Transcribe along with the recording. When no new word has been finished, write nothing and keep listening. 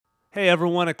Hey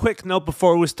everyone, a quick note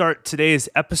before we start today's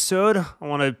episode. I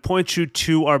want to point you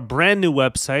to our brand new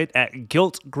website at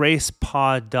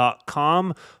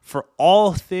guiltgracepod.com for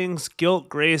all things guilt,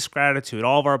 grace, gratitude.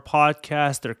 All of our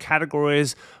podcasts, their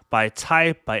categories by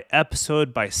type, by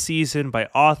episode, by season, by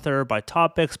author, by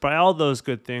topics, by all those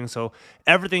good things. So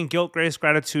everything Guilt, Grace,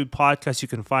 Gratitude podcast you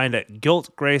can find at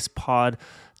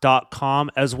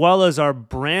guiltgracepod.com, as well as our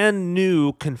brand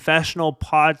new Confessional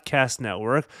Podcast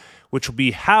Network, which will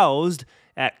be housed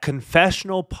at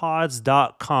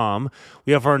confessionalpods.com.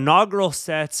 We have our inaugural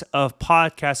set of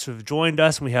podcasts who have joined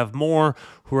us, and we have more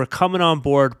who are coming on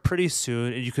board pretty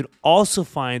soon. And you can also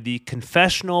find the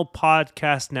Confessional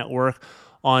Podcast Network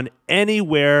on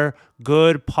anywhere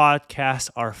good podcasts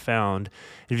are found.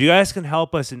 If you guys can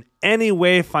help us in any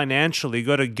way financially,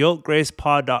 go to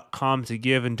guiltgracepod.com to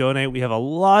give and donate. We have a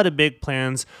lot of big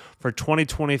plans for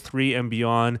 2023 and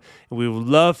beyond, and we would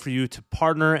love for you to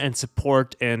partner and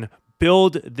support and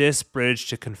build this bridge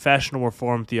to confessional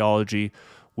reform theology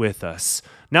with us.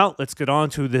 Now, let's get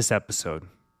on to this episode.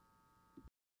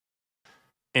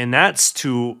 And that's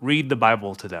to read the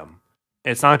Bible to them.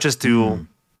 It's not just to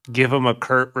give them a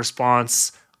curt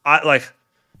response. That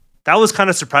was kind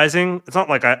of surprising. It's not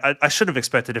like I should have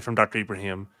expected it from Dr.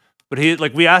 Ibrahim. But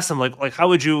we asked him, how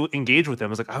would you engage with them? I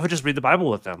was like, I would just read the Bible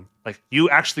with them. You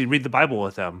actually read the Bible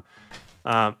with them.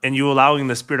 And you allowing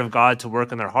the Spirit of God to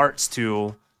work in their hearts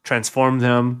to transform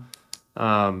them.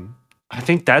 I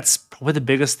think that's probably the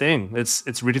biggest thing.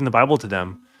 It's reading the Bible to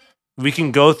them. We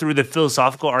can go through the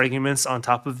philosophical arguments on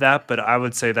top of that, but I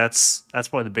would say that's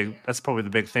probably the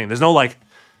big thing. There's no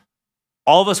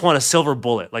all of us want a silver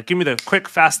bullet. Give me the quick,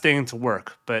 fast thing to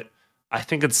work. But I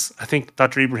think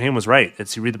Dr. Ibrahim was right.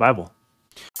 It's you read the Bible.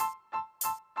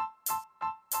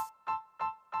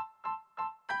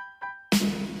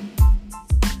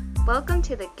 Welcome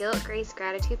to the Guilt, Grace,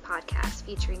 Gratitude podcast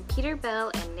featuring Peter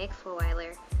Bell and Nick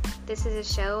Fulweiler. This is a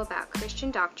show about Christian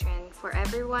doctrine for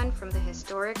everyone from the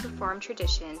historic Reformed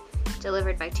tradition,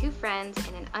 delivered by two friends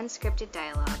in an unscripted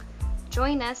dialogue.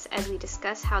 Join us as we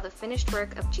discuss how the finished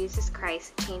work of Jesus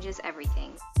Christ changes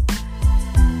everything.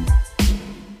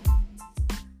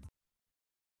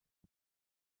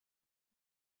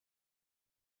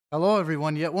 Hello,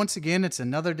 everyone. Yet once again, it's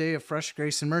another day of fresh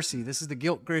grace and mercy. This is the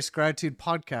Guilt, Grace, Gratitude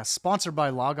podcast, sponsored by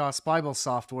Logos Bible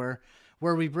Software,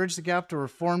 where we bridge the gap to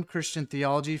Reformed Christian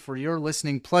theology for your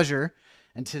listening pleasure.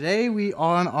 And today we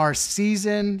are on our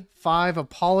Season 5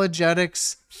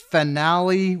 Apologetics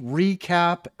finale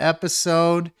recap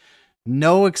episode.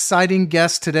 No exciting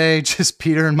guests today, just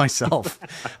Peter and myself.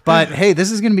 But hey,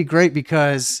 this is going to be great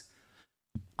because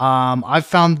I've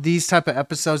found these type of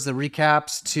episodes, the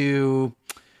recaps, to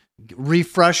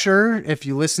refresher. If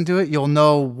you listen to it, you'll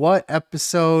know what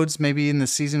episodes maybe in the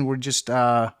season we just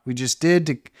did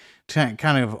to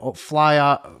kind of a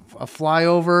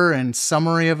flyover and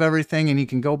summary of everything, and you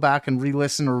can go back and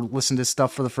re-listen or listen to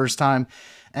stuff for the first time,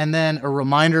 and then a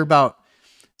reminder about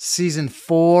season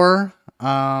 4,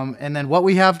 and then what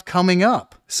we have coming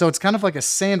up. So it's kind of like a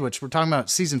sandwich. We're talking about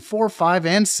season 4, 5,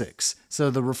 and 6. So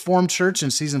the Reformed Church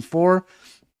in season 4,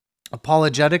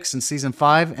 apologetics in season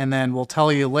 5, and then we'll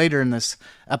tell you later in this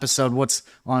episode what's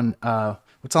on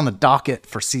the docket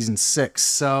for season 6.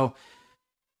 So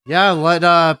yeah,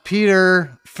 let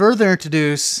Peter further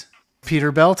introduce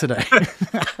Peter Bell today.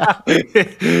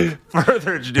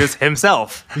 Further introduce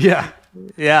himself. Yeah.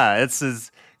 It's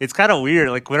kind of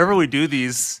weird. Whenever we do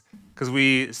these, because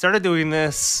we started doing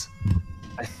this,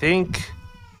 I think,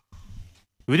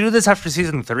 did we do this after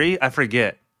season 3? I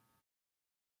forget.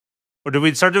 Or did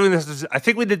we start doing this? I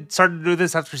think we started to do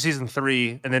this after season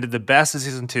 3, and then did the best of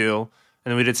season 2,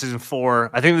 and then we did season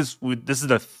 4. I think this is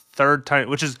the third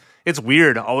time, it's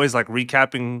weird always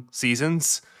recapping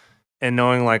seasons and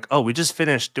knowing we just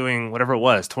finished doing whatever it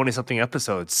was, 20 something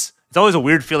episodes. It's always a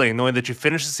weird feeling knowing that you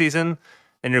finished the season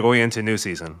and you're going into a new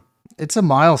season. It's a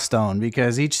milestone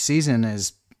because each season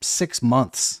is 6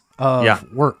 months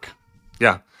of work.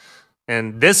 Yeah.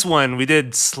 And this one we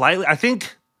did slightly, I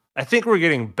think we're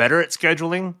getting better at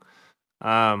scheduling,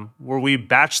 where we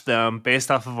batch them based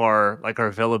off of our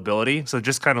availability. So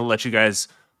just kind of let you guys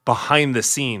behind the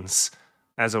scenes,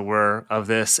 as it were, of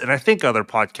this. And I think other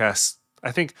podcasts,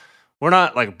 we're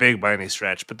not big by any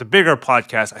stretch, but the bigger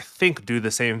podcasts, I think, do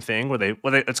the same thing where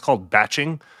it's called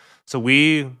batching. So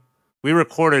we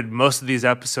recorded most of these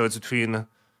episodes between,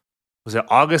 was it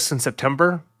August and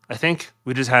September? I think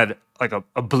we just had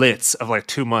a blitz of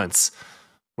 2 months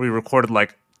where we recorded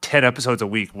 10 episodes a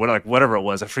week, whatever it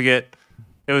was. I forget.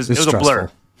 It was a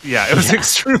blur. Yeah, it was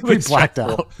extremely blacked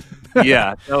out.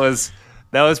 Yeah,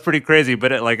 that was pretty crazy,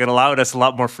 but it allowed us a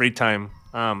lot more free time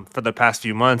for the past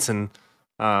few months, and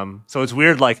So it's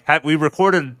weird. Like we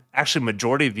recorded actually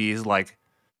majority of these like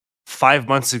 5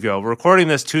 months ago. We're recording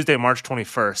this Tuesday, March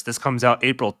 21st. This comes out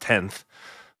April 10th.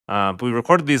 But we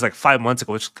recorded these like 5 months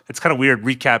ago, which it's kind of weird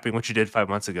recapping what you did 5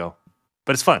 months ago,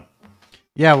 but it's fun.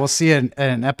 Yeah, we'll see an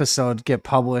episode get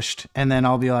published, and then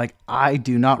I'll be like, I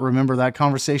do not remember that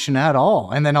conversation at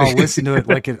all, and then I'll listen to it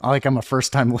like I'm a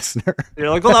first time listener. You're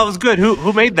like, oh, that was good.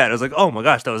 Who made that? I was like, oh my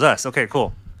gosh, that was us. Okay,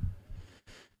 cool.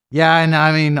 Yeah, and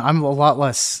I mean, I'm a lot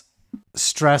less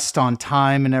stressed on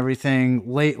time and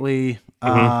everything lately,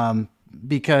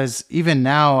 because even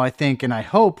now, I think, and I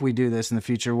hope we do this in the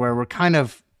future, where we're kind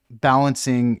of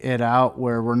balancing it out,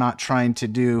 where we're not trying to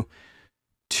do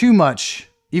too much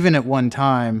even at one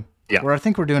time. Yeah. Where I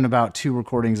think we're doing about 2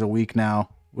 recordings a week now,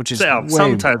 which is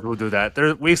sometimes we'll do that.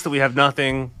 There's weeks that we have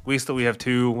nothing, weeks that we have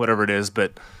 2, whatever it is.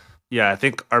 But yeah, I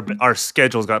think our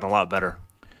schedule's gotten a lot better.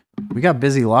 We got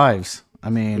busy lives. I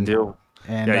mean, we do.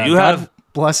 And yeah,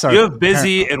 bless you have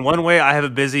busy in one way. I have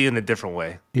it busy in a different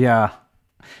way. Yeah.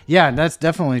 Yeah, that's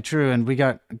definitely true. And we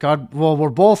got God. Well, we're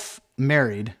both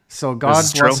married, so God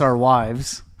bless our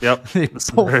wives. Yep,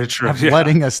 that's very true.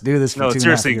 Letting us do this for 2.5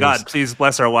 seriously, years. God, please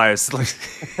bless our wives.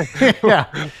 Like, yeah,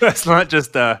 that's not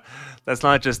just.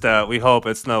 We hope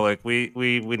it's no like we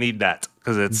need that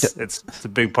because it's a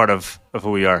big part of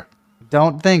who we are.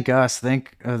 Don't think us.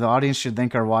 Think the audience should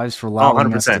thank our wives for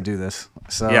allowing us to do this.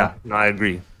 So yeah, no, I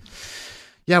agree.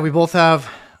 Yeah, we both have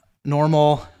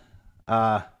normal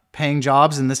paying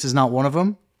jobs, and this is not one of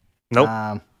them.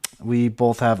 Nope. We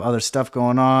both have other stuff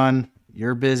going on.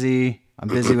 You're busy. I'm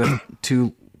busy with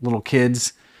 2 little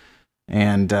kids,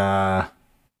 and but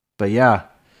yeah.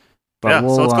 But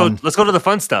so let's go to the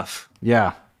fun stuff.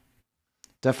 Yeah,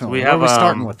 definitely. What are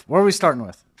we starting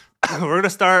with? We're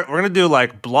gonna do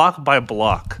like block by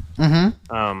block.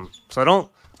 Mm-hmm. So I don't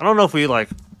know if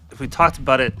we talked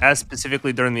about it as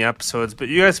specifically during the episodes, but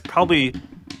you guys probably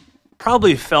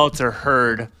felt or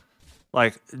heard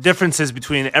like differences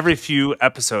between every few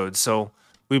episodes. So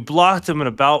we blocked them in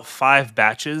about 5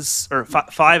 batches or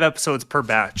 5 episodes per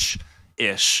batch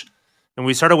ish. And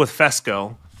we started with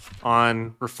Fesco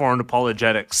on Reformed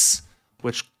apologetics,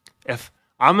 which if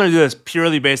I'm going to do this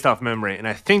purely based off memory, and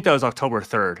I think that was October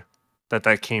 3rd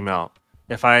that came out,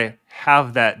 if I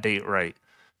have that date right.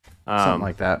 Something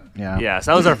like that. Yeah. Yeah.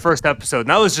 So that was our first episode. And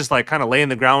that was just like kind of laying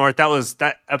the groundwork.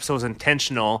 That episode was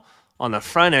intentional on the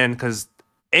front end because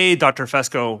Dr.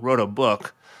 Fesco wrote a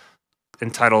book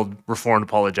entitled Reformed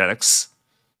Apologetics,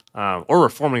 or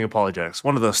Reforming Apologetics,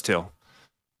 one of those 2.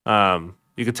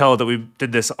 You could tell that we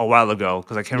did this a while ago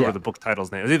because I can't remember the book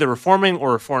title's name. It was either Reforming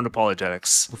or Reformed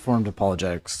Apologetics. Reformed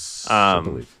Apologetics, I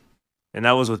believe. And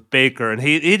that was with Baker, and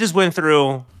he just went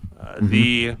through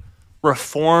the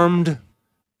Reformed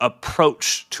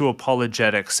approach to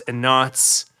apologetics, and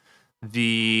not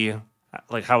the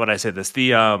how would I say this?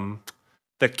 The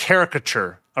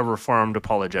caricature of Reformed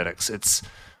apologetics. It's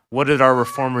what did our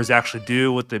reformers actually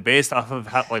do? What they based off of?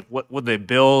 How what would they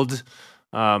build?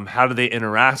 How do they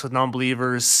interact with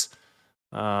non-believers?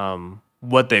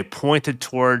 What they pointed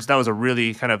towards. That was a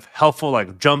really kind of helpful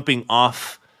jumping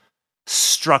off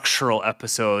structural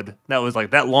episode.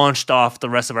 That launched off the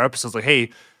rest of our episodes. Like, hey,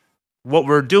 what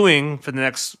we're doing for the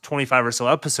next 25 or so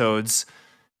episodes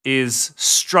is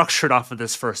structured off of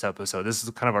this first episode. This is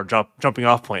kind of our jumping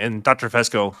off point. And Dr.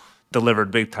 Fesco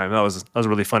delivered big time. That was a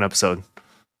really fun episode.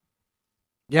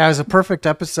 Yeah, it was a perfect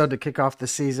episode to kick off the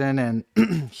season, and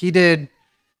he did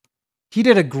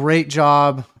a great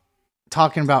job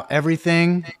talking about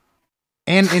everything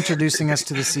and introducing us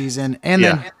to the season, and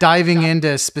then diving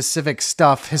into specific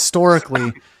stuff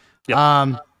historically. Yep.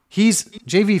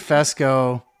 JV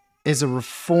Fesco is a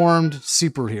reformed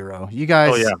superhero. You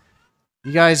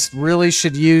guys really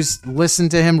should listen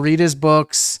to him, read his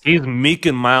books. He's meek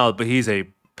and mild, but he's a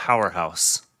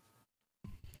powerhouse.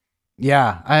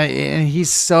 Yeah, and he's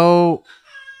so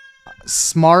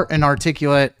smart and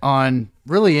articulate on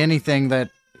really anything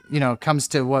that comes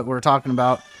to what we're talking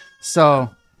about. So,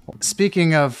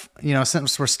 speaking of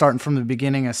since we're starting from the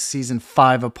beginning of season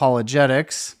 5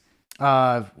 apologetics,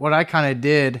 what I kind of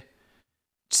did,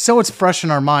 so it's fresh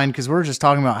in our mind because we're just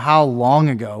talking about how long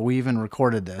ago we even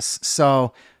recorded this.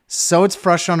 So it's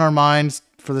fresh on our minds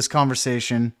for this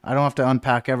conversation. I don't have to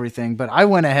unpack everything, but I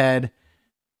went ahead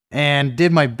and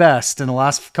did my best in the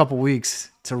last couple weeks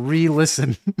to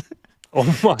re-listen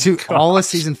to all of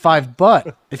season 5.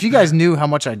 But if you guys knew how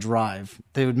much I drive,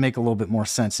 they would make a little bit more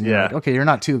sense. And you're like, okay, you're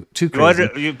not too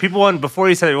crazy. People want, before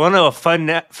you said it, you want to know a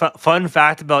fun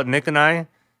fact about Nick and I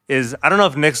is, I don't know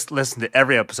if Nick's listened to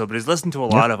every episode, but he's listened to a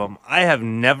lot of them. I have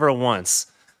never once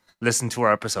listened to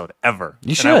our episode, ever.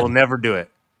 You should. And I will never do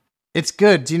it. It's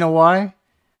good. Do you know why?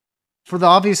 for the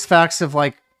obvious facts of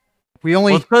like, we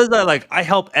only. Well, it's because I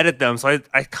help edit them, so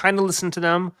I kind of listen to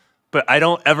them, but I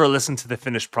don't ever listen to the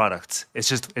finished product.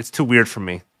 It's too weird for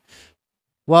me.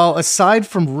 Well, aside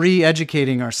from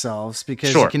re-educating ourselves,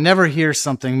 because you can never hear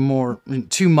something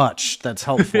too much that's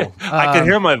helpful. I can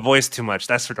hear my voice too much.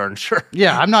 That's for darn sure.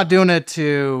 Yeah, I'm not doing it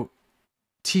to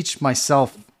teach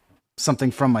myself something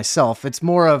from myself. It's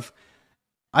more of,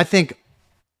 I think,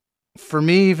 for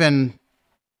me, even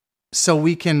so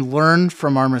we can learn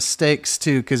from our mistakes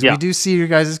too, because we do see your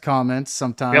guys' comments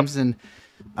sometimes, and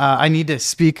I need to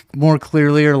speak more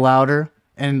clearly or louder,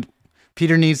 and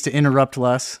Peter needs to interrupt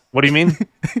less. What do you mean?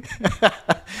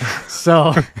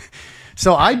 So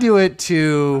I do it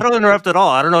to. I don't interrupt at all.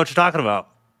 I don't know what you're talking about.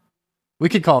 We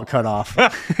could call it cut off.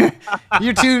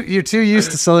 You're too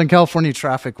used to Southern California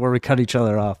traffic where we cut each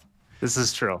other off. This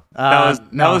is true. That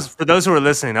was for those who were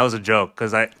listening. That was a joke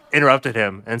because I interrupted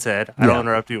him and said, "I don't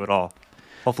interrupt you at all."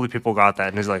 Hopefully, people got that,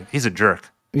 and he's like, "He's a jerk."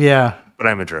 Yeah, but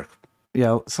I'm a jerk.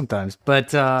 Yeah, sometimes.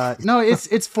 But no,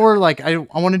 it's for like I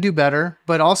want to do better,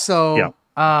 but also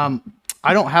I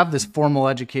don't have this formal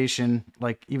education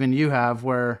like even you have,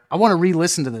 where I want to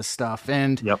re-listen to this stuff,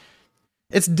 and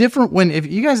it's different when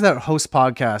if you guys that host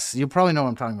podcasts, you probably know what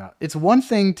I'm talking about. It's one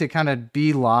thing to kind of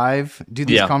be live, do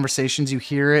these conversations, you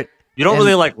hear it. You don't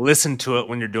really like listen to it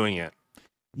when you're doing it.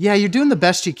 Yeah, you're doing the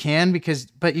best you can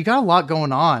but you got a lot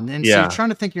going on, and so you're trying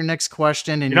to think your next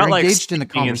question, and you're engaged in the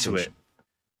conversation.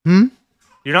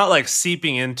 You're not like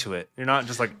seeping into it. You're not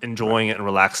just like enjoying it and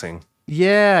relaxing.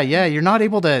 Yeah. You're not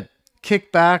able to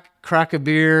kick back, crack a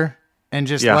beer, and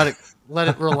just let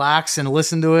it relax and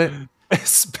listen to it.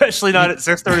 Especially not at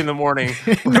 6:30 in the morning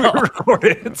when we record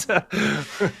it. It's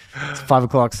 5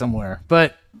 o'clock somewhere.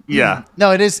 But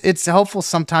no, it's helpful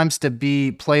sometimes to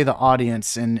play the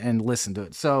audience and listen to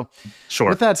it. So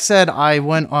with that said, I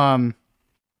went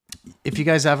if you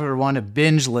guys ever want to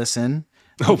binge listen,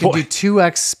 you can do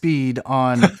 2x speed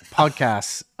on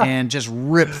podcasts and just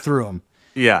rip through them.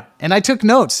 Yeah. And I took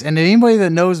notes, and anybody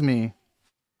that knows me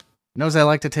knows I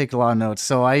like to take a lot of notes.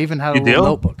 So I even had a little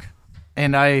notebook,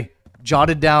 and I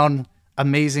jotted down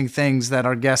amazing things that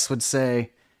our guests would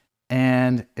say,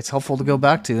 and it's helpful to go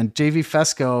back to. And JV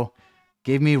Fesco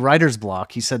gave me writer's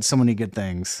block. He said so many good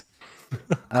things.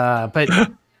 But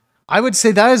I would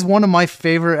say that is one of my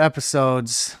favorite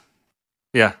episodes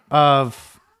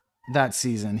of that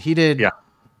season. He did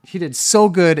so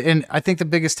good. And I think the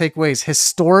biggest takeaway is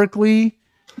historically,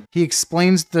 he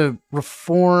explains the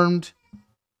Reformed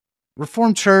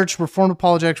Church, Reformed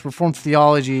apologetics, Reformed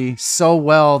theology so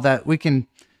well that we can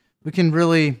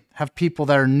really have people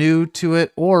that are new to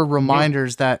it or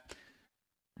reminders that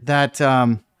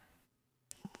the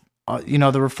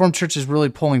Reformed Church is really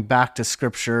pulling back to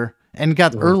Scripture, and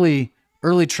got early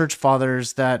church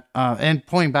fathers that and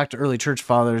pointing back to early church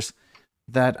fathers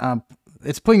that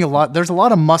it's putting there's a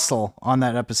lot of muscle on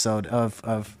that episode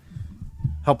of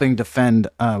helping defend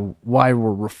why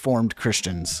we're Reformed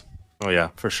Christians. Oh yeah,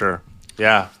 for sure.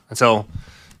 Yeah. And so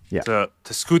to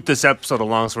scoot this episode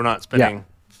along so we're not spending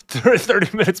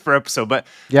 30 minutes per episode, but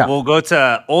we'll go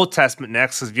to Old Testament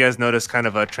next, because if you guys notice kind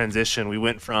of a transition. We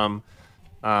went from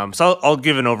so I'll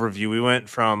give an overview. We went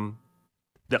from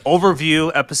the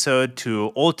overview episode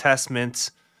to Old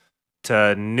Testament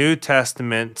to New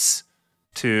Testament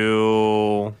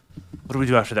to what did we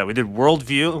do after that? We did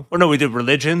worldview, or no, we did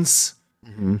religions,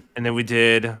 and then we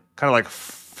did kind of like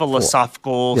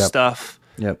philosophical stuff.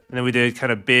 Yep. And then we did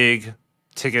kind of big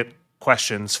ticket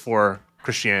questions for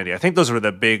Christianity. I think those were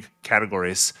the big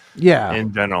categories. Yeah.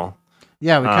 In general.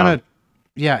 Yeah, we kind of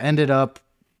ended up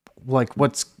like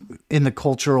what's in the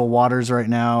cultural waters right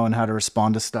now and how to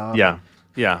respond to stuff. Yeah.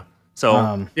 Yeah.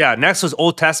 So next was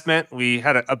Old Testament. We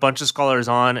had a bunch of scholars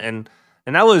on, and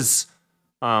that was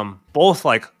both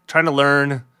like trying to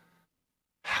learn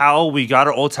how we got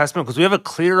our Old Testament, because we have a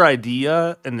clear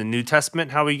idea in the New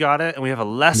Testament how we got it, and we have a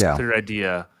less clear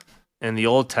idea in the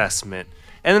Old Testament.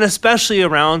 And then especially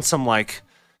around some like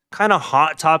kind of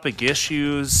hot topic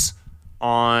issues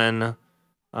on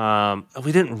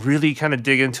we didn't really kind of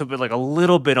dig into it, but like a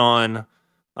little bit on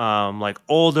like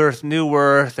old earth, new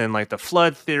earth, and like the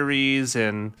flood theories,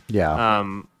 and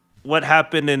what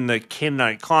happened in the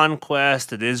Canaanite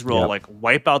conquest. Did Israel like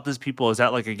wipe out these people? Is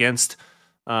that like against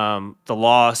the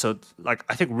law? So like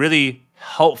I think really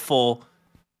helpful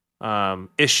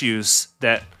issues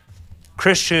that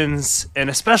Christians, and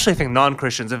especially I think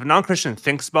non-Christians, if a non-Christian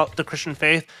thinks about the Christian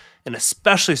faith, and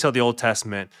especially so the Old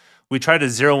Testament, we try to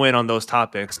zero in on those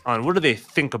topics, on what do they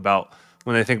think about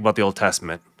when they think about the Old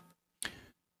Testament.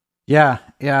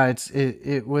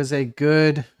 It was a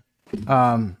good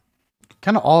kind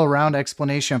of all-around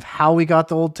explanation of how we got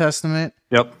the Old Testament.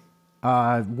 Yep.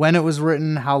 when it was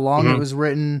written, how long it was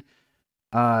written,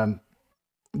 the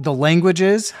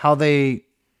languages, how they,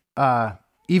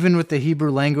 even with the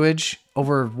Hebrew language,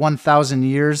 over 1,000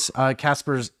 years,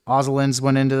 Casper Ozelins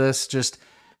went into this. Just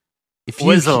if you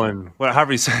Oizelin,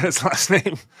 however you say his last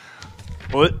name,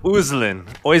 Ozelins,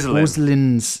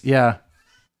 yeah.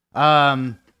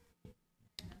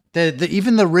 The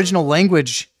even the original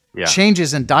language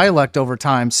changes in dialect over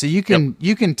time, so you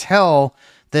can tell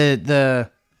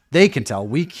they can tell.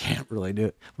 We can't really do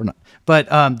it. We're not, but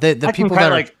the people that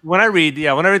are, like when I read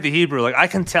the Hebrew, like I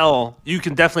can tell. You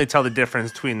can definitely tell the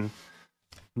difference between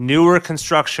newer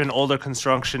construction, older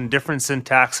construction, different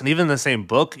syntax, and even the same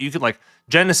book. You could, like,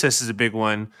 Genesis is a big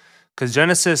one, because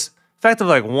Genesis,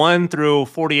 effectively, like 1 through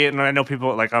 48, and I know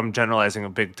people, like, I'm generalizing a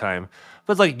big time,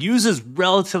 but like uses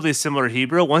relatively similar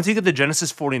Hebrew. Once you get to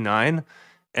Genesis 49,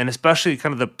 and especially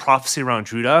kind of the prophecy around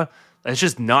Judah, it's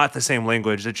just not the same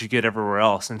language that you get everywhere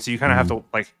else. And so you kind of have to,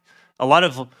 like, a lot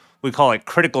of we call, like,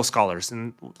 critical scholars,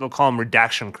 and they'll call them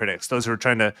redaction critics, those who are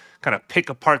trying to kind of pick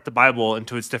apart the Bible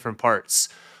into its different parts,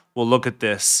 will look at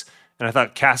this. And I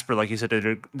thought Casper, like you said,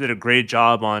 did a great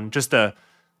job on just the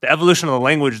evolution of the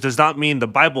language. Does not mean the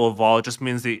Bible evolved; it just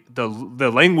means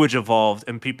the language evolved,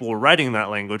 and people were writing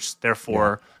that language.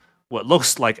 Therefore, what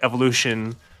looks like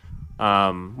evolution.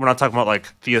 We're not talking about, like,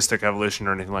 theistic evolution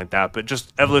or anything like that, but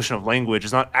just evolution of language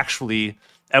is not actually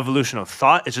evolution of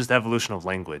thought. It's just evolution of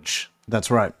language.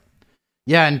 That's right.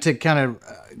 Yeah, and to kind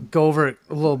of go over it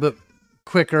a little bit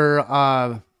quicker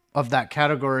of that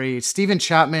category, Stephen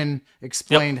Chapman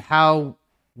explained how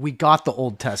we got the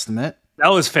Old Testament. That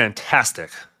was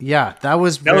fantastic. Yeah, that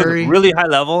was really high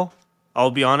level, I'll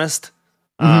be honest.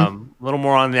 A little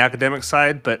more on the academic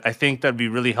side, but I think that'd be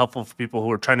really helpful for people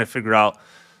who are trying to figure out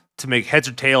to make heads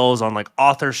or tails on, like,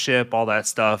 authorship, all that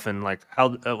stuff, and, like,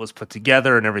 how it was put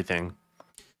together and everything.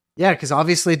 Yeah, because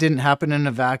obviously it didn't happen in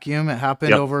a vacuum. It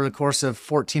happened over the course of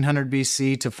 1400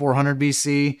 BC to 400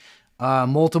 BC.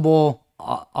 Multiple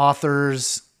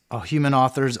authors, human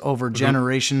authors, over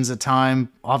generations of time.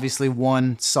 Obviously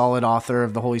one solid author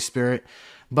of the Holy Spirit.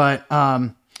 But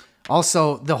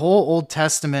also the whole Old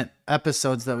Testament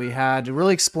episodes that we had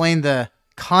really explained the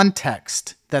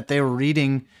context that they were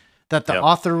reading, that the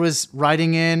author was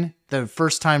writing in. The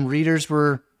first time readers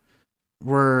were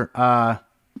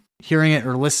hearing it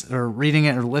or reading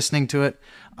it or listening to it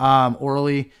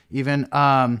orally, even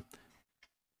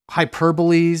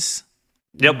hyperboles,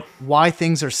 why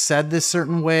things are said this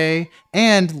certain way,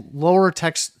 and lower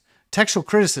textual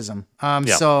criticism.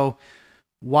 So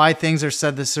why things are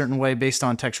said this certain way based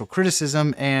on textual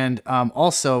criticism, and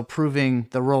also proving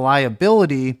the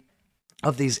reliability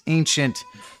of these ancient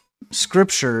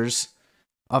scriptures,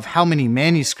 of how many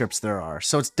manuscripts there are.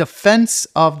 So it's defense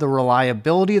of the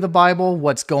reliability of the Bible,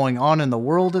 what's going on in the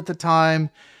world at the time,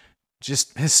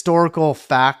 just historical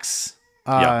facts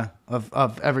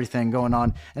of everything going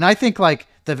on. And I think, like,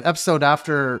 the episode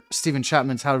after Stephen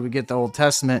Chapman's How Did We Get the Old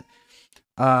Testament,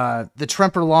 the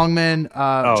Tremper Longman,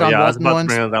 John Walton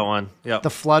ones, that one. The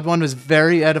flood one was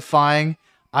very edifying.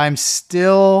 I'm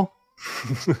still,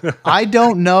 I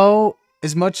don't know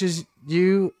as much as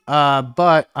you,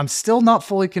 but I'm still not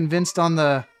fully convinced on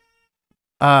the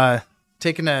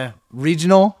taking a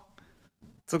regional.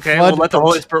 It's okay. We'll let the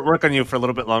Holy Spirit work on you for a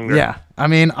little bit longer. Yeah, I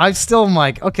mean, I still am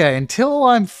like, okay, until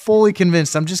I'm fully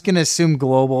convinced, I'm just gonna assume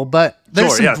global. But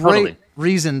there's some great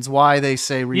reasons why they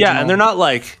say regional. Yeah, and they're not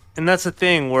like, and that's the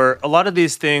thing where a lot of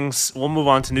these things. We'll move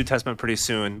on to New Testament pretty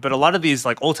soon, but a lot of these,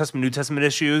 like, Old Testament, New Testament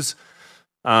issues,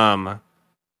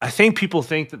 I think people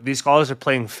think that these scholars are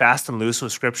playing fast and loose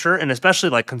with Scripture, and especially,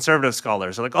 like, conservative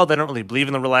scholars are like, oh, they don't really believe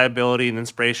in the reliability and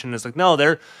inspiration. It's like, no,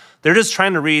 they're just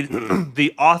trying to read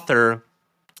the author,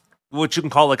 what you can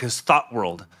call, like, his thought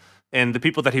world, and the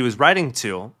people that he was writing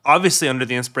to, obviously under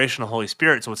the inspiration of the Holy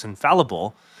Spirit, so it's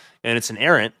infallible and it's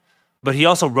inerrant, but he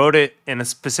also wrote it in a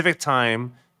specific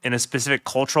time, in a specific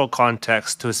cultural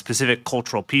context, to a specific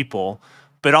cultural people,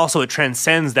 but also it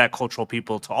transcends that cultural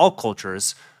people to all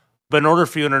cultures. But in order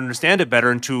for you to understand it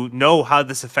better and to know how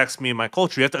this affects me and my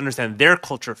culture, you have to understand their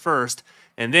culture first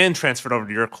and then transfer it over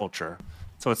to your culture.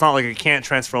 So it's not like it can't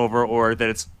transfer over or that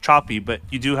it's choppy, but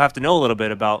you do have to know a little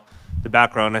bit about the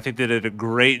background. I think they did a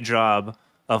great job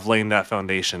of laying that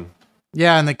foundation.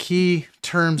 Yeah, and the key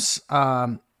terms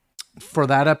for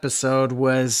that episode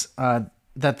was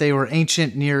that they were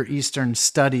ancient Near Eastern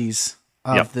studies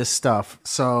of this stuff.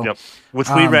 So, which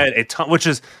we read a ton, which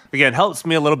is, again, helps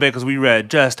me a little bit because we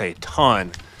read just a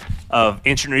ton of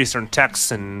ancient Near Eastern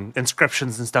texts and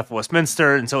inscriptions and stuff at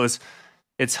Westminster. And so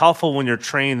it's helpful when you're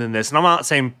trained in this. And I'm not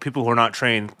saying people who are not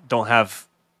trained don't have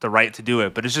the right to do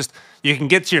it, but it's just, you can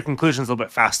get to your conclusions a little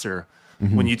bit faster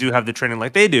when you do have the training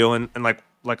like they do, and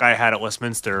like I had at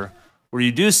Westminster, where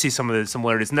you do see some of the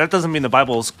similarities. And that doesn't mean the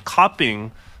Bible is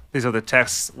copying these other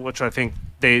texts, which I think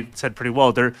they said pretty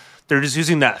well. They're just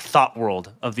using that thought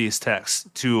world of these texts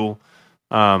to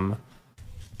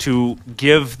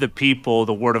give the people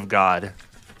the Word of God,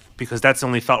 because that's the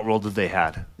only thought world that they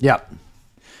had. Yep.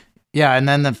 Yeah, and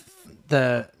then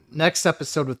the next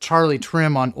episode with Charlie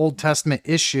Trim on Old Testament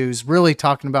issues, really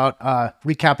talking about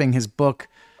recapping his book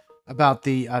about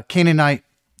the Canaanite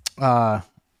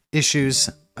issues,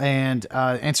 and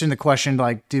answering the question,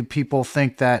 like, do people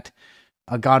think that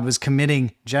God was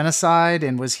committing genocide,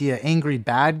 and was he an angry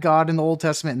bad God in the Old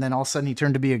Testament, and then all of a sudden he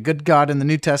turned to be a good God in the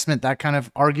New Testament? That kind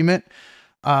of argument,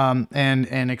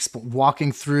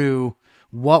 walking through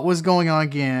what was going on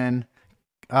again,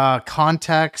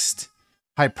 context,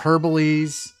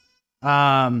 hyperboles,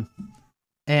 and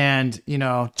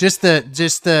just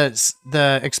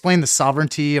the explain the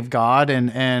sovereignty of God,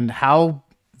 and how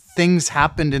things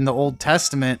happened in the Old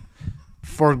Testament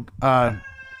for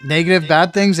negative,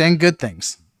 bad things and good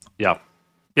things. Yeah.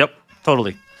 Yep.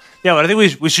 Totally. Yeah. What I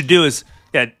think we should do is,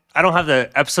 I don't have the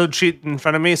episode sheet in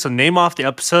front of me, so name off the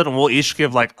episode, and we'll each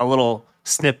give like a little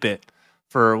snippet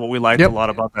for what we liked a lot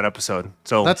about that episode.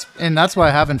 So that's what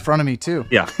I have in front of me too.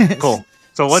 Yeah. Cool.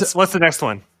 So what's the next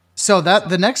one? So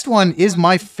the next one is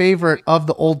my favorite of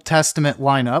the Old Testament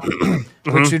lineup,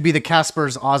 which would be the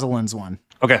Caspers Ozolins one.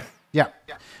 Okay. Yeah.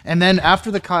 And then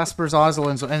after the Caspers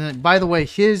Ozolins, and then, by the way,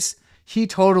 he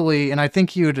totally, and I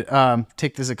think he would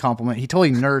take this as a compliment, he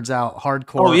totally nerds out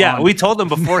hardcore. Oh yeah, we told him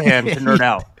beforehand to nerd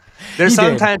out. There's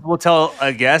sometimes we'll tell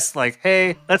a guest like,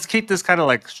 hey, let's keep this kind of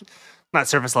like, not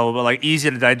surface level, but like easy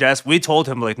to digest. We told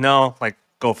him like, no, like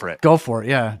go for it. Go for it,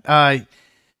 yeah.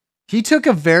 He took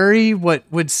a very, what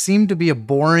would seem to be a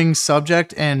boring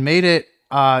subject, and made it,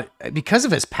 because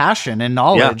of his passion and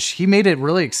knowledge, he made it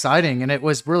really exciting. And it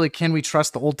was really, can we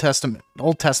trust the Old Testament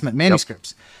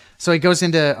manuscripts? Yep. So he goes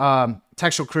into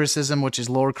textual criticism, which is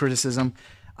lower criticism,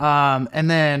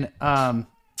 and then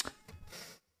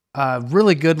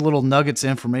really good little nuggets of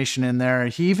information in there.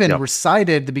 He even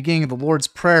recited the beginning of the Lord's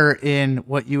Prayer in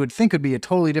what you would think would be a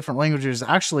totally different language. It was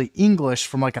actually English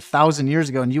from like 1,000 years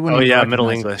ago, and you wouldn't. Middle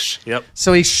English. Yep.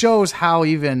 So he shows how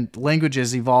even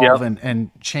languages evolve and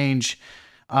change.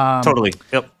 Totally.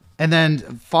 Yep. And then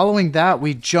following that,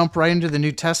 we jump right into the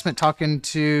New Testament, talking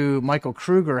to Michael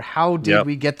Kruger. How did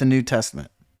we get the New Testament?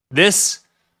 This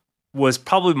was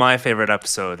probably my favorite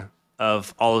episode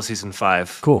of all of season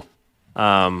 5. Cool.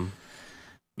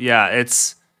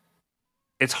 It's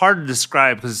hard to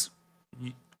describe, because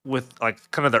with like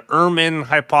kind of the Ehrman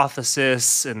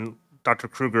hypothesis, and Dr.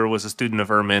 Kruger was a student of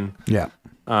Ehrman. Yeah.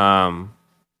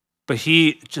 But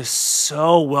he just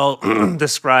so well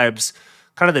describes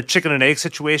kind of the chicken and egg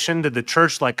situation. Did the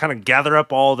church like kind of gather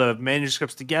up all the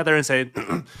manuscripts together and say,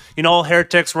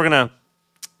 heretics, we're going to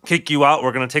kick you out.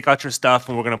 We're going to take out your stuff,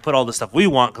 and we're going to put all the stuff we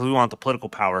want, because we want the political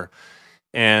power.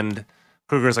 And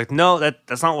Kruger's like, no,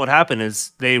 that's not what happened.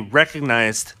 Is they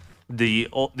recognized the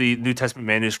New Testament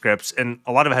manuscripts, and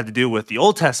a lot of it had to do with the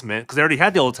Old Testament, because they already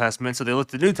had the Old Testament, so they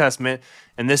looked at the New Testament,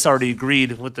 and this already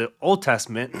agreed with the Old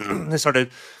Testament. They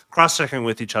started cross-checking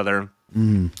with each other,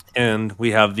 and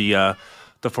we have the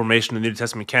formation of the New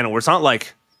Testament canon, where it's not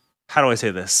like, how do I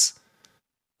say this?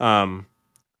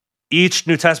 Each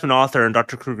New Testament author, and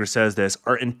Dr. Kruger says this,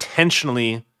 are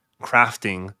intentionally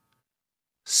crafting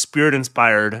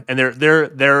Spirit-inspired, and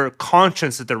they're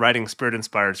conscious that they're writing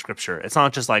Spirit-inspired scripture. It's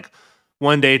not just like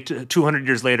one day, 200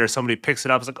 years later, somebody picks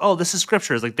it up. It's like, oh, this is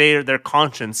scripture. It's like they're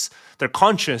conscious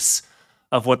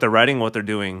of what they're writing, what they're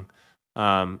doing.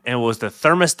 And it was the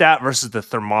thermostat versus the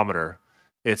thermometer.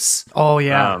 It's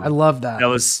I love that. That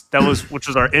was which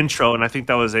was our intro, and I think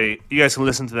that was you guys can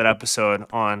listen to that episode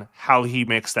on how he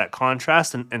makes that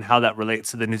contrast and how that relates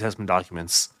to the New Testament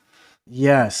documents.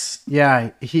 Yes. Yeah.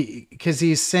 Because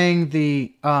he's saying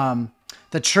the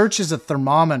church is a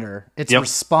thermometer. It's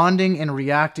responding and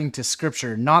reacting to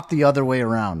scripture, not the other way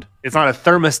around. It's not a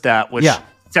thermostat, which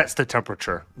sets the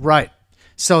temperature. Right.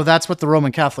 So that's what the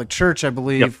Roman Catholic Church, I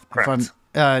believe,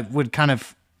 would kind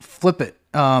of flip it,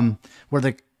 where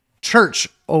the church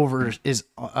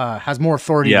has more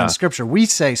authority than scripture. We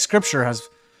say scripture has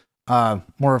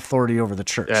more authority over the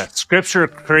church. Yeah. Scripture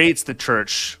creates the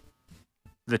church.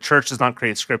 The church does not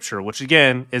create scripture, which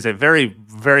again is a very,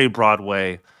 very broad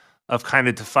way of kind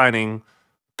of defining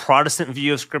Protestant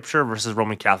view of scripture versus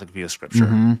Roman Catholic view of scripture.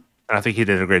 And I think he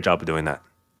did a great job of doing that.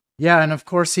 Yeah, and of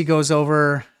course he goes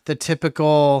over the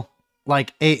typical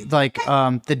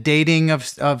the dating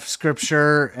of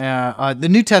scripture. The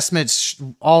New Testament's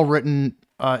all written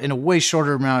in a way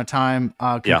shorter amount of time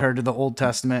compared to the Old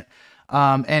Testament.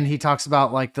 And he talks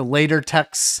about like the later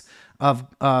texts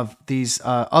of these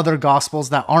other gospels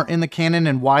that aren't in the canon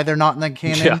and why they're not in the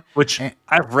canon. Yeah, which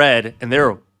I've read, and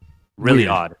they're really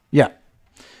odd. Yeah.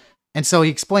 And so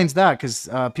he explains that because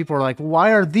people are like,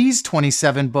 why are these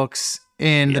 27 books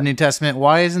in the New Testament?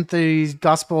 Why isn't the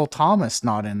Gospel of Thomas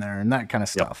not in there? And that kind of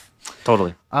stuff. Yep,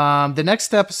 totally. The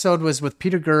next episode was with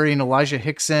Peter Gurry and Elijah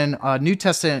Hickson, New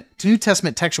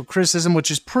Testament textual criticism, which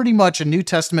is pretty much a New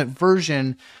Testament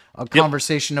version of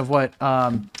conversation of what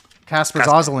Casper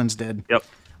Zosselins did.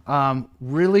 Yep.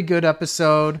 Really good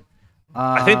episode.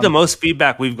 I think the most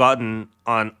feedback we've gotten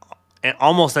on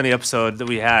almost any episode that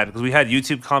we had, because we had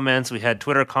YouTube comments, we had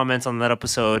Twitter comments on that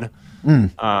episode.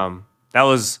 That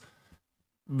was,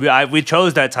 we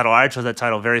chose that title. I chose that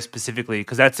title very specifically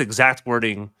because that's the exact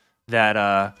wording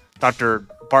that Dr.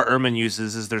 Bart Ehrman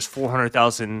uses. Is there's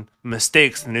 400,000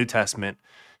 mistakes in the New Testament,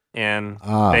 and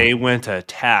they went to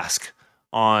task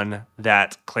on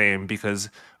that claim because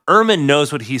Ehrman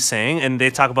knows what he's saying, and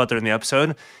they talk about during the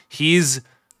episode. He's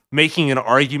making an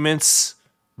arguments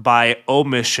by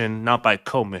omission, not by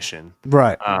commission.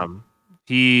 Right.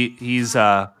 He's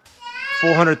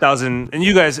 400,000, and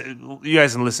you guys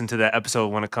can listen to that episode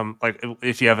when it come, like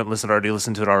if you haven't listened already,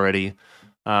 listen to it already.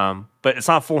 But it's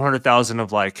not 400,000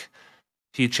 of like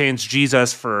he changed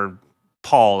Jesus for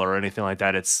Paul or anything like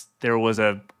that. There was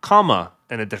a comma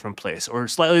in a different place or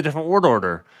slightly different word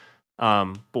order.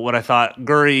 But what I thought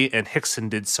Gurry and Hickson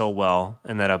did so well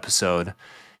in that episode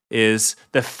is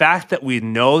the fact that we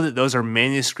know that those are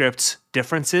manuscript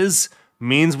differences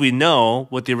means we know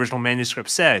what the original manuscript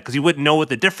said, because you wouldn't know what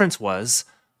the difference was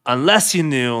unless you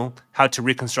knew how to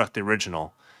reconstruct the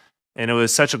original. And it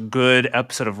was such a good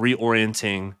episode of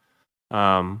reorienting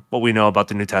what we know about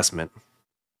the New Testament.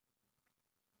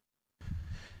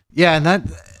 Yeah, and that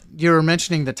you were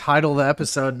mentioning the title of the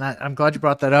episode, and I'm glad you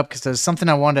brought that up because there's something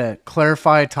I want to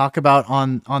clarify, talk about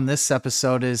on this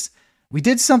episode is we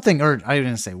did something, or I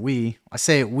didn't say we. I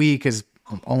say it we because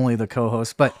I'm only the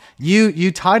co-host, but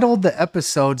you titled the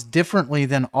episodes differently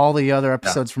than all the other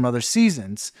episodes from other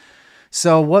seasons.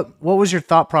 So what was your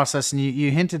thought process? And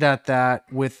you hinted at that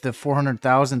with the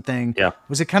 400,000 thing. Yeah.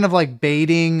 Was it kind of like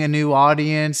baiting a new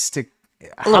audience to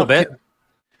a little bit?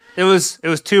 It was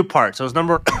two parts. So it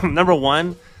was number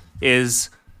one is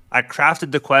I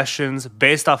crafted the questions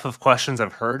based off of questions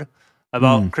I've heard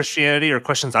about Christianity, or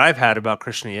questions I've had about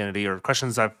Christianity, or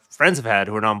questions friends have had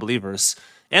who are non-believers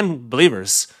and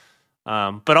believers.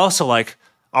 But also, like,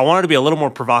 I wanted to be a little more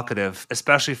provocative,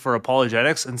 especially for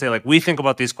apologetics, and say, like, we think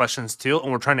about these questions too,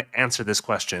 and we're trying to answer this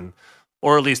question,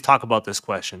 or at least talk about this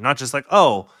question. Not just like,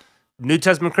 oh, New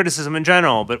Testament criticism in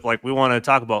general, but like we want to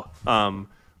talk about,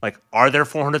 like, are there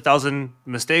 400,000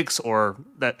 mistakes, or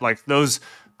that, like, those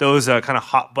kind of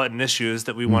hot button issues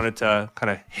that we wanted to kind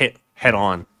of hit head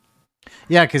on.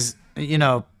 Yeah, because, you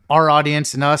know, our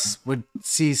audience and us would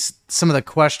see some of the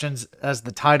questions as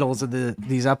the titles of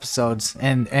these episodes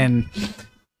and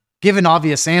give an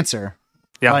obvious answer.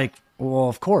 Yeah. Like, well,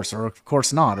 of course, or of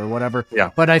course not, or whatever. Yeah.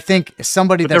 But I think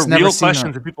somebody that's never real seen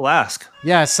questions that people ask.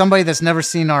 Yeah, somebody that's never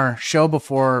seen our show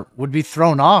before would be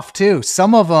thrown off too.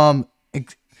 Some of them,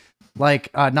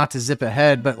 like, not to zip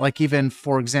ahead, but like even,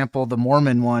 for example, the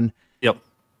Mormon one. Yep.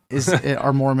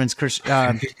 Are Mormons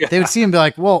Christian? They would see him and be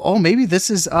like, well, oh, maybe this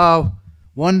is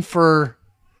one for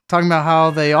talking about how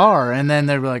they are. And then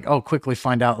they'd be like, oh, quickly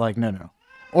find out, like, no.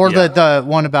 Or the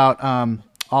one about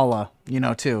Allah, you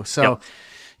know, too. So,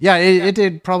 it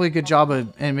did probably a good job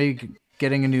of and maybe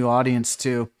getting a new audience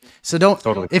too. So don't,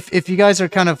 if you guys are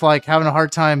kind of like having a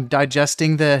hard time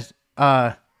digesting the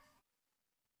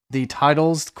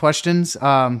titles, questions,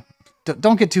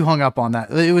 don't get too hung up on that.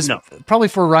 It was probably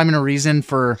for a rhyme and a reason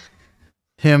for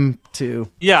him to.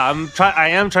 Yeah, I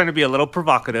am trying to be a little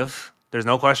provocative. There's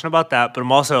no question about that. But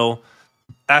I'm also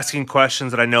asking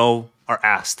questions that I know are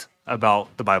asked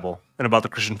about the Bible and about the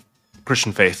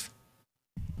Christian faith.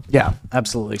 Yeah,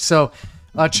 absolutely. So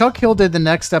Chuck Hill did the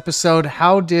next episode.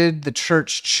 How did the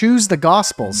church choose the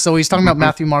Gospels? So he's talking about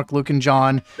Matthew, Mark, Luke, and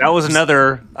John. That was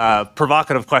another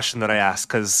provocative question that I asked,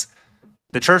 because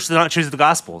the church did not choose the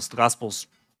Gospels. The Gospels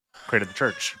created the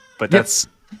church. But that's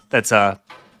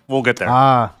we'll get there.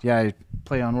 Yeah,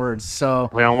 play on words. So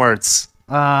play on words.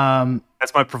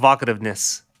 That's my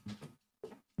provocativeness.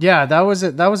 Yeah, that was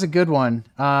a good one.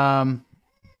 And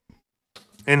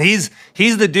he's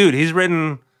the dude. He's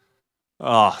written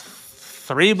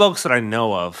 3 books that I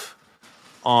know of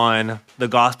on the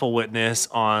gospel witness,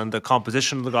 on the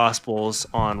composition of the Gospels,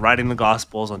 on writing the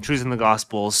Gospels, on choosing the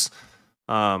Gospels.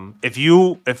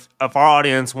 If our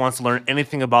audience wants to learn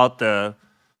anything about the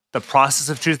process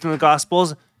of choosing the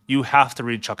Gospels, you have to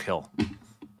read Chuck Hill.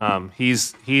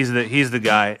 He's the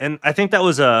guy, and I think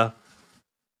I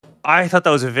thought that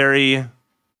was a very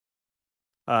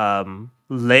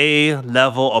lay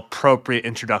level appropriate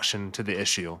introduction to the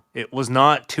issue. It was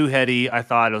not too heady. I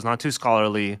thought it was not too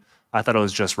scholarly. I thought it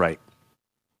was just right.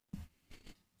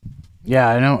 Yeah,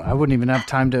 I know. I wouldn't even have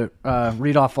time to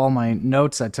read off all my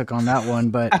notes I took on that one,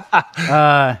 but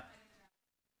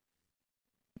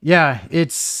yeah,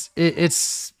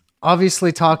 it's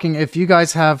obviously talking. If you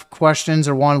guys have questions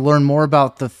or want to learn more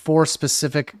about the 4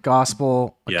 specific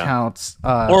gospel accounts,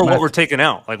 or what were taken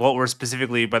out, like what were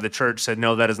specifically by the church said,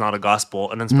 no, that is not a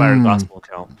gospel, an inspired gospel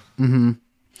account.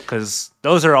 Because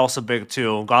those are also big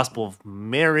too. Gospel of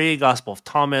Mary, Gospel of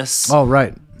Thomas. Oh,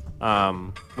 right.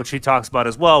 Which he talks about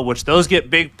as well, which those get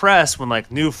big press when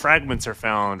like new fragments are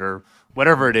found or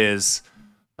whatever it is.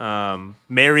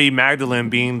 Mary Magdalene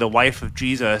being the wife of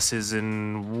Jesus is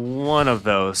in one of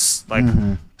those like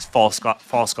false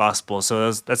gospels.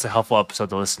 So that's a helpful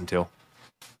episode to listen to.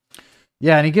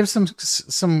 Yeah, and he gives some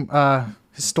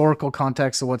historical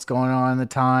context of what's going on in the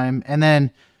time, and then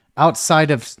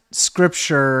outside of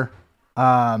scripture,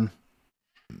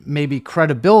 maybe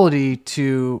credibility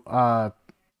to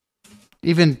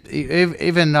even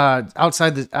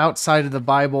outside of the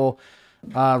Bible,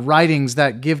 writings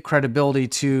that give credibility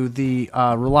to the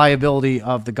reliability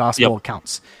of the gospel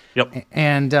accounts. Yep.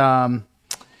 And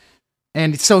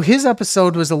so his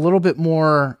episode was a little bit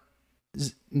more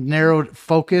narrowed,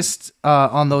 focused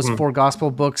on those 4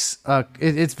 gospel books.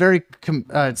 It's very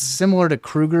it's similar to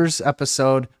Kruger's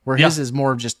episode, where his is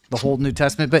more of just the whole New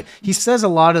Testament, but he says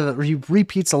he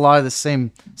repeats a lot of the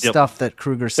same stuff that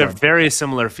Kruger said. They're very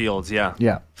similar fields.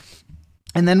 Yeah.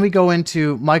 And then we go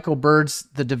into Michael Bird's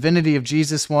The Divinity of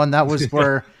Jesus one. That was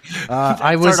where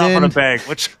I was off on a bang,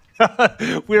 which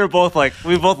we both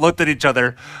looked at each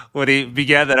other when he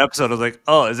began that episode. I was like,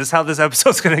 oh, is this how this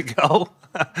episode's going to go?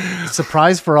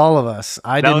 Surprise for all of us.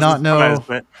 I did not know.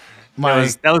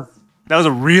 That was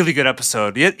a really good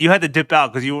episode. You had to dip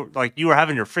out because you were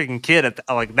having your freaking kid at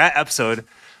that episode.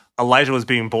 Elijah was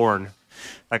being born.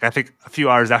 Like I think a few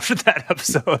hours after that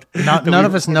episode. None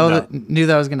of us knew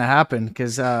that was going to happen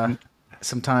because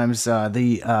sometimes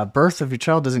the birth of your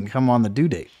child doesn't come on the due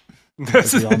date.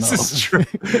 This is true.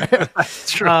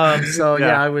 That's true.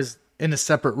 I was in a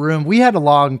separate room. We had a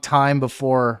long time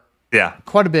before. Yeah,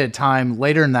 quite a bit of time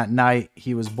later in that night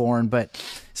he was born, but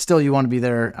still you want to be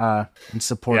there and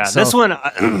support. Yeah, this one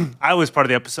I was part of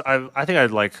the episode. I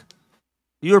think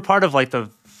you were part of like the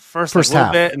first little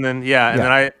half. bit, and then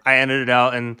then I ended it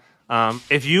out. And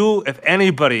if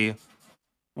anybody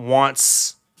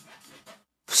wants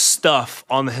stuff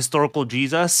on the historical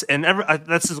Jesus, and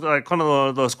that's just like one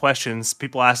of those questions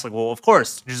people ask, like, well, of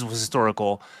course Jesus was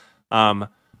historical. But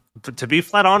to be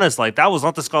flat honest, like that was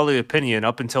not the scholarly opinion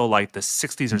up until like the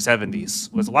 60s or 70s.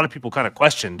 Was a lot of people kind of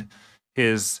questioned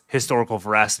his historical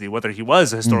veracity, whether he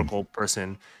was a historical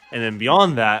person, and then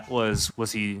beyond that was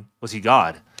he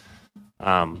God?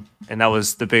 And that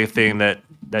was the big thing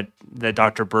that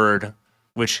Dr. Bird,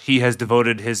 which he has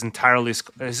devoted his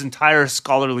entire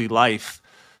scholarly life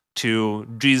to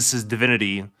Jesus'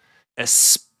 divinity,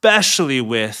 especially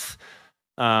with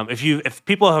if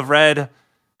people have read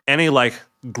any like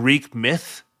Greek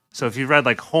myth. So if you've read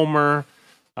like Homer,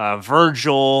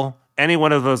 Virgil, any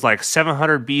one of those like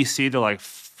 700 BC to like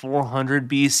 400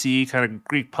 BC kind of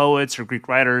Greek poets or Greek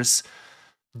writers,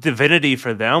 divinity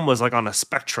for them was like on a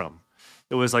spectrum.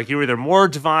 It was like you were either more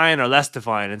divine or less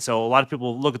divine. And so a lot of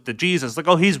people look at the Jesus like,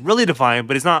 oh, he's really divine,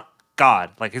 but he's not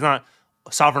God. Like he's not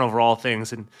sovereign over all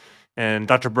things. And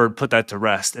Dr. Bird put that to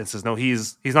rest and says, no,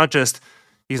 he's not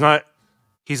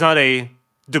a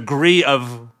degree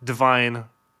of divine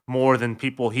more than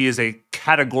people. He is a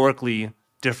categorical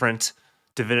different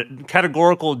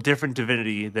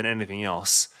divinity than anything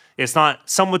else. It's not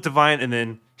somewhat divine and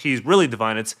then he's really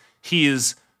divine. He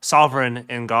is sovereign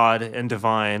and God and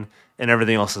divine and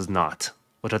everything else is not,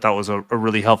 which I thought was a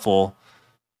really helpful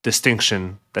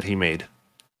distinction that he made.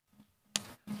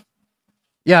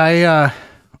 Yeah, I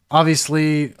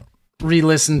obviously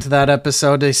re-listened to that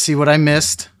episode to see what I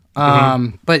missed.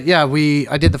 But yeah,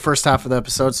 I did the first half of the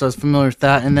episode, so I was familiar with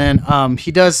that. And then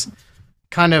he does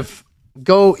kind of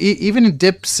go, even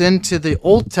dips into the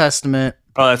Old Testament.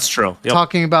 Oh, that's true. Yep.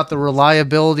 Talking about the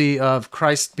reliability of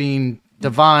Christ being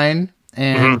divine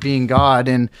and being God.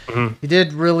 And he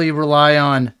did really rely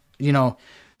on,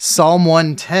 Psalm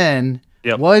 110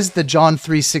 was the John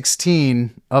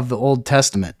 3:16 of the Old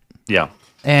Testament. Yeah.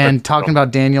 And talking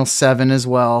about Daniel 7 as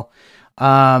well.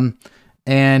 And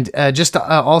just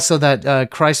also that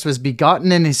Christ was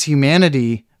begotten in his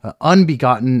humanity,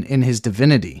 unbegotten in his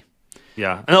divinity.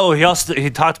 Yeah. Oh, he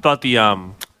talked about the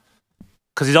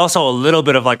because he's also a little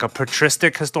bit of like a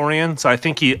patristic historian. So I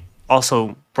think he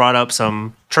also brought up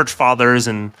some church fathers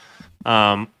and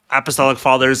apostolic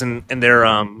fathers and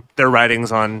their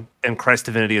writings on in Christ's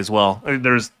divinity as well.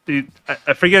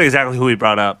 I forget exactly who he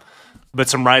brought up, but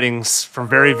some writings from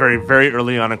very, very, very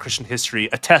early on in Christian history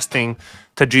attesting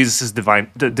to Jesus'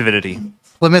 divinity.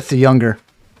 Plymouth the Younger.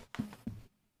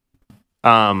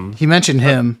 He mentioned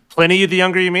him. Pliny the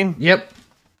Younger, you mean? Yep.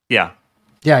 Yeah.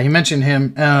 Yeah, he mentioned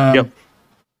him. Yep.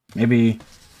 Maybe.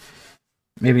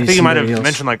 I think he might have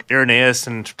mentioned like Irenaeus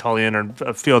and Tertullian or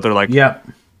a few other like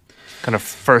kind of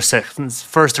first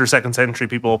or second century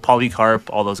people, Polycarp,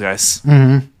 all those guys.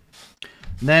 Mm-hmm.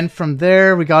 Then from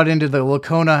there, we got into the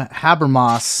Lacona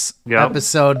Habermas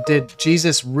episode. Did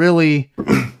Jesus really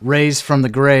raise from the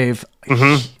grave?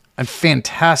 Mm-hmm. A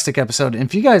fantastic episode. And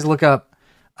if you guys look up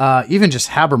even just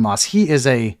Habermas, he is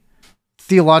a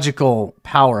theological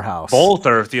powerhouse. Both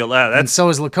are theological. And so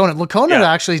is Lacona. Lacona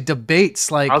actually debates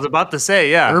like I was about to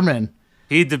say, Ehrman.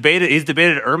 He's debated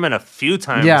Ehrman a few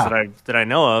times that I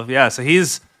know of. Yeah, so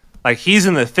he's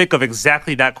in the thick of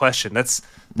exactly that question.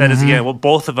 That is again what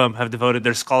both of them have devoted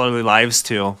their scholarly lives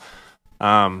to.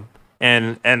 And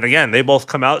again, they both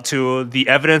come out to the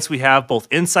evidence we have both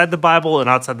inside the Bible and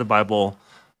outside the Bible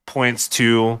points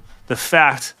to the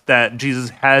fact that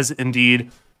Jesus has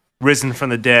indeed risen from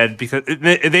the dead, because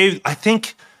I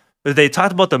think they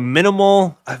talked about the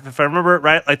minimal, if I remember it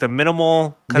right, like the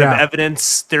minimal kind of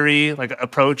evidence theory, like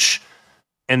approach,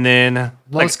 and then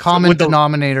lowest common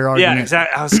denominator argument. Yeah,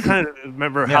 exactly. I was kind of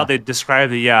remember how they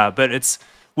described it. Yeah, but it's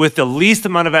with the least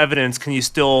amount of evidence, can you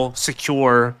still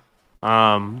secure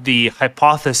the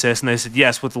hypothesis? And they said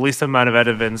yes, with the least amount of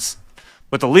evidence,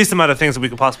 with the least amount of things that we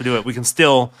could possibly do it, we can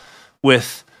still,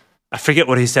 with I forget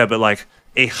what he said, but like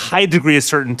a high degree of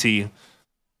certainty,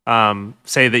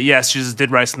 say that yes, Jesus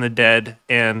did rise from the dead,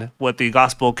 and what the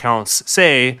gospel accounts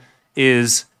say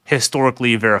is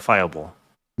historically verifiable.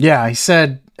 Yeah, he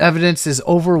said evidence is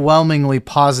overwhelmingly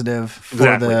positive for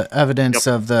the evidence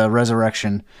of the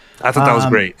resurrection. I thought that was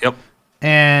great. Yep.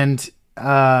 And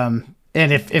as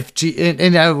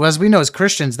we know as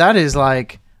Christians, that is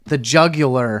like the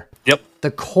jugular. Yep.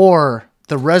 The core.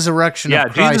 The resurrection of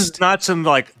Christ. Yeah, Jesus is not some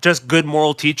like just good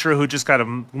moral teacher who just got a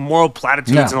moral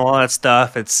platitudes and all that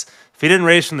stuff. It's if he didn't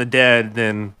raise from the dead,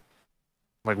 then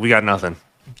like we got nothing.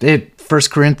 1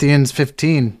 Corinthians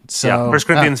 15. So yeah, 1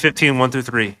 Corinthians 15,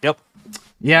 1-3. Yep.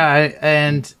 Yeah,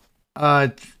 and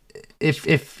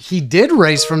if he did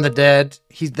raise from the dead,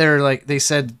 they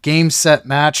said game set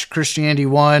match, Christianity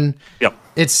won. Yep.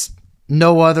 It's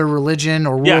no other religion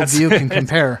or worldview can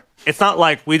compare. It's not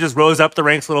like we just rose up the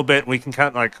ranks a little bit and we can kind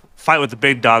of like fight with the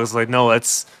big dogs. Like, no,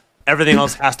 it's everything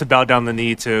else has to bow down the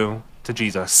knee to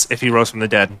Jesus if he rose from the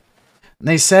dead. And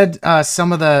they said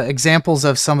some of the examples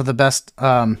of some of the best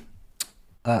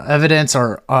evidence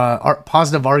or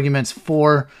positive arguments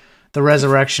for the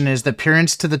resurrection is the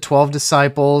appearance to the 12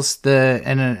 disciples,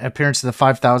 and an appearance to the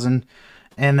 5,000,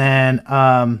 and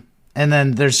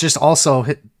then there's just also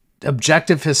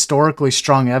objective, historically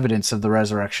strong evidence of the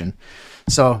resurrection.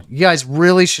 So you guys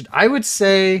really should, I would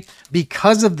say,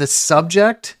 because of the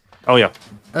subject. Oh yeah.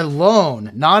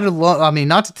 Alone, not alone. I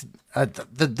mean,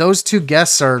 those two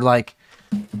guests are like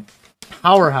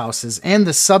powerhouses, and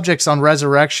the subjects on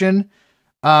resurrection.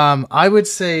 I would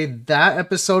say that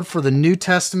episode for the New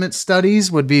Testament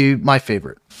studies would be my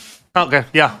favorite. Okay.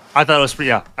 Yeah. I thought it was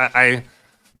pretty,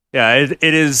 it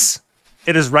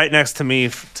is right next to me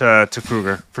to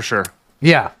Kruger for sure.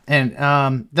 Yeah, and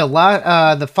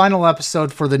the final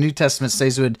episode for the New Testament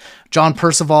stays with John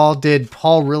Percival. Did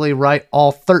Paul really write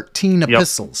all 13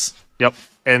 epistles? Yep.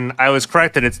 And I was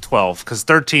correct that it's 12 because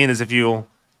 13 is if you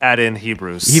add in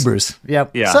Hebrews.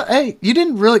 Yep. Yeah. So hey, you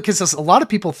didn't really, because a lot of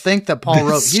people think that Paul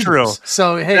wrote Hebrews. True.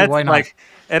 So hey, why not?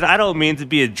 And I don't mean to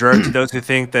be a jerk to those who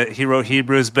think that he wrote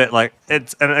Hebrews, but like and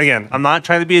again, I'm not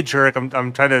trying to be a jerk. I'm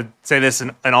trying to say this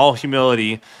in all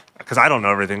humility because I don't know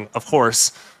everything, of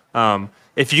course.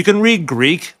 If you can read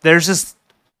Greek, there's just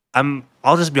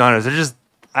I'll just be honest. There's just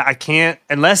I can't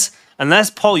unless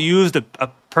Paul used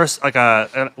a person like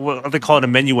what they call it, a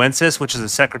amanuensis, which is a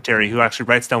secretary who actually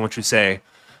writes down what you say.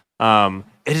 It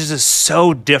is just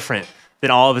so different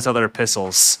than all of his other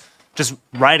epistles, just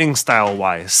writing style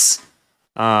wise.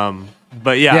 But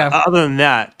other than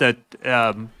that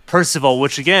Percival,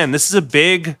 which again, this is a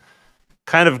big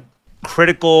kind of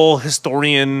critical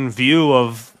historian view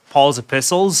of Paul's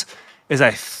epistles, is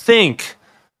I think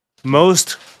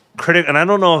most critical, and I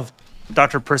don't know if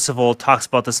Dr. Percival talks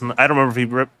about this, I don't remember if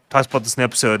he talks about this in the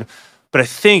episode, but I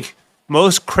think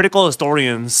most critical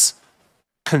historians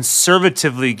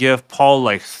conservatively give Paul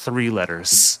like 3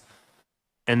 letters.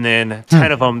 and then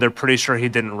 10 of them they're pretty sure he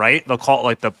didn't write. They'll call it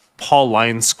like the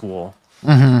Pauline school,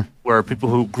 where people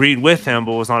who agreed with him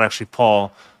but was not actually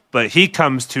Paul. But he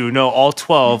comes to no, all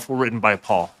 12 were written by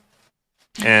Paul,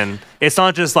 and it's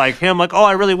not just like him. Like, oh,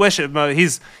 I really wish it. But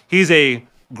he's a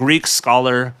Greek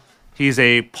scholar. He's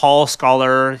a Paul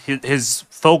scholar. His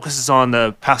focus is on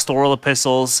the pastoral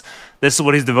epistles. This is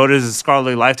what he's devoted his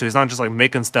scholarly life to. He's not just like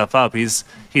making stuff up.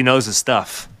 He knows his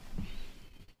stuff.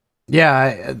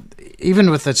 Yeah,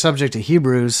 even with the subject of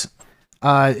Hebrews,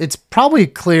 it's probably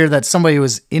clear that somebody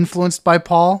was influenced by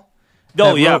Paul.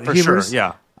 Oh yeah, for Hebrews. Sure.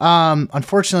 Yeah.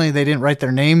 Unfortunately, they didn't write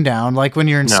their name down. Like when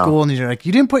you're in school and you're like,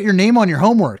 you didn't put your name on your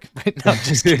homework. No,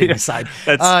 just kidding aside.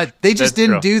 They just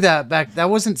didn't do that back. That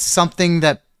wasn't something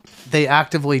that they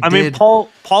actively did. I mean, Paul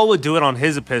would do it on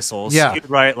his epistles. Yeah. He'd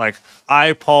write like,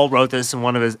 I, Paul, wrote this in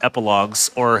one of his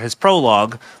epilogues or his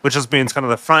prologue, which just means kind of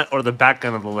the front or the back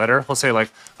end of the letter. He'll say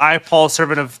like, I, Paul,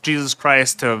 servant of Jesus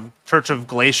Christ to Church of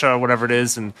Galatia or whatever it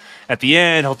is. And at the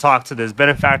end, he'll talk to his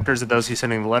benefactors and those he's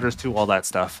sending the letters to, all that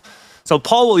stuff. So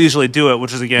Paul will usually do it,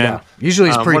 which is, again... Usually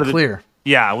it's pretty clear.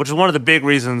 Yeah, which is one of the big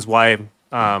reasons why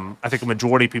I think a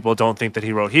majority of people don't think that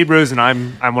he wrote Hebrews, and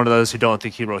I'm one of those who don't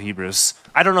think he wrote Hebrews.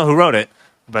 I don't know who wrote it,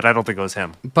 but I don't think it was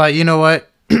him. But you know what?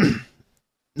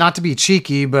 Not to be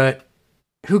cheeky, but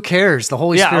who cares? The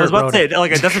Holy Spirit wrote it. Yeah, I was about to say,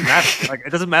 like, it doesn't matter. Like, it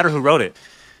doesn't matter who wrote it.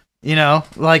 You know,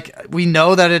 like, we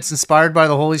know that it's inspired by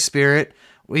the Holy Spirit.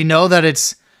 We know that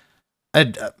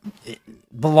it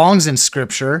belongs in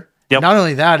Scripture. Yep. Not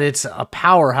only that, it's a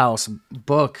powerhouse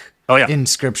book in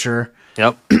Scripture.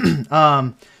 Yep.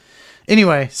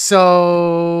 Anyway,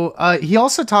 so he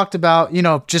also talked about,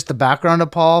 just the background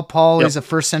of Paul. Paul is a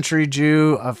first century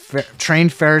Jew, a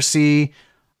trained Pharisee.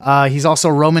 He's also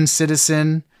a Roman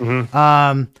citizen.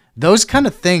 Those kind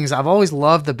of things. I've always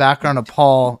loved the background of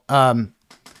Paul, and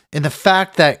the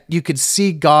fact that you could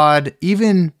see God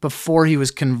even before he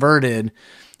was converted,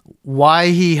 why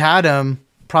he had him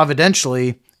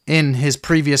providentially in his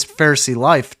previous Pharisee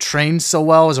life, trained so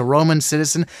well as a Roman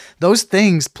citizen. Those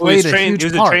things played a huge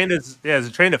part. He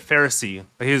was trained a Pharisee.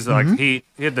 He was like he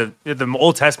had the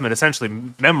Old Testament essentially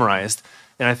memorized,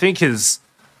 and I think his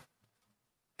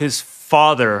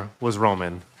father was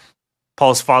Roman.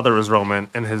 Paul's father was Roman,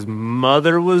 and his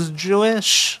mother was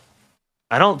Jewish.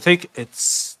 I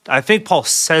think Paul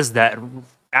says that in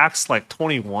Acts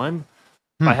 21.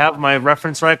 If I have my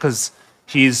reference right, because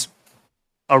he's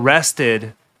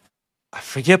arrested. I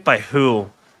forget by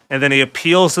who, and then he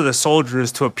appeals to the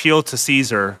soldiers to appeal to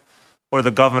Caesar or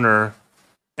the governor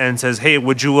and says, hey,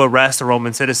 would you arrest a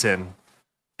Roman citizen?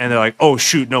 And they're like, oh,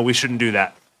 shoot, no, we shouldn't do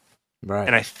that. Right.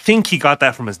 And I think he got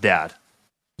that from his dad.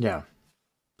 Yeah.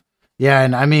 Yeah,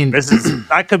 and I mean...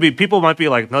 that could be, people might be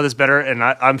like, no, this is better, and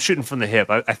I'm shooting from the hip.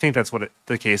 I think that's what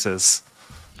the case is.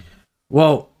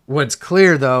 Well, what's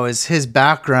clear, though, is his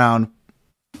background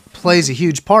plays a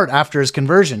huge part after his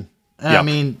conversion. Yep. I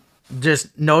mean... just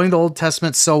knowing the Old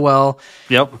Testament so well,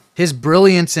 his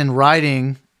brilliance in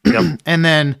writing, and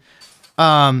then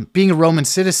being a Roman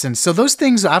citizen. So those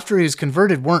things after he was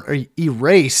converted weren't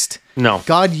erased. No,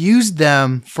 God used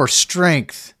them for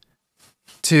strength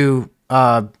to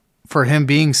for him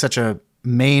being such a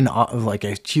main, like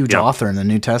a huge author in the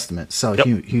New Testament. So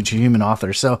huge human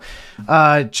author. So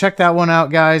check that one out,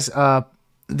 guys.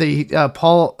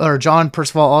 Paul or John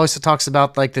Percival also talks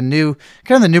about like the new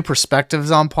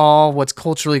perspectives on Paul, what's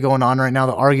culturally going on right now,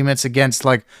 the arguments against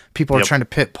like people are trying to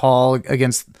pit Paul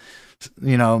against,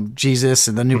 Jesus,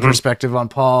 and the new perspective on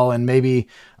Paul, and maybe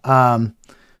some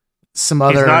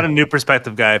other. He's not a new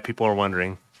perspective guy. People are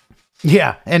wondering.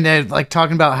 Yeah, and like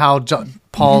talking about how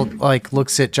Paul like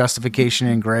looks at justification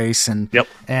and grace, and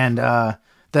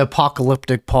the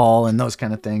apocalyptic Paul and those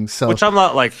kind of things. So, which I'm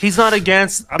not like, I'm not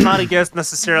against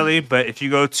necessarily, but if you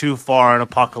go too far in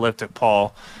apocalyptic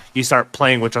Paul, you start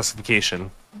playing with justification.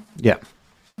 Yeah.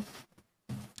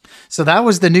 So that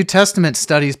was the New Testament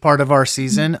studies part of our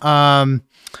season.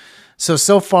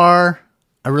 So far,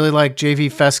 I really like J.V.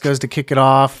 Fesco's to kick it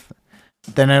off.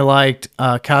 Then I liked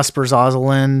Casper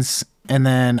Zozelin's, and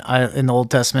then in the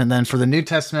Old Testament. And then for the New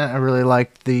Testament, I really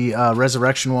liked the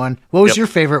resurrection one. What was your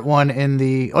favorite one in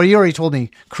the... Oh, you already told me.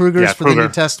 Kruger's for the New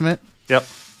Testament. Yep.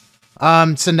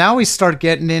 So now we start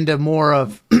getting into more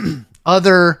of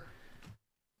other...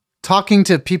 talking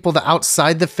to people that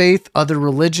outside the faith, other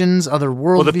religions, other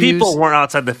worldviews. Well, the people weren't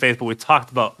outside the faith, but we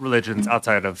talked about religions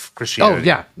outside of Christianity. Oh,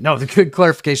 yeah. No, the good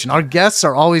clarification. Our guests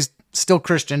are always still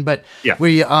Christian, but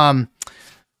we...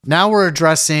 now we're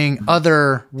addressing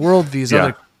other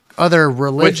worldviews, other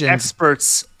religions. With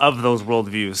experts of those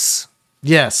worldviews.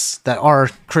 Yes, that are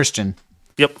Christian.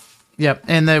 Yep. Yep,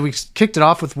 and then we kicked it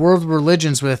off with World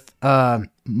Religions with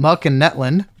Muck and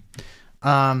Netland.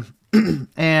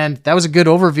 And that was a good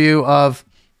overview of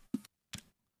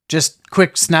just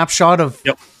quick snapshot of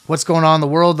what's going on in the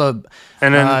world. And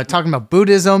then talking about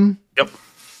Buddhism,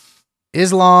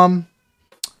 Islam,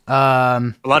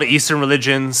 a lot of Eastern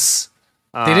religions.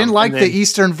 They didn't like the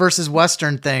Eastern versus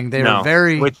Western thing. They were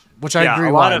very, which I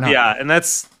agree with. And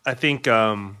that's, I think,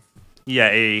 a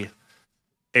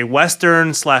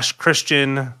Western /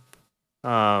 Christian,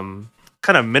 kind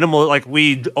of minimal, like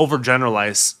we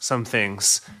overgeneralize some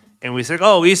things. And we said,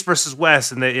 oh, East versus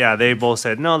West. And they both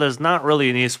said, no, there's not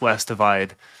really an East-West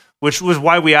divide, which was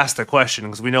why we asked the question,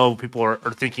 because we know people are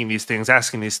thinking these things,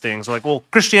 asking these things. We're like, well,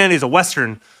 Christianity is a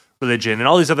Western religion, and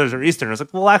all these others are Eastern. I was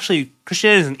like, well, actually,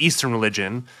 Christianity is an Eastern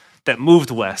religion that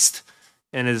moved west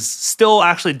and is still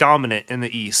actually dominant in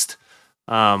the East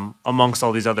amongst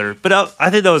all these other. But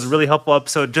I think that was a really helpful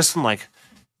episode, just from like,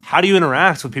 how do you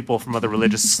interact with people from other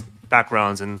religious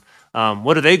backgrounds, and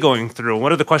what are they going through?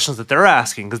 What are the questions that they're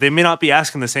asking? Because they may not be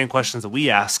asking the same questions that we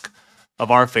ask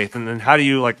of our faith. And then how do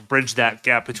you like bridge that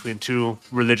gap between two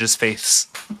religious faiths?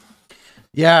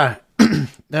 Yeah.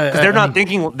 They're not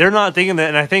thinking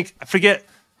that. And I forget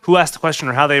who asked the question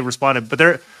or how they responded,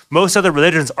 but most other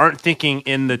religions aren't thinking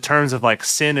in the terms of like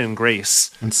sin and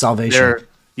grace and salvation.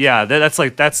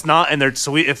 That's not in there.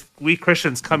 So if we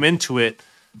Christians come into it,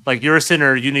 like, you're a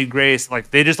sinner, you need grace.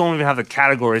 Like, they just don't even have the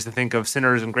categories to think of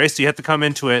sinners and grace. So you have to come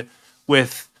into it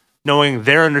with knowing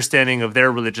their understanding of their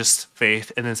religious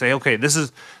faith, and then say, okay, this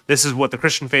is what the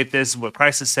Christian faith is, this is what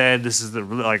Christ has said, this is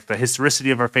the historicity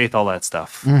of our faith, all that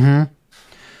stuff. Mm-hmm.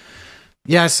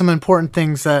 Yeah, some important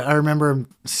things that I remember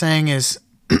saying is,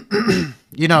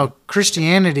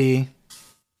 Christianity,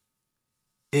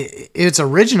 it's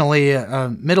originally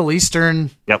a Middle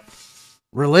Eastern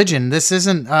religion. This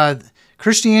isn't...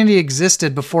 Christianity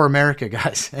existed before America,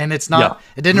 guys, and it's not.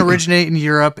 It didn't originate in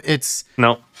Europe. It's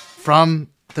from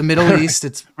the Middle East.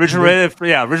 It's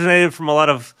originated from a lot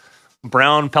of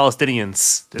brown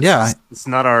Palestinians. This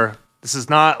is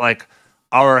not like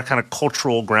our kind of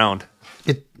cultural ground.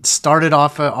 It started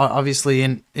off obviously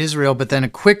in Israel, but then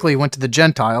it quickly went to the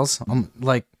Gentiles,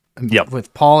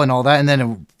 with Paul and all that, and then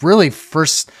it really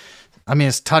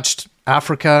it's touched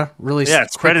Africa really. Yeah,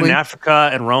 it spread in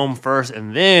Africa and Rome first,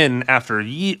 and then after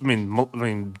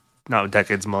not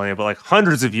decades, millennia, but like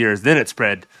hundreds of years, then it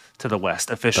spread to the West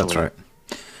officially.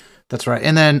 That's right.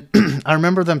 And then I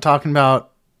remember them talking about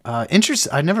interest.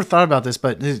 I never thought about this,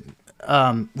 but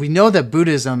we know that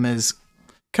Buddhism is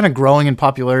kind of growing in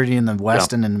popularity in the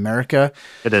West and in America.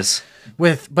 It is.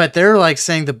 But they're like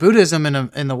saying the Buddhism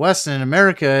in the West and in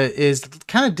America is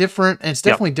kind of different, and it's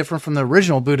definitely different from the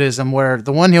original Buddhism, where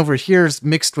the one over here is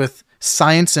mixed with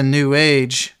science and New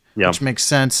Age, which makes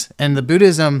sense. And the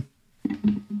Buddhism,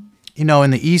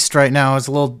 in the East right now is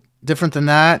a little different than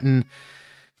that. And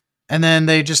then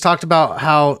they just talked about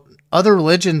how other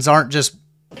religions aren't just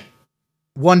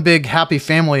one big happy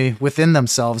family within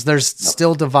themselves. There's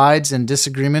still divides and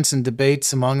disagreements and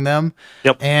debates among them.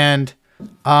 And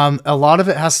a lot of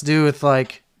it has to do with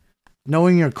like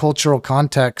knowing your cultural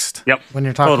context when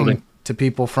you're talking to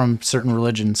people from certain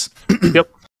religions.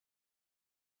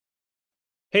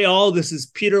 Hey all, this is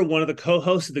Peter, one of the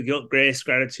co-hosts of the Guilt, Grace,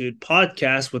 Gratitude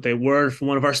podcast, with a word from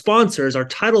one of our sponsors, our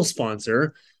title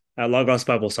sponsor at Logos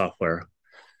Bible Software.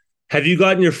 Have you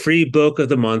gotten your free book of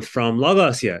the month from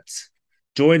Logos yet?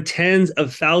 Join tens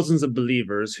of thousands of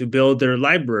believers who build their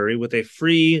library with a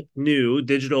free new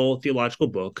digital theological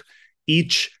book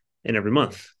each and every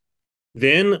month.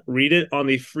 Then read it on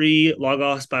the free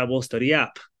Logos Bible Study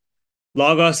app.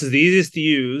 Logos is the easiest to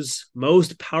use,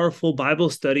 most powerful Bible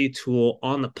study tool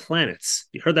on the planet.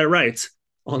 You heard that right,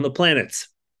 on the planet.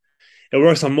 It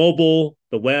works on mobile,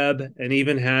 the web, and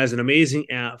even has an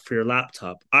amazing app for your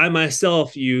laptop. I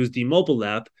myself use the mobile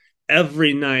app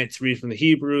every night to read from the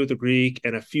Hebrew, the Greek,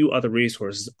 and a few other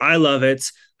resources. I love it.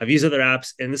 I've used other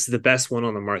apps, and this is the best one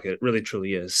on the market. It really,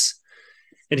 truly is.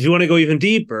 And if you want to go even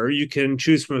deeper, you can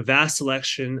choose from a vast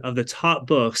selection of the top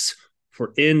books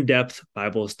for in-depth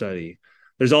Bible study.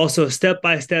 There's also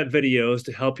step-by-step videos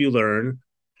to help you learn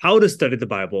how to study the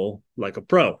Bible like a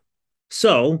pro.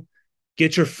 So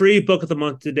get your free book of the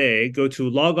month today. Go to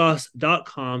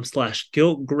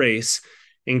logos.com/guiltgrace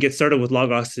and get started with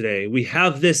Logos today. We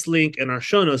have this link in our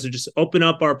show notes. So just open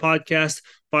up our podcast,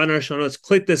 find our show notes,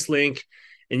 click this link,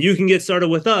 and you can get started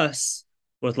with us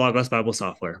with Logos Bible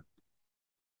Software.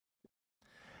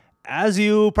 As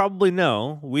you probably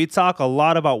know, we talk a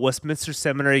lot about Westminster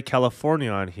Seminary, California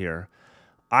on here.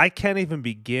 I can't even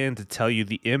begin to tell you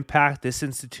the impact this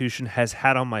institution has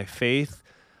had on my faith,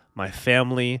 my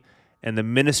family, and the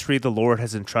ministry the Lord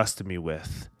has entrusted me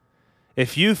with.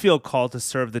 If you feel called to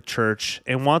serve the church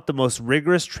and want the most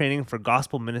rigorous training for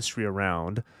gospel ministry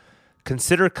around,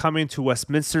 consider coming to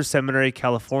Westminster Seminary,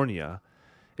 California,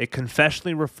 a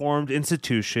confessionally reformed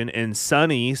institution in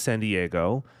sunny San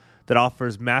Diego that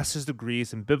offers master's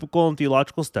degrees in biblical and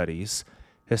theological studies,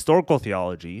 historical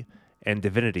theology, and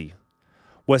divinity.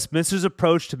 Westminster's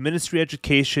approach to ministry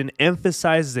education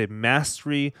emphasizes a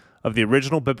mastery of the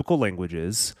original biblical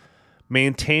languages,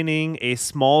 maintaining a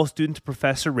small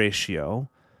student-to-professor ratio,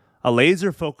 a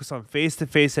laser focus on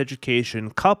face-to-face education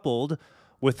coupled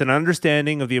with an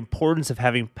understanding of the importance of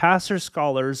having pastors,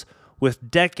 scholars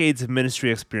with decades of ministry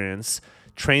experience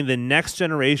train the next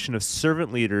generation of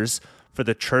servant leaders for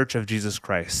the Church of Jesus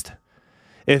Christ.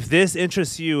 If this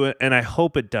interests you, and I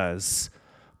hope it does,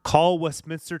 call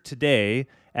Westminster today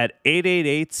at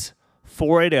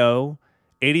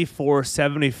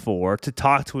 888-480-8474 to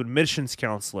talk to an admissions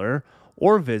counselor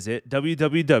or visit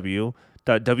www.wscal.edu.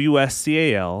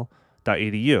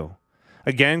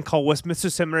 Again, call Westminster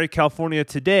Seminary, California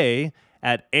today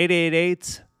at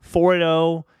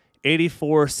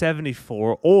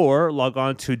 888-480-8474 or log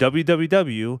on to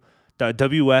www.wscal.edu,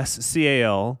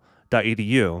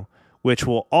 which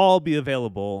will all be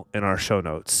available in our show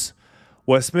notes.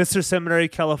 Westminster Seminary,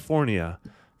 California,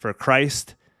 for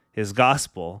Christ, His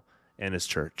gospel, and His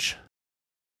church.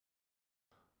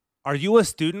 Are you a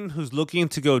student who's looking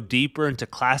to go deeper into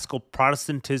classical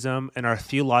Protestantism and our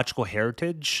theological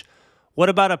heritage? What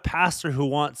about a pastor who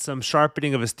wants some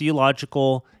sharpening of his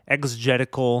theological,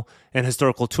 exegetical, and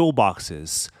historical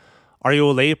toolboxes? Are you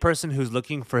a layperson who's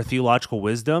looking for theological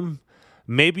wisdom?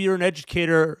 Maybe you're an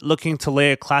educator looking to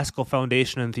lay a classical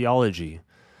foundation in theology.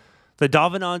 The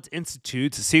Davenant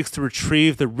Institute seeks to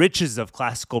retrieve the riches of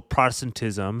classical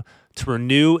Protestantism to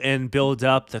renew and build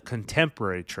up the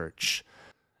contemporary church.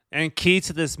 And key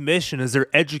to this mission is their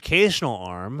educational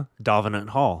arm, Davenant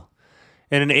Hall.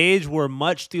 In an age where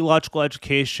much theological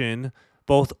education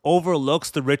both overlooks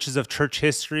the riches of church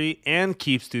history and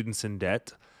keeps students in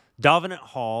debt, Davenant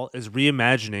Hall is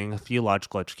reimagining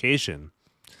theological education.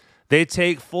 They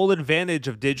take full advantage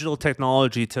of digital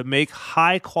technology to make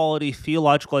high-quality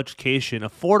theological education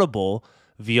affordable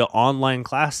via online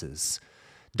classes.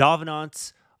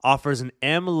 Davenant offers an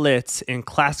M.Lit in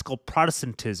classical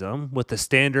Protestantism with the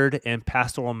standard and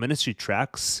pastoral ministry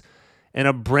tracks, and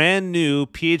a brand new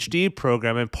PhD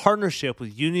program in partnership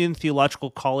with Union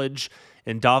Theological College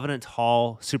and Davenant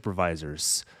Hall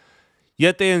supervisors.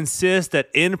 Yet they insist that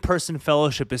in-person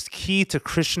fellowship is key to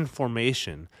Christian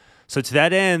formation. So to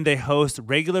that end, they host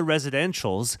regular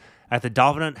residentials at the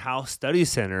Davenant House Study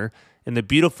Center in the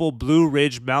beautiful Blue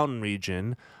Ridge Mountain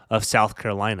region of South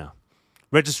Carolina.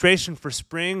 Registration for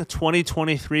spring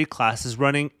 2023 classes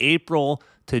running April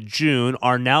to June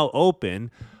are now open,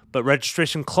 but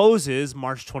registration closes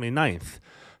March 29th.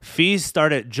 Fees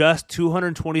start at just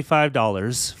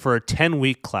 $225 for a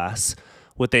 10-week class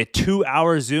with a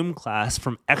 2-hour Zoom class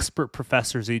from expert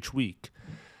professors each week.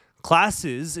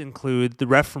 Classes include the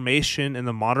Reformation in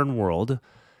the Modern World,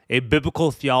 a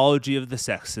biblical theology of the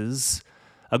sexes,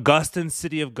 Augustine's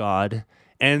City of God,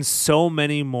 and so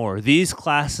many more. These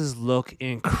classes look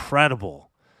incredible.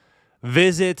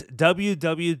 Visit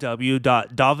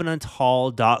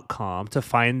www.davenanthall.com to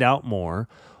find out more,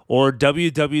 or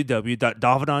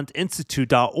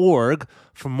www.davenantinstitute.org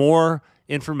for more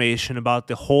information about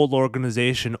the whole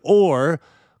organization, or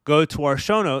go to our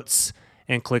show notes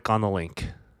and click on the link.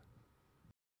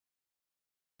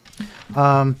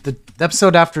 The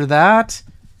episode after that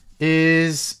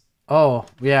is... Oh,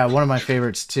 yeah, one of my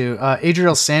favorites, too.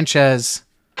 Adriel Sanchez.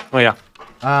 Oh, yeah.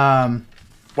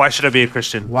 Why should I be a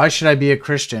Christian? Why should I be a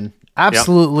Christian?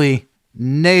 Absolutely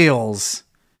nails,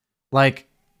 like,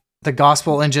 the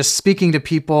gospel and just speaking to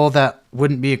people that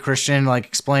wouldn't be a Christian, like,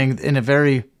 explaining in a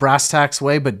very brass tacks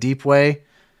way, but deep way.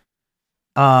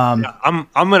 I'm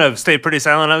going to stay pretty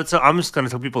silent. So I'm just going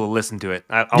to tell people to listen to it.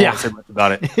 I won't say much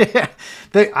about it.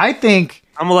 I think...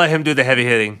 I'm going to let him do the heavy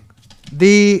hitting.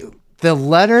 The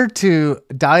letter to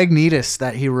Diognetus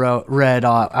that he read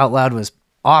out loud was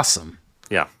awesome.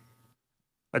 Yeah.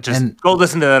 Go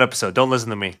listen to that episode. Don't listen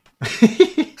to me.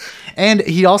 And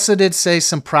he also did say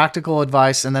some practical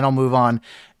advice, and then I'll move on,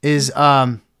 is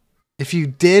if you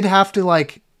did have to,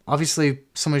 like, obviously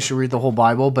somebody should read the whole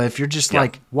Bible, but if you're just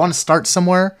like want to start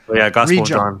somewhere, Gospel of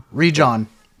John. Read John.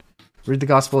 Read the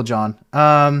Gospel of John.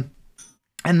 And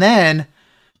then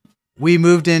we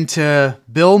moved into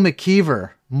Bill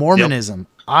McKeever, Mormonism. Yep.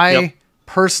 I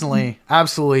personally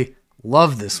absolutely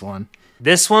love this one.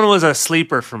 This one was a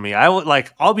sleeper for me.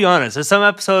 I'll be honest, there's some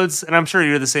episodes, and I'm sure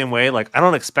you're the same way, like, I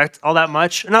don't expect all that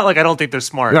much. Not like I don't think they're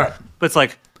smart, but it's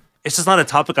like, it's just not a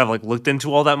topic I've like looked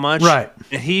into all that much. Right.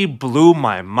 And he blew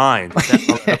my mind with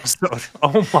that episode.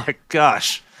 Oh my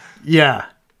gosh. Yeah.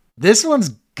 This one's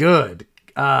good.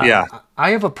 Yeah.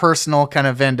 I have a personal kind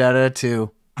of vendetta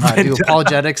to do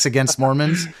apologetics against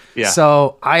Mormons. Yeah.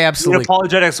 So I absolutely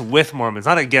apologetics with Mormons,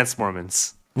 not against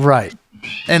Mormons. Right.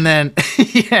 And then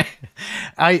yeah,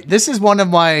 this is one of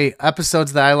my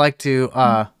episodes that I like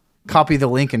to copy the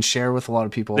link and share with a lot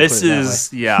of people. This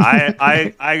is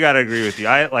I gotta agree with you.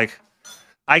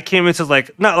 I came into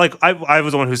like not like I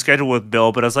was the one who scheduled with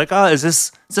Bill, but I was like, oh, is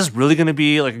this really gonna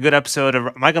be like a good episode?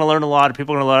 Am I gonna learn a lot? Are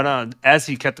people gonna learn? As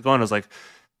he kept going, I was like,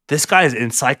 this guy is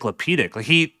encyclopedic. Like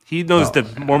he knows the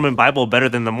Mormon Bible better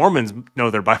than the Mormons know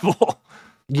their Bible.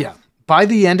 Yeah. By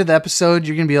the end of the episode,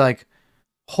 you're gonna be like,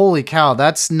 holy cow,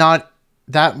 that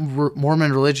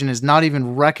Mormon religion is not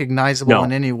even recognizable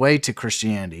in any way to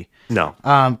Christianity. No.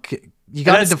 You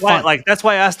got to define. That's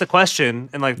why I asked the question,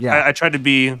 and I tried to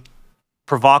be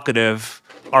provocative.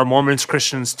 Are Mormons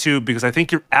Christians too? Because I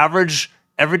think your average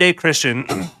everyday Christian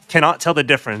cannot tell the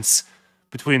difference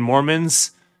between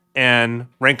Mormons and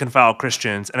rank and file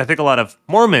Christians, and I think a lot of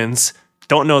Mormons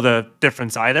don't know the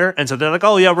difference either, and so they're like,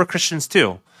 oh yeah, we're Christians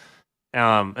too.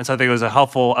 And so I think it was a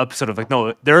helpful episode of like,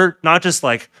 no, they're not just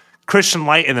like Christian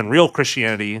light and then real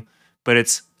Christianity, but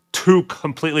it's two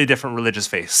completely different religious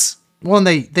faiths. Well, and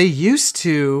they used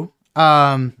to,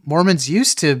 Mormons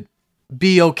used to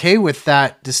be okay with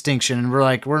that distinction. And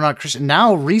we're not Christian.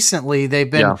 Now, recently,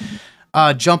 they've been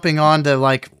jumping on to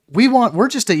like, we're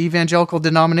just an evangelical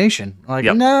denomination. Like,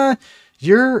 nah,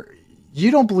 you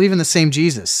don't believe in the same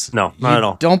Jesus. No, not at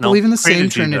all. Don't believe in the same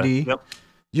Trinity. Yep.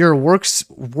 You're a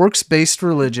works-based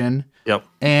religion. Yep.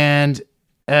 And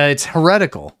it's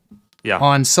heretical. Yeah.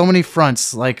 On so many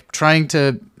fronts, like trying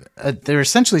to, they're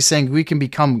essentially saying we can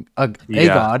become a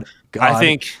god. I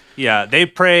think, they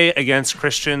pray against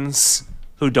Christians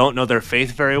who don't know their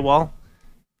faith very well.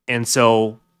 And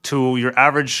so to your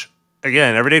average,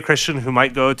 again, everyday Christian who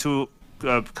might go to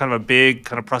kind of a big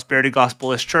kind of prosperity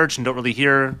gospelist church and don't really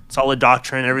hear solid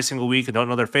doctrine every single week and don't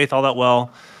know their faith all that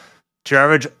well, to your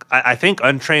average, I think,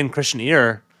 untrained Christian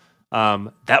ear,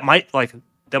 that might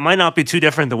not be too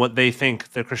different than what they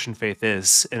think the Christian faith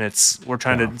is. And we're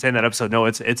trying to say in that episode, no,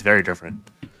 it's very different.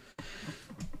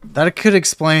 That could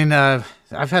explain, I've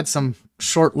had some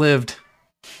short-lived,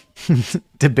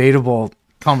 debatable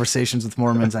conversations with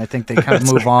Mormons. I think they kind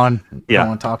of move on. They don't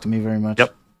want to talk to me very much.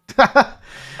 Yep.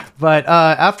 But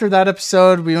after that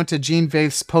episode, we went to Gene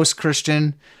Faith's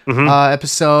Post-Christian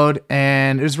episode,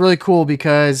 and it was really cool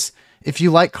because if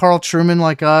you like Carl Trueman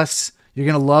like us, you're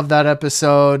going to love that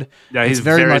episode. Yeah, he's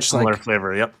very much similar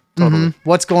flavor. Yep, totally.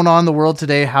 What's going on in the world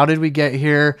today? How did we get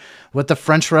here? With the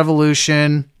French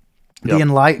Revolution, the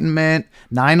Enlightenment,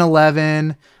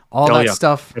 9/11, all that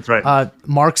stuff. That's right.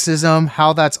 Marxism,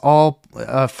 how that's all,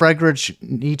 Friedrich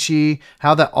Nietzsche,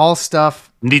 how that all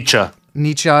stuff. Nietzsche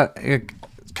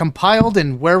compiled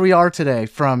and where we are today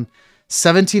from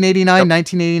 1789,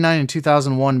 1989, and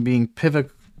 2001 being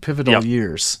pivotal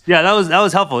years. Yeah, that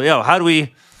was helpful. How do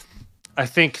we? I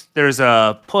think there's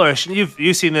a push.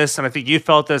 You've seen this, and I think you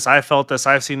felt this. I felt this.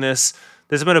 I've seen this.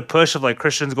 There's been a push of like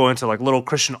Christians going to like little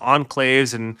Christian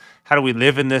enclaves, and how do we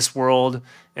live in this world?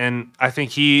 And I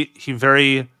think he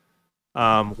very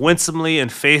winsomely and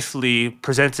faithfully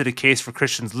presented a case for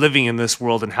Christians living in this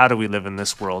world, and how do we live in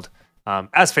this world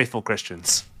as faithful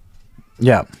Christians.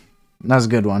 Yeah, that was a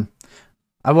good one.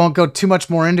 I won't go too much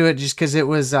more into it just because it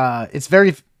was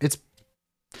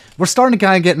we're starting to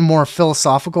kind of get in more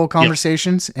philosophical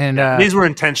conversations, and these were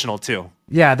intentional too.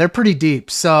 Yeah, they're pretty deep.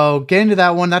 So get into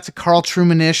that one. That's a Carl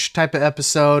Trueman-ish type of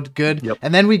episode. Good. Yep.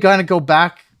 And then we kind of go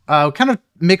back, kind of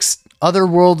mix other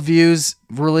worldviews,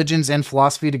 religions, and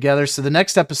philosophy together. So the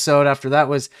next episode after that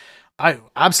was, I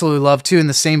absolutely love too, in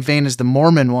the same vein as the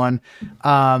Mormon one.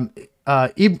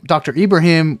 Dr.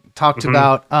 Ibrahim talked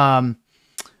about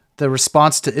the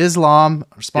response to Islam,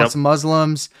 response to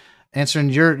Muslims, answering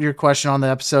your question on the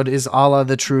episode, is Allah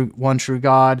the one true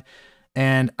God?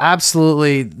 And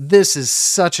absolutely, this is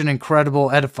such an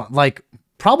incredible edifying, like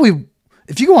probably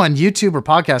if you go on YouTube or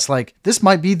podcast, like this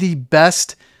might be the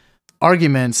best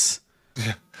arguments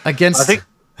against.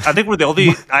 I think we're the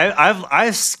only,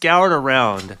 I've scoured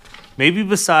around, maybe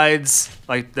besides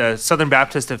like the Southern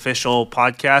Baptist Official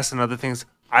podcast and other things.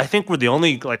 I think we're the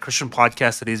only like Christian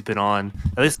podcast that he's been on,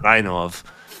 at least that I know of.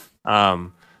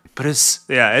 But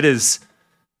it is.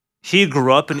 He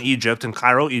grew up in Egypt, in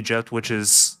Cairo, Egypt, which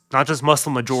is not just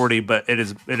Muslim majority, but it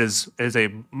is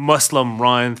a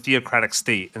Muslim-run theocratic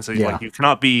state, and so you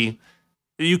cannot be.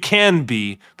 You can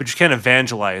be, but you can't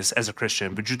evangelize as a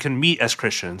Christian. But you can meet as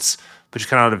Christians, but you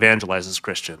cannot evangelize as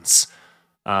Christians.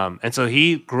 And so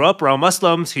he grew up around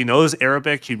Muslims. He knows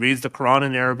Arabic. He reads the Quran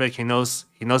in Arabic. He knows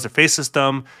their faith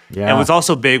system. Yeah. And what's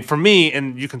also big for me,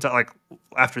 and you can tell like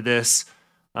after this,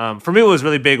 for me what was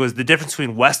really big was the difference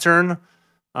between Western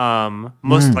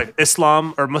like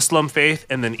Islam or Muslim faith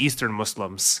and then Eastern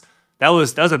Muslims. That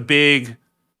was a big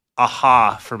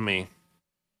aha for me.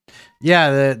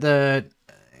 Yeah, the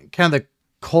kind of the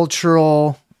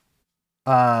cultural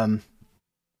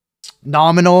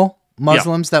nominal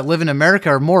Muslims that live in America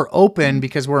are more open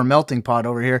because we're a melting pot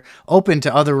over here, open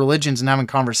to other religions and having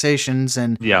conversations,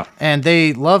 and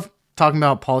they love talking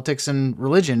about politics and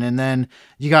religion. And then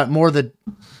you got more the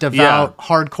devout,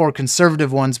 hardcore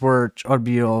conservative ones where it would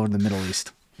be all over the Middle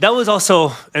East. That was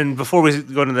also, and before we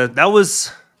go into that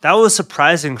was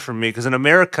surprising for me because in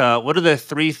America, what are the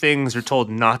 3 things you're told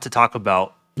not to talk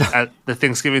about at the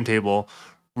Thanksgiving table?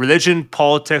 Religion,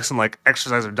 politics, and like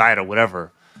exercise or diet or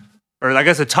whatever. Or I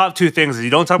guess the top 2 things is you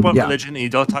don't talk about religion and you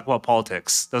don't talk about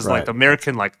politics. Those are like the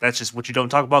American, like that's just what you don't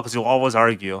talk about because you'll always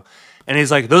argue. And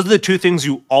he's like, those are the 2 things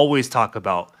you always talk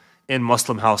about in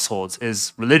Muslim households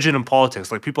is religion and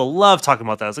politics. Like people love talking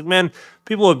about that. It's like, man,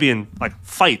 people would be in like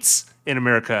fights in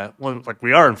America. Well, like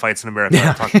we are in fights in America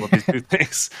talking about these 2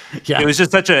 things. It was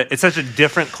just such a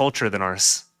different culture than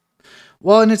ours.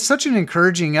 Well, and it's such an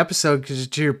encouraging episode because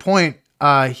to your point,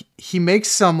 he makes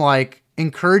some like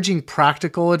encouraging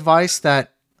practical advice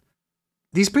that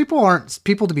these people aren't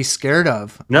people to be scared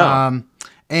of. No.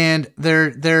 And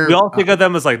they're we all think of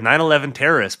them as like 9/11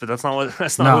 terrorists, but that's not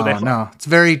who they are. No.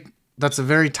 That's a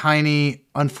very tiny,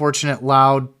 unfortunate,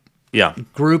 loud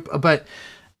group. But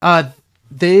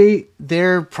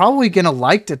they're probably gonna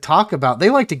like to talk about, they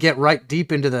like to get right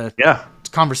deep into the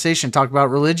conversation, talk about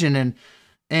religion,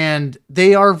 and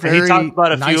they are very he talked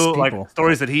about a nice few people. like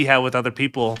stories that he had with other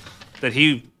people that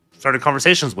he started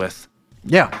conversations with.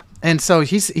 Yeah. And so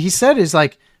he said is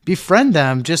like befriend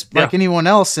them just like anyone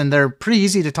else, and they're pretty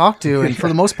easy to talk to, and for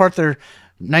the most part they're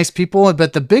nice people.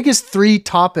 But the biggest 3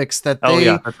 topics that they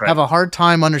have a hard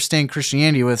time understanding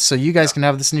Christianity with, so you guys can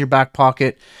have this in your back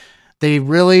pocket. They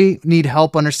really need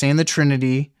help understanding the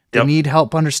Trinity. They need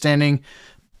help understanding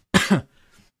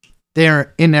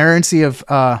their inerrancy of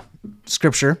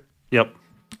Scripture. Yep.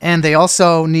 And they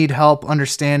also need help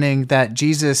understanding that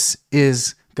Jesus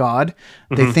is God.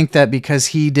 They think that because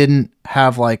he didn't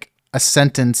have like a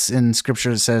sentence in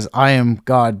Scripture that says, I am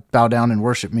God, bow down and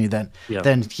worship me, then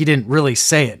he didn't really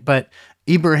say it. But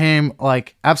Ibrahim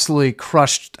like absolutely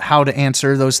crushed how to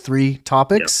answer those 3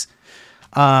 topics.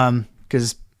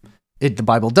 Because the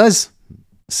Bible does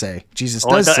say, Jesus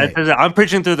does say. I'm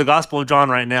preaching through the Gospel of John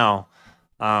right now.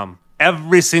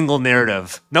 Every single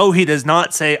narrative. No, he does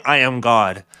not say, I am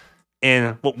God.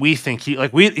 And what we think he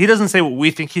doesn't say what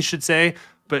we think he should say,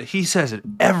 but he says it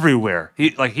everywhere.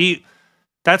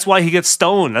 That's why he gets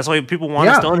stoned. That's why people want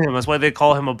to stone him. That's why they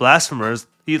call him a blasphemer.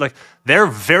 They're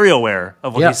very aware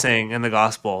of what he's saying in the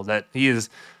gospel, that he is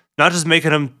not just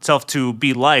making himself to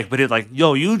be like, but it's like,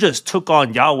 yo, you just took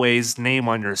on Yahweh's name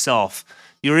on yourself.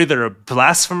 You're either a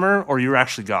blasphemer or you're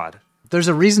actually God. There's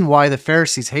a reason why the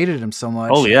Pharisees hated him so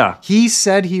much. Oh, yeah. He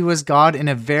said he was God in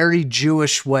a very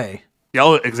Jewish way. Yeah,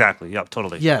 oh, exactly. Yep,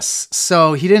 totally. Yes.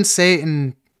 So he didn't say it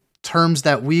in terms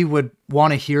that we would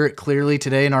want to hear it clearly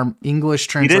today in our English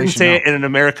translation. He didn't say it in an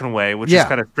American way, which is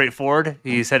kind of straightforward.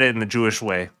 He said it in the Jewish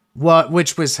way.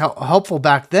 Which was helpful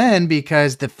back then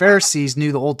because the Pharisees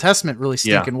knew the Old Testament really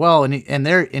stinking well, and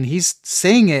he's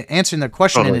saying it, answering their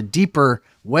question in a deeper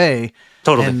way.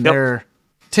 Totally. And they're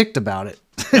ticked about it.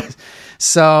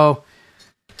 So,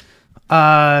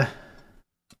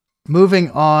 moving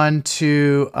on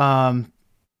to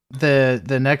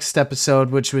the next episode,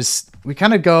 which was, we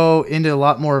kind of go into a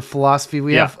lot more philosophy.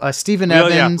 We have Stephen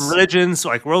Evans. Religions,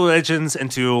 like world religions,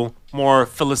 into more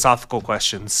philosophical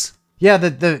questions. Yeah,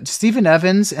 the Stephen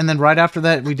Evans, and then right after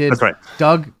that we did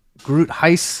Doug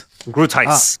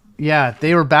Groothuis. Yeah,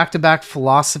 they were back-to-back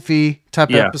philosophy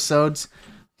type episodes.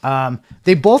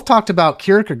 They both talked about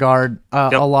Kierkegaard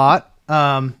a lot.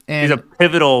 And he's a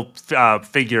pivotal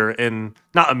figure in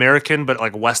not American, but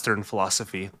like Western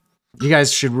philosophy. You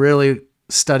guys should really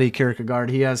study Kierkegaard.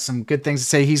 He has some good things to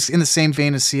say. He's in the same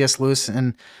vein as C.S. Lewis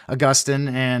and Augustine,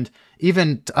 and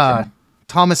even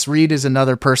Thomas Reid is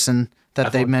another person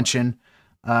that they mention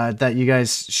that you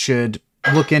guys should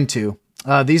look into.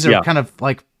 These are kind of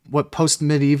like what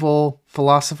post-medieval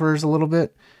philosophers a little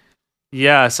bit.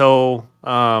 Yeah, so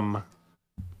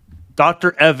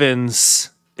Dr. Evans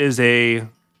is a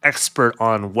expert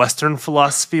on Western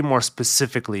philosophy more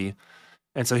specifically.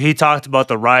 And so he talked about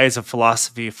the rise of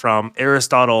philosophy from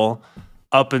Aristotle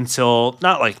up until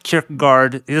not like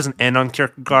Kierkegaard. He doesn't end on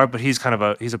Kierkegaard, but he's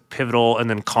a pivotal, and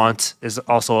then Kant is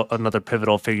also another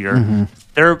pivotal figure. Mm-hmm.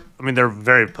 They're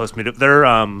very post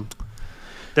medieval.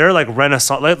 They're like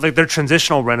Renaissance, like they're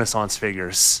transitional Renaissance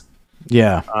figures.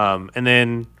 Yeah. And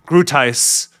then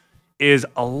Groothuis is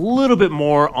a little bit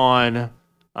more on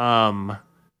kind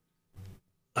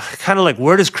of like,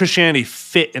 where does Christianity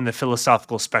fit in the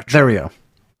philosophical spectrum? There we go.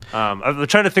 I'm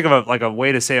trying to think of a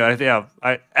way to say it.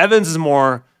 Evans is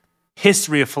more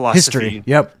history of philosophy. History.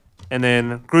 Yep. And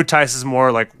then Groothuis is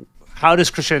more like, how does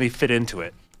Christianity fit into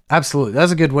it? Absolutely.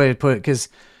 That's a good way to put it, because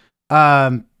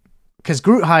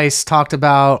Groothuis talked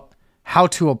about how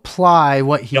to apply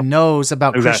what he knows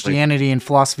about Christianity and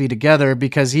philosophy together,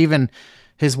 because even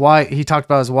his wife, he talked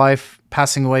about his wife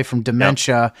passing away from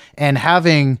dementia and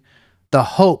having the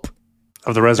hope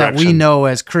of the resurrection that we know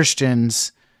as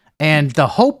Christians. And the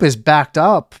hope is backed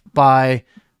up by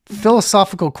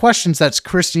philosophical questions that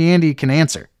Christianity can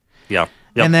answer. Yeah.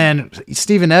 Yep. And then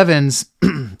Stephen Evans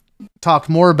talked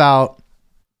more about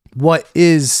what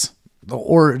is the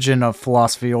origin of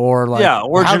philosophy, or like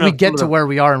how do we get to where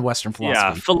we are in Western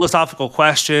philosophy? Yeah, philosophical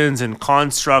questions and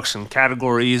constructs and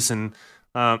categories, and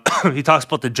he talks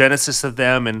about the genesis of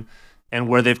them and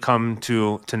where they've come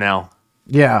to now.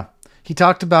 Yeah. He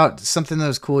talked about something that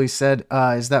was cool. He said,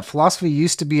 is that philosophy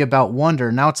used to be about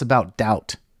wonder. Now it's about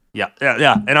doubt. Yeah.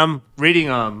 And I'm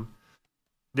reading,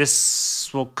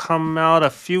 this will come out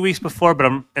a few weeks before, but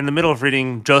I'm in the middle of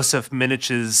reading Joseph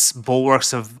Minich's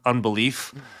Bulwarks of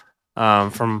Unbelief.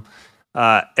 And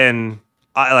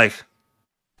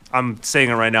I'm saying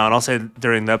it right now, and I'll say it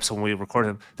during the episode when we record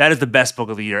him. That is the best book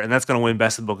of the year, and that's going to win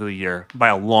best book of the year by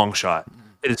a long shot.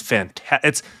 It is fantastic.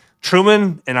 It's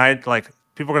Truman, and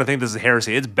people are going to think this is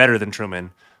heresy. It's better than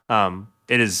Truman.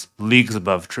 It is leagues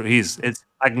above Truman.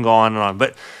 I can go on and on,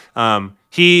 but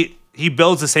he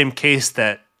builds the same case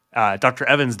that Dr.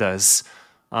 Evans does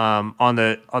on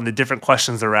the different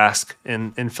questions that are asked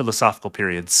in philosophical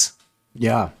periods.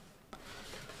 Yeah,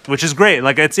 which is great.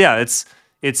 Like it's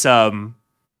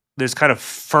there's kind of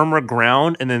firmer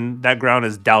ground, and then that ground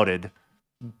is doubted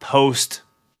post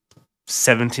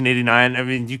 1789. I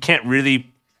mean, you can't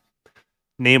really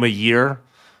name a year,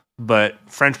 but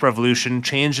French Revolution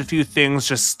changed a few things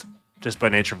just by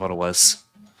nature of what it was.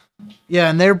 Yeah,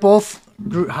 and they're both,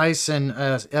 Groothuis and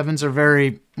Evans, are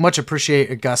very much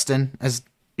appreciate Augustine, as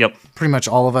pretty much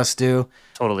all of us do.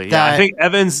 Totally. Yeah, I think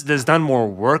Evans has done more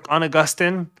work on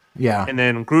Augustine. Yeah. And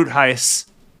then Groothuis,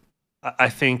 I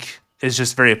think, is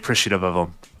just very appreciative of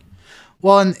him.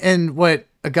 Well, and what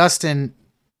Augustine,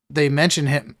 they mention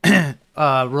him,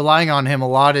 relying on him a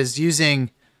lot, is using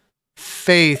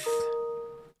faith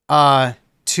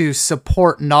to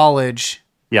support knowledge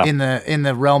in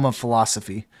the realm of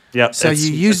philosophy. Yeah. So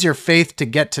you use your faith to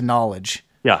get to knowledge.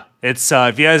 Yeah. It's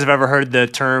if you guys have ever heard the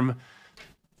term,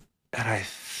 and I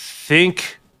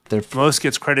think most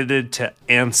gets credited to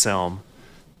Anselm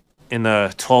in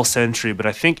the 12th century, but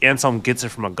I think Anselm gets it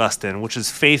from Augustine, which is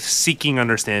faith seeking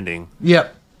understanding.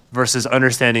 Yep. Versus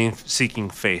understanding seeking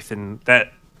faith, and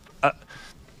that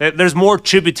there's more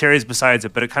tributaries besides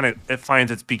it, but it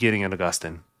finds its beginning in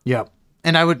Augustine. Yep.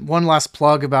 And one last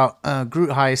plug about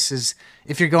Groothuis is,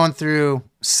 if you're going through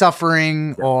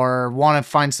suffering or want to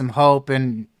find some hope,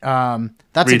 and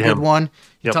that's Read a good him. One.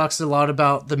 He talks a lot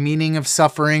about the meaning of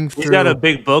suffering. He's got a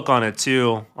big book on it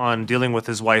too, on dealing with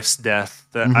his wife's death.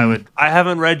 That I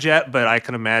haven't read yet, but I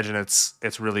can imagine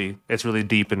it's really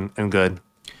deep and good.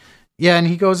 Yeah, and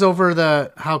he goes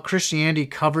over how Christianity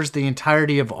covers the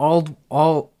entirety of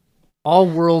all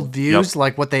world views,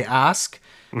 like what they ask,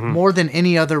 more than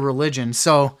any other religion.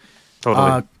 So,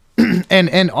 totally.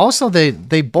 And also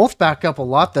they both back up a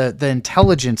lot the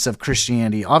intelligence of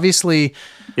Christianity. Obviously,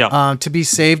 to be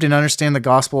saved and understand the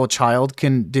gospel, a child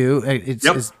can do. It's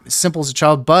as simple as a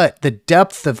child, but the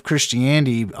depth of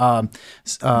Christianity,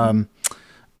 the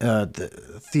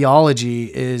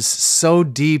theology is so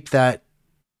deep that,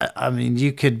 I mean,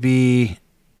 you could be,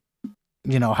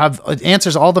 have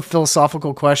answers all the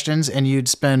philosophical questions, and you'd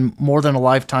spend more than a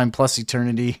lifetime plus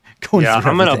eternity going through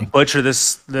everything. I'm going to butcher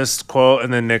this quote,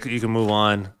 and then Nick, you can move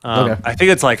on. Okay. I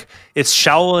think it's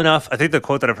shallow enough. I think the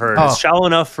quote that I've heard is shallow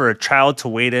enough for a child to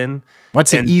wade in.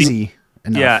 What's it easy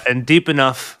enough? Yeah, and deep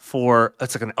enough for,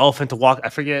 it's like an elephant to walk. I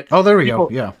forget. Oh, there we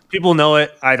go. Yeah. People know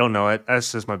it. I don't know it.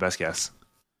 That's just my best guess.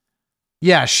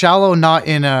 Yeah, shallow, not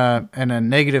in a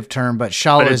negative term, but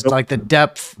shallow is like the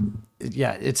depth.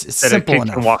 Yeah, it's simple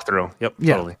enough. Can walk through. Yep,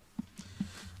 yeah. Totally.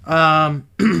 I'm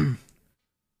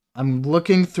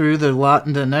looking through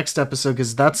the next episode,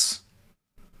 because that's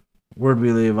where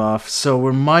we leave off. So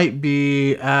we might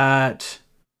be at.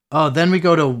 Oh, then we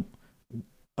go to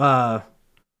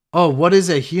Oh, What is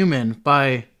a Human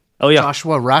by Oh yeah,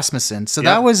 Joshua Rasmussen. So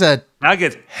yeah. that was a That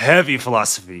gets heavy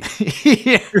philosophy.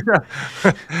 yeah.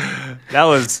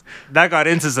 That got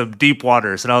into some deep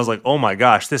waters, and I was like, oh my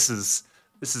gosh, this is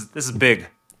big.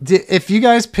 If you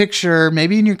guys picture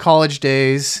maybe in your college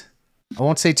days, I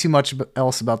won't say too much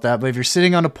else about that, but if you're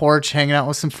sitting on a porch hanging out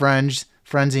with some friends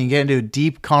and you get into a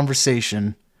deep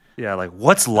conversation. Yeah, like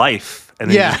what's life? And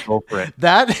then you just go for it.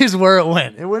 That is where it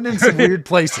went. It went in some weird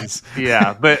places.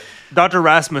 Yeah, but Dr.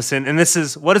 Rasmussen, and this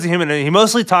is What is a Human? And he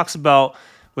mostly talks about,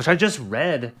 which I just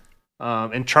read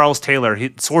in Charles Taylor,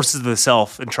 Sources of the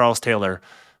Self in Charles Taylor.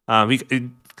 He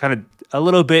kind of a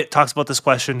little bit talks about this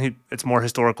question. It's more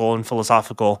historical and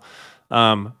philosophical.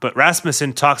 But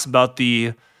Rasmussen talks about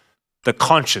the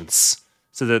conscience.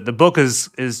 So the book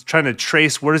is trying to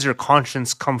trace, where does your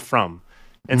conscience come from?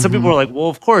 And some people are like, well,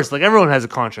 of course, like everyone has a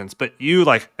conscience, but you,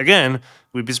 like, again,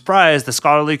 we'd be surprised, the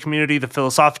scholarly community, the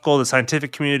philosophical, the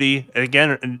scientific community, and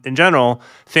again, in general,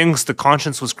 thinks the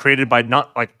conscience was created by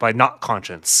not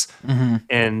conscience.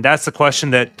 And that's the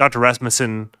question that Dr.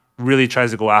 Rasmussen really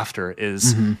tries to go after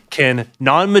is, can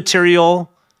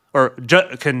non-material or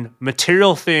can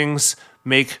material things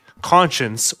make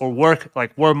conscience or work?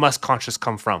 Like, where must conscience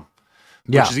come from?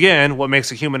 Yeah. Which is, again, what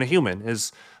makes a human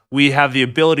is we have the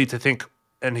ability to think,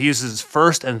 and he uses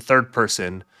first and third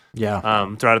person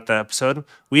throughout the episode.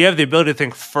 We have the ability to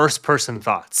think first person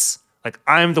thoughts. Like,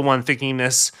 I'm the one thinking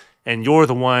this, and you're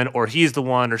the one, or he's the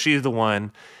one, or she's the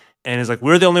one. And it's like,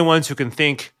 we're the only ones who can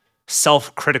think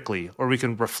self-critically, or we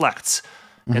can reflect.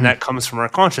 And that comes from our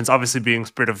conscience, obviously being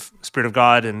spirit of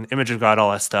God and image of God,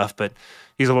 all that stuff. But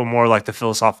he's a little more like the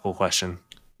philosophical question.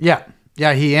 Yeah.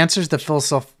 Yeah. He answers the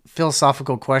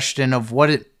philosophical question of what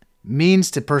it means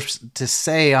to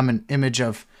say I'm an image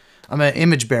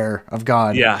bearer of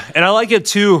God. Yeah, and I like it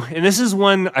too. And this is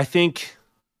one I think,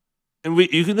 and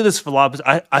you can do this for a lot,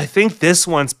 but I think this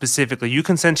one specifically you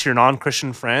can send to your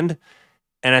non-Christian friend,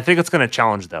 and I think it's going to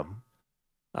challenge them,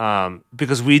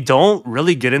 because we don't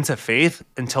really get into faith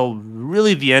until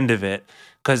really the end of it,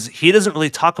 because he doesn't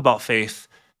really talk about faith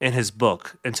in his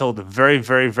book until the very,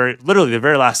 very, very, literally the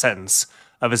very last sentence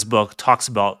of his book talks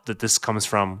about that this comes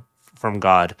from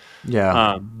God.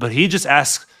 Yeah. But he just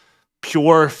asks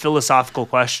pure philosophical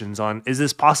questions on, is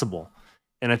this possible?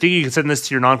 And I think you can send this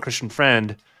to your non-Christian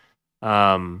friend,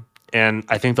 and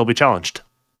I think they'll be challenged.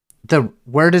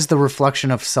 Where does the reflection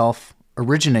of self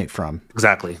originate from?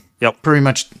 Exactly. Yep. Pretty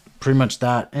much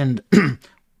that. And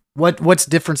what's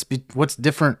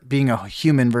different being a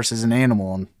human versus an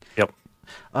animal? And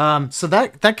Yep. so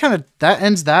that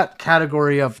ends that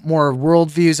category of more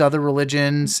worldviews, other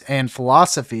religions, and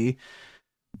philosophy.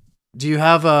 Do you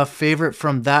have a favorite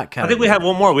from that category? I think we had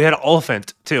one more. We had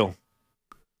Oliphant too.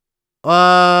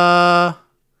 Oliphant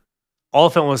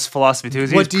was philosophy too.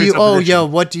 what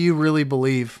do you really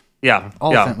believe? Yeah.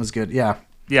 Oliphant was good. Yeah.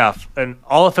 Yeah. And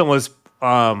Oliphant was,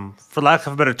 for lack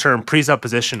of a better term,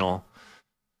 presuppositional.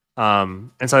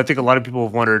 And so I think a lot of people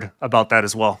have wondered about that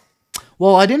as well.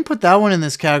 Well, I didn't put that one in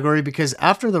this category because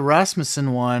after the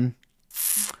Rasmussen one,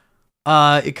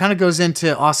 it kind of goes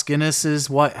into Os Guinness's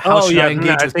how should I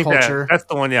engage with culture. That's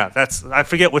the one. Yeah, I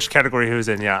forget which category he was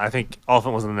in. Yeah, I think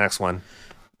Oliphant was in the next one.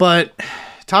 But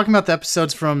talking about the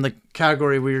episodes from the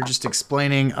category we were just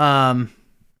explaining,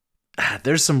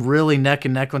 there's some really neck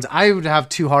and neck ones. I would have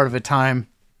too hard of a time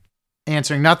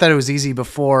answering. Not that it was easy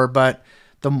before, but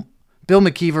the Bill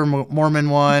McKeever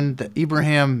Mormon one, the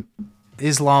Ibrahim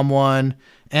Islam one,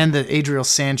 and the Adriel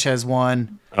Sanchez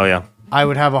one. Oh yeah, I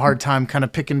would have a hard time kind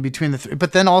of picking between the three.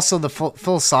 But then also the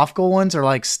philosophical ones are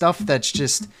like stuff that's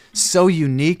just so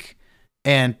unique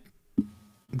and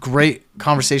great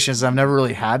conversations I've never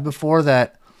really had before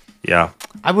that. Yeah,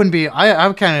 I wouldn't be.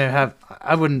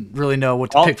 I wouldn't really know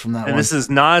what to pick from that one. And this is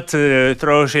not to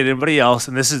throw shade at anybody else.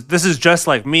 And this is just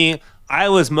like me. I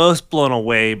was most blown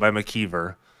away by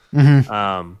McKeever.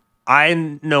 I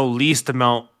know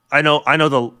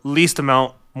the least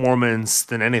amount Mormons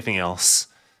than anything else.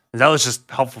 And that was just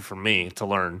helpful for me to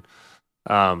learn.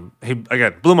 He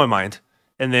again blew my mind.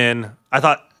 And then I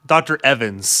thought Dr.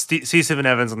 Evans, C. Stephen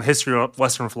Evans on the history of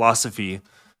Western philosophy,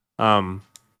 that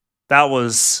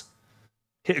was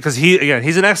because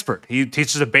he's an expert. He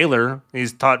teaches at Baylor.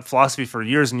 He's taught philosophy for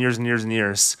years and years and years and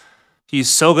years. He's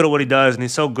so good at what he does, and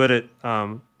he's so good at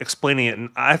explaining it. And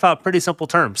I thought pretty simple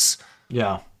terms.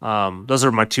 Yeah. Those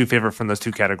are my two favorite from those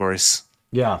two categories.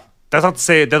 Yeah. That's not to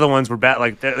say the other ones were bad.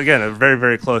 Like, again, they're very,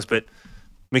 very close. But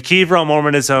McKeever on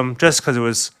Mormonism, just because it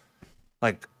was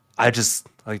like, I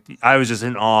was just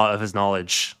in awe of his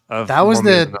knowledge of that was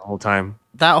Mormonism the whole time.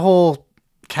 That whole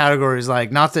category is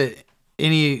like, not that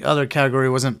any other category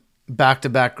wasn't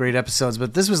back-to-back great episodes,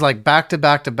 but this was like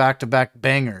back-to-back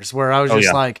bangers where I was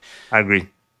just like, I agree.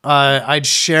 I'd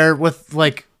share with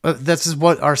like, this is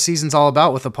what our season's all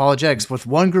about with apologetics. With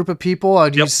one group of people,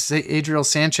 I'd use Adriel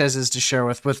Sanchez's to share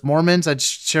with. With Mormons, I'd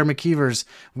share McKeever's.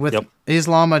 With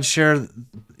Islam, I'd share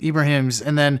Ibrahim's.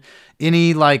 And then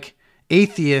any like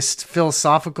atheist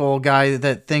philosophical guy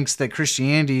that thinks that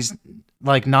Christianity's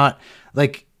like not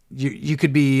like you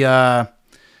could be,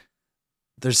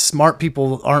 there's smart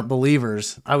people aren't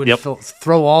believers. I would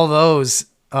throw all those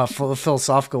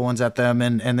philosophical ones at them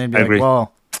and they'd be like,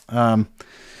 well,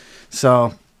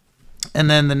 so. And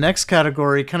then the next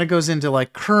category kind of goes into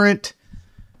like current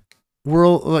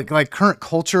world, like current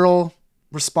cultural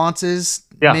responses,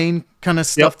 main kind of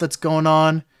stuff that's going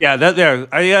on. Yeah,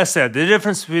 I said the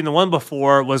difference between the one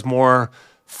before was more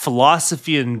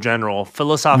philosophy in general,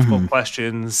 philosophical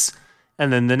questions,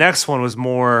 and then the next one was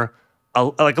more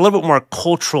like a little bit more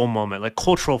cultural moment, like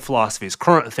cultural philosophies,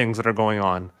 current things that are going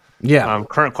on. Yeah,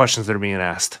 current questions that are being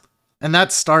asked. And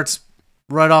that starts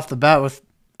right off the bat with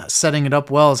setting it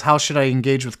up well, is how should I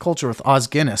engage with culture with Os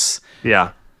Guinness?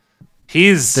 Yeah.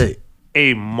 He's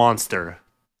a monster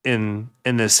in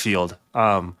this field.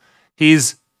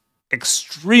 He's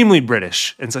extremely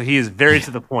British, and so he is very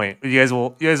to the point. You guys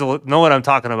will know what I'm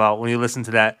talking about when you listen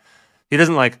to that. He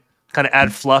doesn't like kind of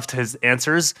add fluff to his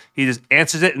answers. He just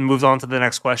answers it and moves on to the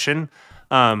next question.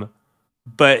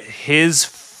 But his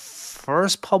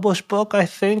first published book, I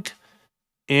think,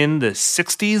 in the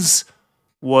 60s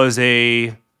was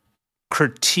a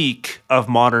critique of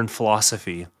modern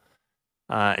philosophy.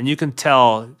 And you can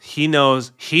tell he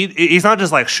knows he's not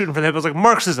just like shooting for the hip. It's like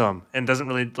Marxism and doesn't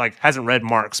really like hasn't read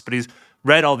Marx, but he's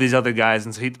read all these other guys,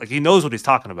 and so he knows what he's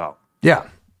talking about. Yeah.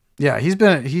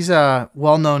 He's a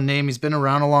well-known name. He's been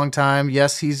around a long time.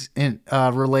 Yes, he's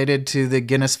related to the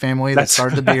Guinness family that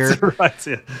started the beer. Right,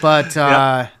 yeah.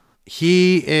 But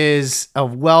he is a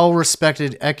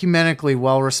well-respected, ecumenically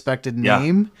well-respected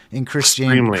name in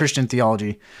Christian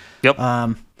theology.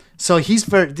 Yep. So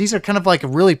these are kind of like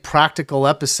really practical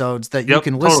episodes that you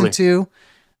can listen to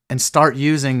and start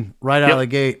using right out of the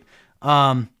gate.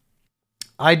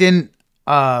 I didn't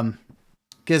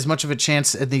get as much of a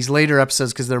chance in these later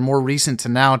episodes because they're more recent to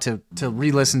now to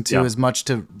re-listen to as much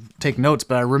to take notes,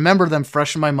 but I remember them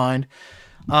fresh in my mind.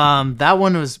 That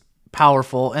one was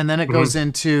powerful, and then it goes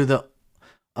into the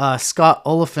Scott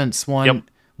Oliphant's one. Yep.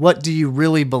 What do you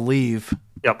really believe?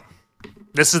 Yep.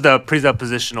 This is the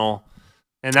presuppositional,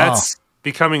 and that's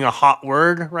becoming a hot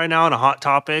word right now and a hot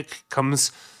topic.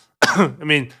 Comes, I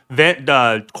mean,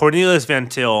 Cornelius Van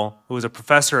Til, who was a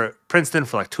professor at Princeton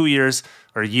for like 2 years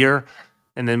or a year,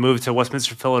 and then moved to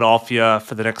Westminster, Philadelphia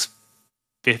for the next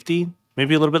 50,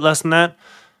 maybe a little bit less than that.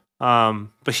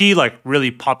 But he like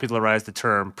really popularized the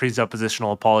term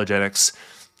presuppositional apologetics.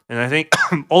 And I think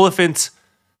Oliphant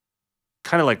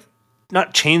kind of like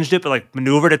not changed it, but like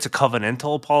maneuvered it to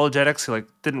covenantal apologetics. He like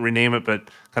didn't rename it, but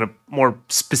kind of more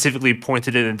specifically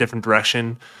pointed it in a different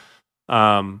direction.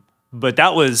 But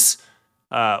that was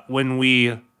when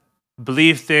we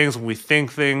believe things, when we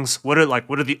think things, what are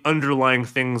the underlying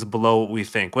things below what we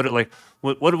think? What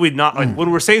do we not like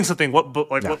when we're saying something?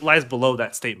 What lies below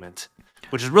that statement?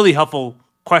 Which is a really helpful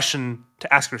question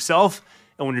to ask yourself.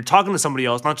 And when you're talking to somebody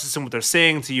else, not just assume what they're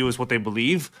saying to you is what they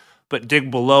believe, but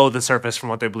dig below the surface from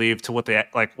what they believe to what they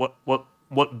like.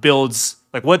 What builds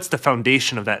like what's the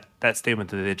foundation of that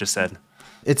statement that they just said?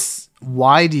 It's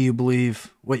why do you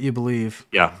believe what you believe?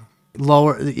 Yeah.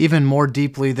 Lower, even more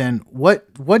deeply than what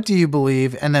do you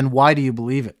believe, and then why do you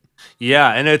believe it?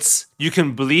 Yeah, and it's you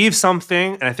can believe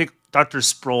something, and I think Dr.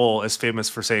 Sproul is famous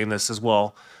for saying this as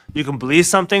well. You can believe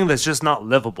something that's just not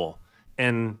livable,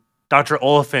 and Dr.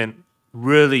 Oliphant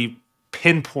really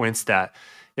pinpoints that.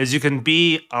 Is you can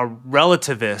be a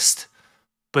relativist,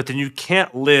 but then you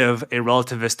can't live a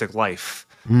relativistic life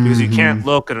because you can't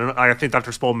look at. I think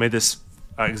Dr. Sproul made this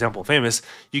example famous.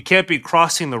 You can't be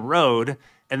crossing the road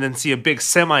and then see a big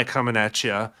semi coming at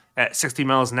you at 60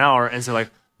 miles an hour and say, like,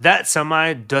 that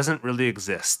semi doesn't really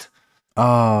exist.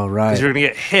 Oh, right. Because you're going to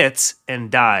get hit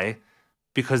and die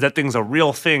because that thing's a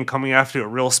real thing coming after you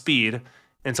at real speed.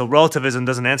 And so relativism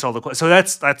doesn't answer all the questions. So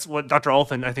that's what Dr.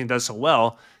 Oliphant, I think, does so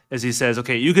well, is he says,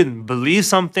 okay, you can believe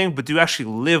something, but do you actually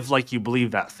live like you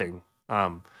believe that thing?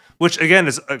 Which, again,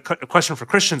 is a question for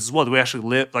Christians as well. Do we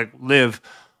actually live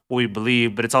what we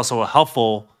believe? But it's also a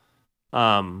helpful...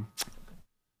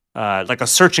 like a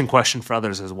searching question for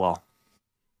others as well.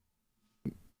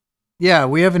 Yeah,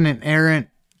 we have an inherent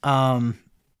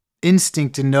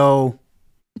instinct to know,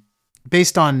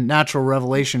 based on natural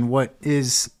revelation, what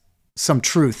is some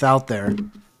truth out there.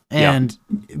 and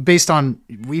based on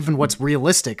even what's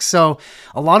realistic. So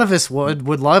a lot of us would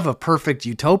love a perfect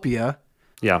utopia.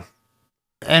 Yeah.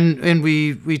 And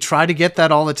we try to get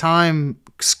that all the time,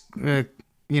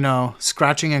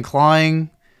 scratching and clawing,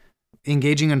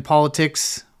 engaging in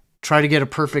politics, try to get a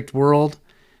perfect world.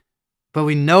 But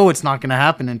we know it's not going to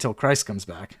happen until Christ comes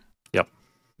back. Yep.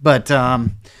 But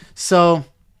so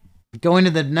going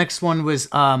to the next one was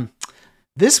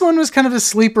this one was kind of a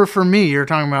sleeper for me. You're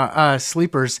talking about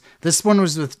sleepers. This one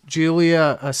was with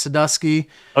Julia Sadusky.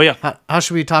 Oh yeah. How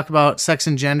should we talk about sex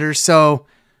and gender? So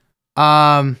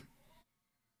there's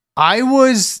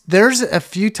a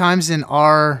few times in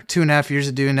our 2.5 years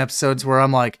of doing episodes where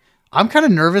I'm like, I'm kind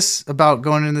of nervous about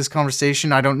going into this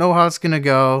conversation. I don't know how it's going to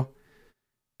go.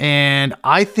 And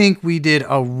I think we did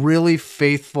a really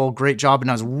faithful, great job. And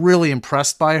I was really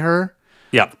impressed by her.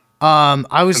 Yeah. I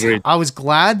Agreed. was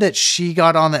glad that she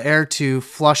got on the air to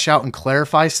flush out and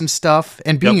clarify some stuff.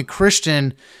 And being a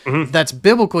Christian that's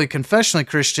biblically, confessionally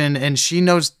Christian, and she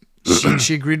knows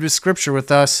she agreed with Scripture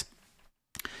with us.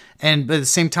 And but at the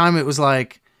same time, it was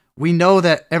like, we know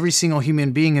that every single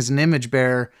human being is an image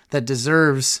bearer that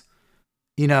deserves,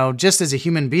 just as a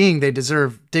human being, they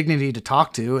deserve dignity to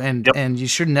talk to, and you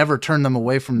should never turn them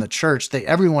away from the church.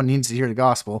 Everyone needs to hear the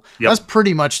gospel. That's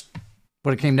pretty much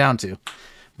what it came down to.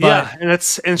 But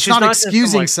and she's not just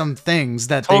excusing some things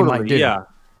that they might do. Yeah,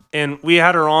 and we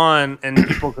had her on, and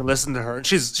people can listen to her.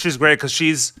 She's great because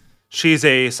she's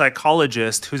a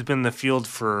psychologist who's been in the field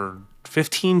for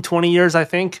 15, 20 years, I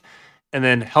think, and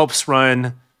then helps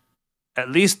run at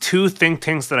least 2 think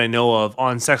tanks that I know of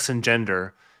on sex and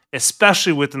gender,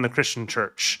 especially within the Christian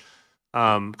church.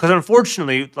 Because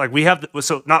unfortunately, like we have,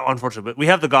 not unfortunately, but we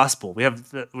have the gospel. We have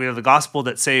the gospel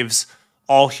that saves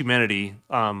all humanity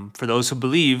for those who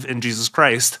believe in Jesus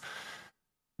Christ.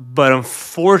 But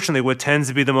unfortunately, what tends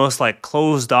to be the most like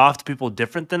closed off to people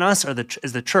different than us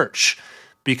is the church,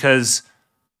 because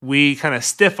we kind of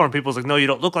stiff on people. It's like, no, you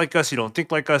don't look like us, you don't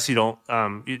think like us, you don't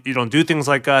you don't do things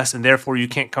like us, and therefore you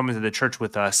can't come into the church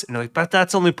with us. And they're like, but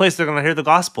that's the only place they're going to hear the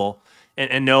gospel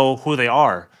and know who they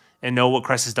are and know what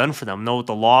Christ has done for them, know what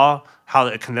the law, how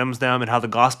it condemns them, and how the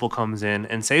gospel comes in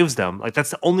and saves them. Like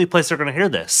that's the only place they're going to hear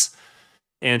this.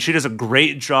 And she does a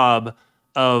great job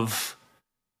of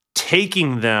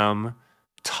taking them,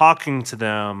 talking to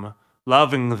them,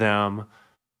 loving them,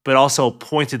 but also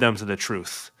pointing them to the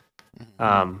truth.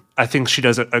 I think she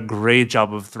does a great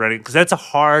job of threading, because that's a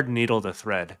hard needle to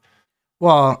thread.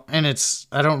 Well, and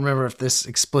I don't remember if this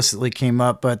explicitly came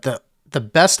up, but the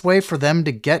best way for them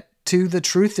to get to the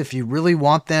truth, if you really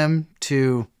want them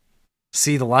to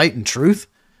see the light and truth,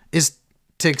 is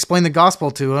to explain the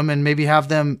gospel to them and maybe have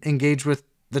them engage with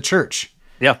the church.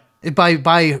 Yeah.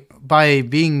 By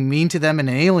being mean to them and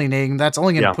alienating, that's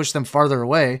only going to push them farther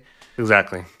away.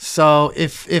 Exactly. So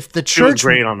if the She was church,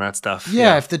 great on that stuff.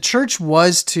 if the church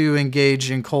was to engage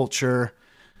in culture,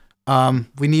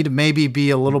 we need to maybe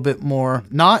be a little bit more,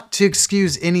 not to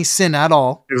excuse any sin at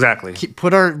all. Exactly.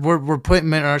 We're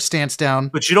putting our stance down.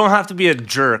 But you don't have to be a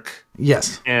jerk.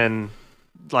 Yes. And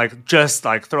just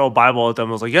throw a Bible at them.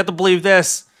 It was like, you have to believe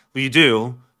this. Well, you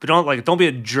do, but don't be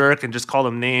a jerk and just call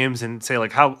them names and say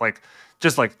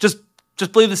just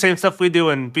believe the same stuff we do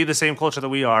and be the same culture that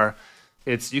we are.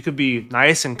 You could be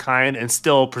nice and kind and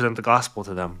still present the gospel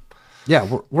to them.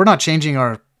 Yeah, we're not changing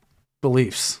our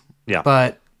beliefs. Yeah.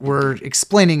 But we're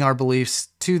explaining our beliefs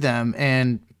to them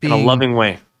and being in a loving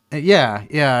way. Yeah,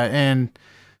 yeah. And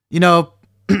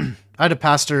I had a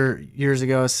pastor years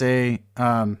ago say,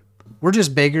 we're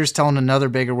just beggars telling another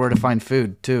beggar where to find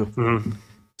food too. Mm-hmm.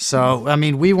 So, I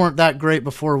mean, we weren't that great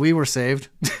before we were saved.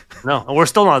 No, and we're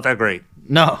still not that great.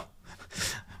 No.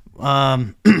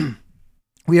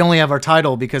 We only have our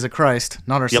title because of Christ,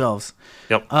 not ourselves.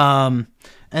 Yep.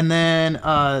 And then,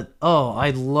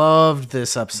 I loved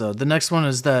this episode. The next one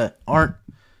is the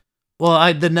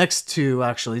next two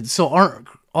actually. So aren't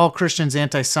all Christians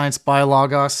anti-science by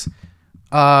Logos?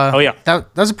 That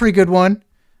was a pretty good one.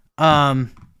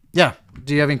 Yeah.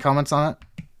 Do you have any comments on it?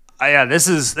 Yeah,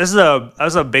 that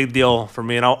was a big deal for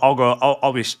me, and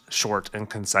I'll be short and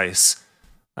concise.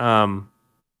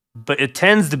 But it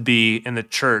tends to be in the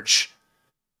church,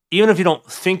 even if you don't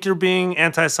think you're being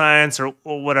anti-science or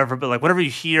whatever, but whenever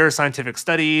you hear scientific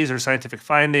studies or scientific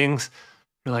findings,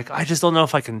 you're like, I just don't know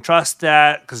if I can trust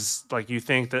that, because you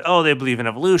think that, they believe in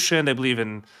evolution, they believe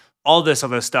in all this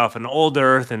other stuff and old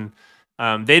earth, and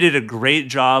they did a great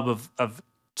job of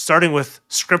starting with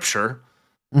scripture.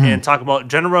 Mm-hmm. And talk about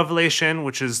general revelation,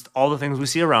 which is all the things we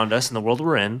see around us in the world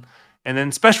we're in, and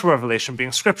then special revelation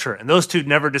being scripture. And those two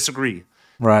never disagree.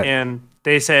 Right. And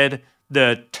they said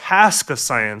the task of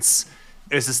science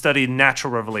is to study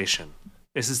natural revelation.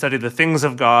 It's to study the things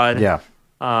of God. Yeah.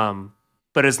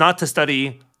 But it's not to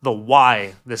study the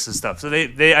why this is stuff. So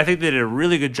they I think they did a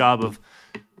really good job of,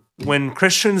 when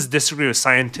Christians disagree with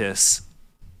scientists,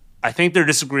 I think they're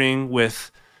disagreeing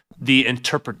with the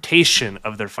interpretation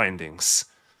of their findings,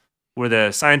 where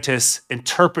the scientists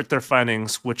interpret their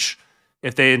findings, which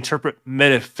if they interpret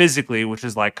metaphysically, which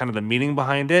is like kind of the meaning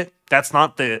behind it, that's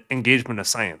not the engagement of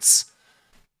science.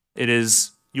 It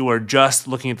is, you are just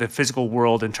looking at the physical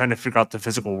world and trying to figure out the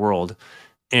physical world.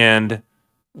 And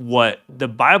what the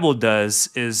Bible does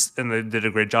is, and they did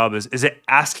a great job, is it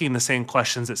asking the same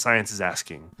questions that science is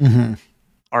asking? Mm-hmm.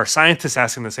 Are scientists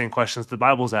asking the same questions the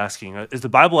Bible's asking? Is the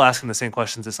Bible asking the same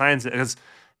questions that science is?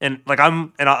 And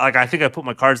I think I put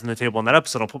my cards on the table in that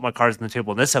episode. I'll put my cards on the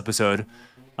table in this episode.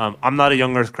 I'm not a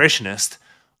young Earth creationist,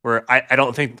 where I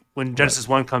don't think when Genesis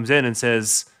 1 comes in and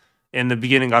says, in the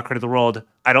beginning God created the world,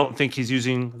 I don't think he's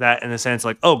using that in the sense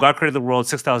like, oh, God created the world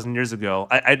 6,000 years ago.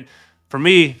 For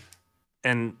me,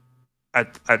 and I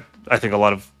think a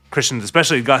lot of Christians,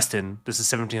 especially Augustine, this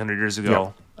is 1,700 years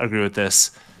ago, I agree with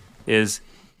this, is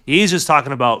he's just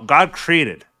talking about God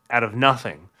created out of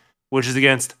nothing, which is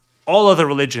against all other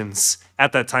religions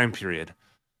at that time period.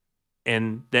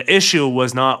 And the issue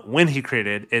was not when he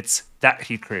created, it's that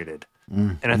he created.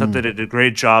 And I thought they did a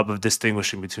great job of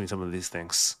distinguishing between some of these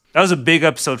things. That was a big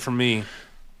episode for me,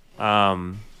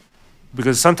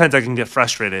 because sometimes I can get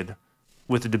frustrated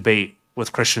with the debate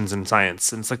with Christians and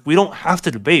science. And it's like, we don't have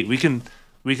to debate. We can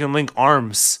link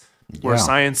arms where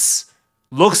science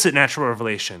looks at natural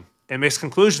revelation and makes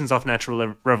conclusions off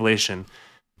natural revelation.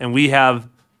 And we have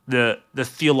the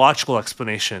theological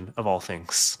explanation of all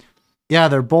things. Yeah,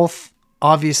 they're both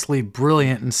obviously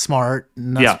brilliant and smart.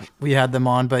 And that's we had them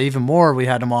on, but even more, we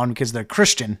had them on because they're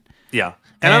Christian. Yeah.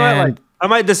 And I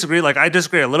might disagree. Like, I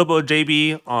disagree a little bit with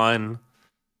JB on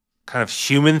kind of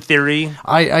human theory.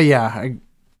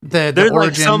 There's origin.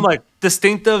 Like some like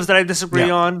distinctives that I disagree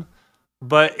on,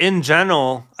 but in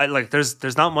general,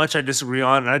 there's not much I disagree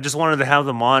on. And I just wanted to have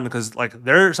them on because like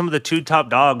they're some of the two top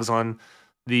dogs on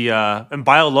the and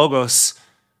BioLogos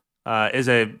is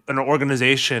an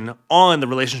organization on the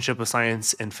relationship of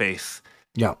science and faith.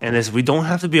 Yeah, and we don't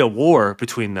have to be a war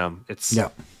between them. It's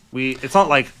not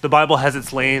like the Bible has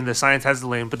its lane, the science has the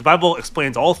lane, but the Bible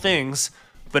explains all things.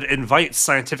 But it invites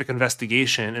scientific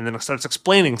investigation, and then it starts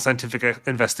explaining scientific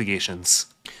investigations.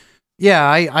 Yeah,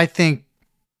 I think,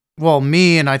 well,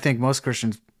 me and I think most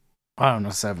Christians, I don't know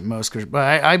if most Christians,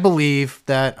 but I believe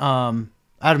that Adam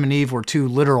and Eve were two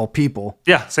literal people.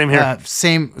 Yeah, same here.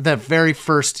 The very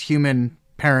first human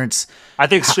parents. I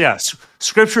think,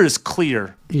 Scripture is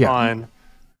clear on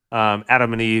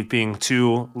Adam and Eve being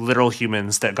two literal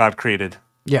humans that God created.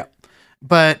 Yeah,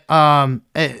 but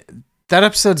that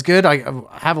episode's good. I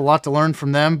have a lot to learn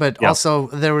from them, but also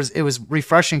it was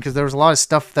refreshing because there was a lot of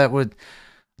stuff that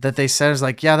they said is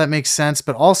like, yeah, that makes sense.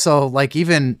 But also, like,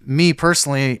 even me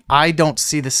personally, I don't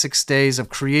see the 6 days of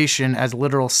creation as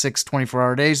literal 6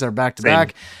 24-hour days that are back to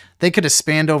back. They could have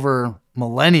spanned over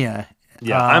millennia.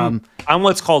 Yeah, I'm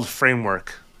what's called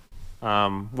framework,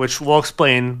 which we'll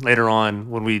explain later on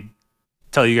when we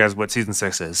tell you guys what season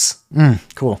 6 is.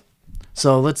 Cool.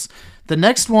 So the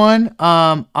next one,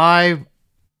 I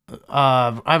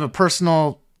have a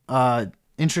personal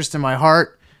interest in my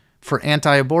heart for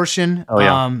anti-abortion. Oh,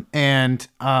 yeah. And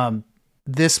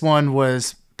this one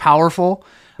was powerful.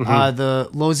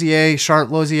 The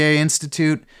Charlotte Lozier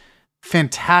Institute,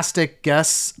 fantastic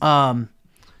guests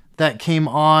that came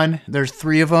on. There's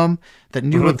 3 of them that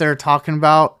knew what they're talking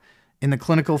about in the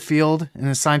clinical field, in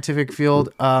the scientific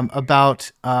field,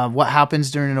 about what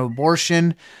happens during an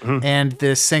abortion and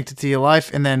the sanctity of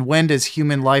life, and then when does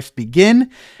human life begin?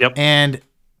 Yep. And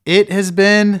it has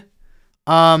been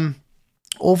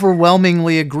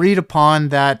overwhelmingly agreed upon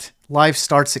that life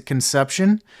starts at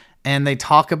conception, and they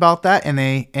talk about that, and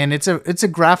it's a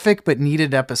graphic but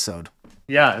needed episode.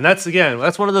 Yeah, and that's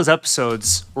one of those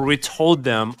episodes where we told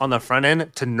them on the front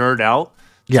end to nerd out,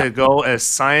 to go as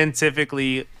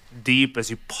scientifically deep as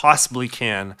you possibly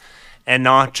can, and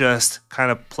not just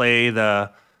kind of play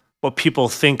what people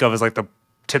think of as like the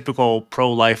typical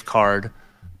pro-life card,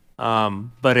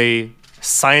 but a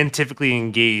scientifically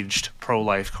engaged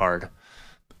pro-life card,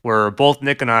 where both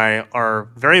Nick and I are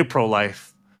very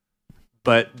pro-life,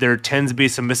 but there tends to be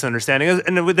some misunderstanding,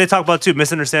 and they talk about too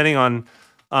misunderstanding on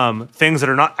things that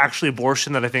are not actually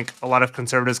abortion, that I think a lot of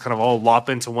conservatives kind of all lop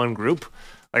into one group.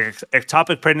 Like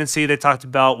ectopic pregnancy they talked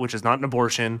about, which is not an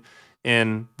abortion,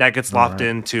 and that gets lopped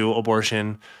into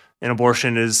abortion. And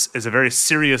abortion is a very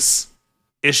serious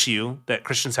issue that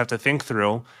Christians have to think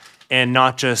through, and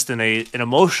not just in an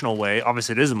emotional way.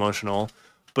 Obviously it is emotional,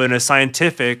 but in a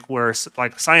scientific where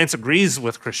like science agrees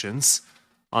with Christians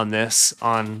on this,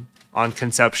 on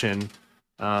conception.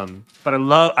 But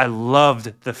I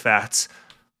loved the fact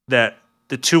that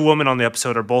the two women on the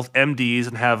episode are both MDs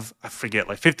and have, I forget,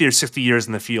 like 50 or 60 years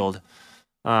in the field,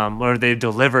 where they've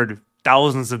delivered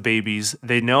thousands of babies.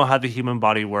 They know how the human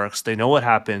body works. They know what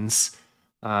happens,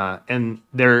 and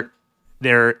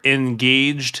they're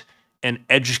engaged and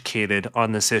educated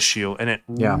on this issue, and it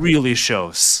really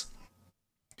shows.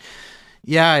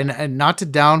 Yeah, and not to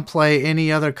downplay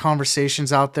any other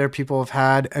conversations out there people have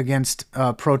had against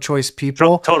pro-choice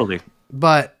people. Totally.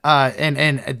 But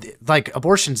and like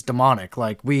abortion's demonic.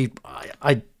 Like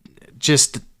I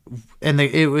just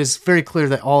it was very clear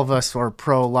that all of us are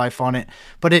pro-life on it.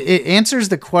 But it answers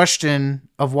the question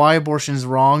of why abortion is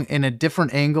wrong in a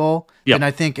different angle, and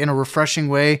I think in a refreshing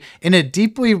way, in a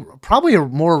deeply, probably a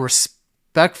more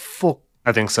respectful,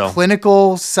 I think so,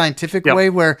 clinical, scientific way,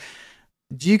 where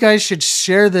you guys should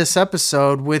share this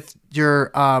episode with your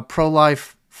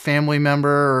pro-life family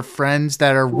member or friends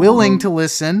that are willing to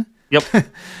listen. Yep.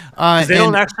 They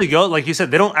don't actually go, like you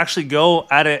said, they don't actually go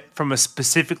at it from a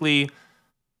specifically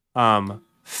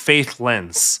faith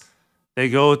lens. They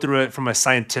go through it from a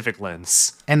scientific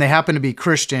lens. And they happen to be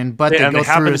Christian, but they go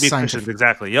through it scientific.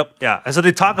 Exactly. Yep. Yeah. And so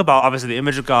they talk about, obviously, the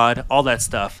image of God, all that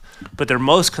stuff, but they're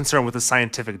most concerned with the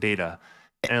scientific data.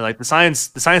 And like the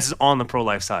science is on the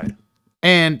pro-life side.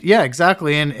 And yeah,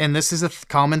 exactly. And this is a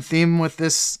common theme with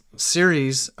this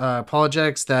series,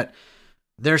 Apologetics, that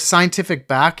their scientific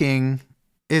backing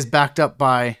is backed up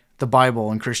by the Bible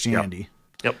and Christianity.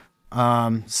 Yep.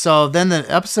 So then the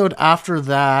episode after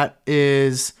that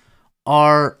is,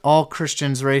 are all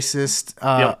Christians racist?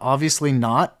 Obviously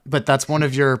not, but that's one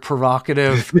of your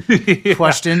provocative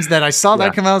questions that I saw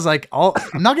that come out. I was like, I'm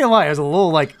not gonna lie, I was a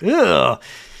little like, ugh.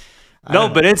 No,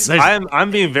 but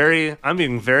I'm being very,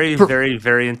 very,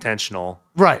 very intentional.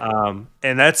 Right.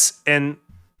 And I mean,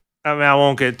 I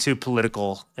won't get too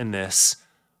political in this,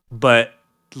 but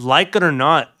like it or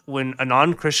not, when a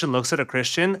non-Christian looks at a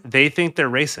Christian, they think they're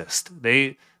racist.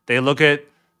 They look at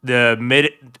the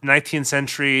mid-19th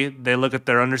century, they look at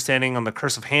their understanding on the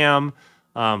curse of Ham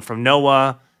from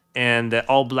Noah, and that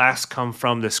all blacks come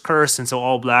from this curse, and so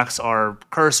all blacks are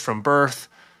cursed from birth.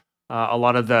 A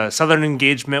lot of the Southern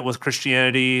engagement with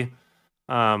Christianity.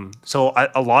 So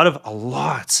a lot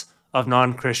of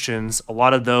non-Christians, a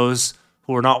lot of those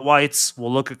who are not whites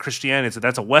will look at Christianity. So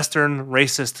that's a Western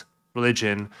racist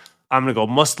religion. I'm going to go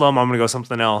Muslim. I'm going to go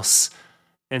something else.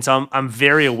 And so I'm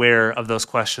very aware of those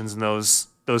questions and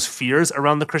those fears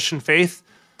around the Christian faith.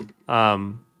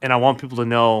 And I want people to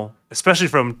know, especially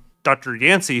from Dr.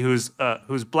 Yancey, who's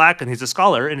black and he's a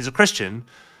scholar and he's a Christian,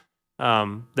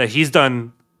 that he's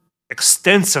done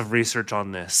extensive research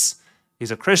on this.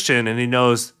 He's a Christian and he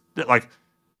knows that like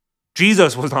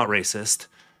Jesus was not racist.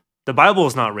 The Bible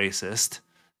is not racist.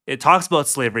 It talks about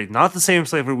slavery, not the same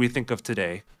slavery we think of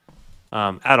today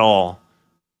at all.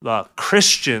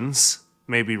 Christians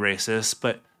may be racist,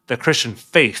 but the Christian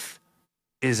faith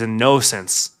is in no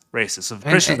sense racist. So if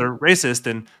Christians are racist,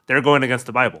 then they're going against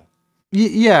the Bible.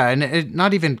 Yeah, and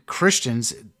not even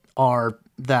Christians are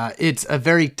that. It's a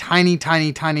very tiny.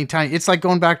 It's like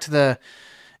going back to the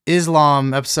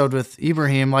Islam episode with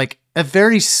Ibrahim, like a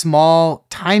very small,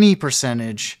 tiny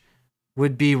percentage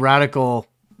would be radical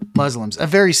Muslims. A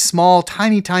very small,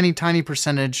 tiny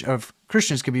percentage of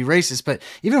Christians could be racist, but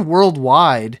even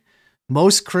worldwide,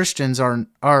 most Christians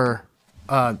are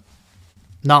not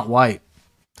white.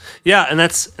 Yeah, and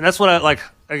that's what I like.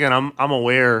 Again, I'm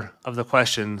aware of the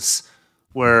questions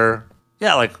where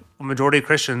like a majority of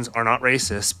Christians are not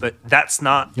racist, but that's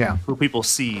not who people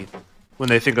see when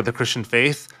they think of the Christian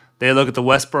faith. They look at the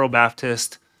Westboro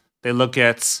Baptist. They look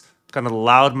at kind of the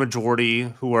loud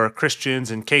majority who are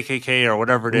Christians and KKK or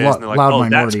whatever it is, and they're like, "Oh,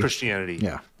 minority. That's Christianity."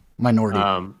 Yeah, minority.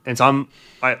 And so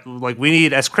we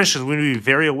need, as Christians, we need to be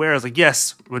very aware. It's like,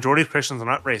 yes, majority of Christians are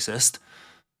not racist,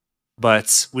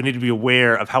 but we need to be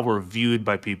aware of how we're viewed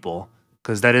by people,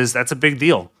 because that's a big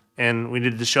deal, and we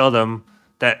need to show them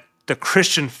that the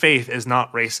Christian faith is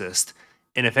not racist.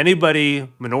 And if anybody,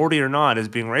 minority or not, is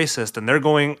being racist, then they're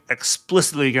going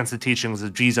explicitly against the teachings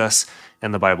of Jesus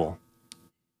and the Bible.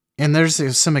 And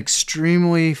there's some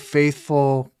extremely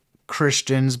faithful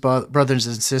Christians, brothers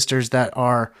and sisters, that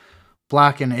are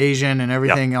black and Asian and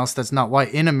everything else that's not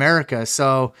white in America.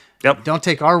 So don't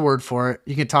take our word for it.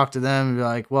 You can talk to them and be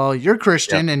like, well, you're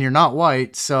Christian and you're not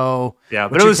white. So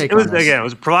but it was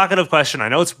a provocative question. I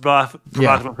know it's a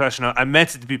provocative question. I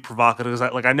meant it to be provocative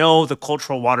because I know the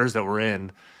cultural waters that we're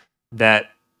in,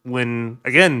 that when,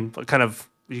 again, kind of,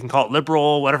 you can call it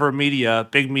liberal, whatever media,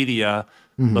 big media,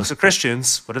 looks at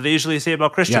Christians. What do they usually say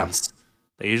about Christians?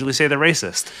 they usually say they're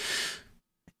racist.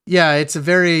 Yeah, it's a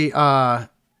very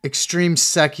extreme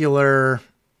secular,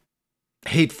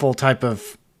 hateful type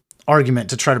of argument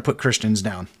to try to put Christians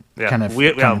down. Yeah,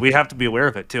 we have to be aware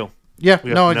of it too. Yeah,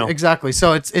 no, exactly.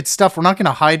 So it's stuff we're not going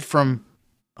to hide from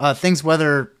things,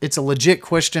 whether it's a legit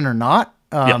question or not.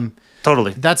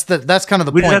 Totally. That's kind of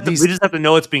the point. We just have to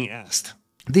know it's being asked.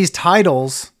 These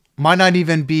titles might not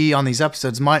even be on these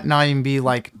episodes, might not even be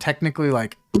like technically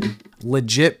like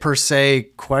legit per se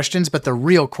questions, but the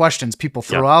real questions people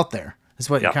throw out there is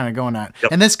what you're kind of going at.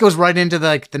 And this goes right into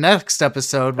the next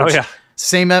episode, which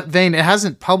same vein. It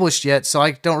hasn't published yet, so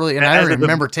I don't really, and I don't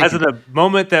remember taking. As of the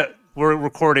moment that we're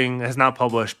recording, has not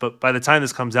published, but by the time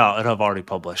this comes out, it'll have already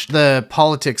published. The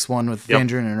politics one with Van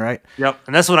Drunen, right? Yep,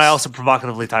 and that's what I also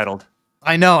provocatively titled.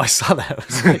 I know, I saw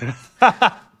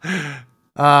that.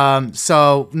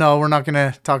 So no, we're not going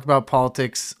to talk about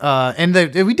politics. And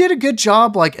we did a good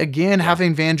job, like again,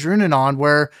 having Van Drunen on,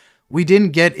 where we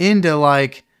didn't get into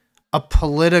like a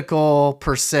political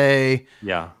per se,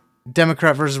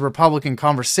 Democrat versus Republican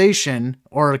conversation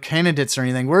or candidates or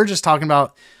anything. We're just talking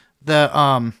about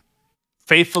the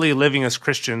faithfully living as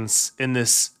Christians in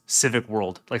this civic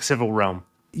world, like civil realm.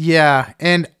 Yeah,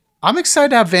 and I'm excited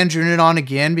to have Van Drunen on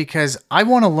again because I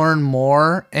want to learn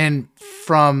more, and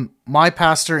from my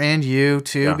pastor and you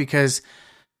too, because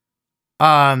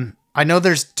I know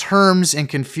there's terms and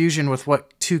confusion with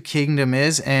what two kingdom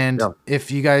is, and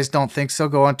if you guys don't think so,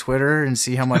 go on Twitter and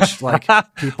see how much like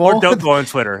people or don't go on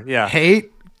Twitter,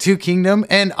 hate two kingdom.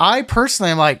 And I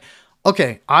personally am like,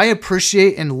 okay, I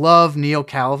appreciate and love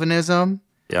neo-Calvinism.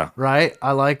 Yeah, right.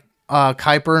 I like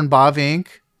Kuyper and Bavinck,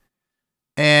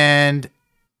 and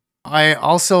I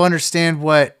also understand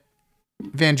what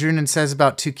Van Drunen says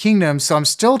about two kingdoms, so I'm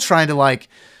still trying to like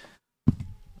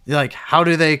how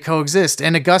do they coexist?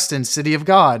 And Augustine, City of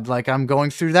God, like I'm going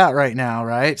through that right now,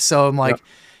 right? So I'm like,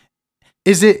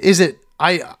 is it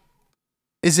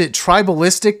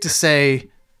tribalistic to say,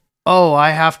 oh, I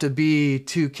have to be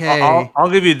 2K? I'll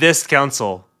give you this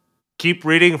counsel: keep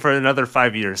reading for another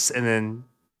 5 years, and then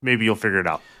maybe you'll figure it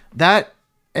out. That.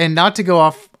 And not to go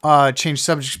off, change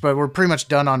subjects, but we're pretty much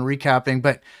done on recapping.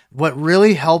 But what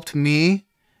really helped me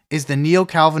is the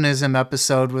Neo-Calvinism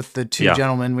episode with the two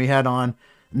gentlemen we had on,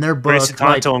 and their book. Grace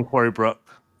Sutanto and Corey Brook.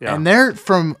 Yeah. And they're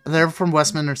from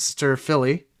Westminster,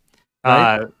 Philly.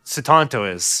 Right?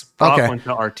 Sutanto is. Brock went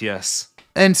to RTS.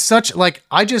 And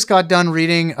I just got done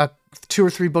reading 2 or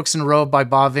 3 books in a row by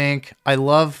Bavinck. I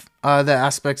love the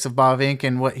aspects of Bavinck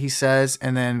and what he says,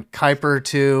 and then Kuyper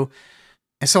too.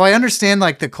 And so I understand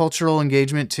like the cultural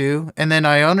engagement too. And then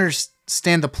I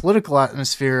understand the political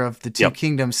atmosphere of the two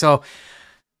kingdoms. So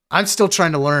I'm still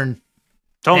trying to learn.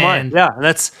 Don't mind. Yeah. And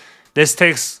this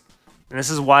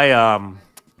is why, how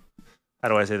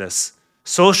do I say this?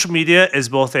 Social media is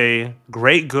both a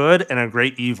great good and a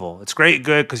great evil. It's great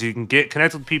good because you can get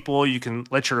connected with people. You can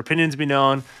let your opinions be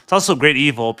known. It's also great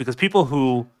evil because people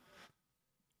who,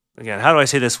 again, how do I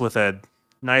say this with a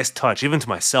nice touch, even to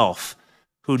myself,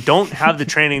 who don't have the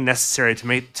training necessary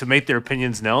to make their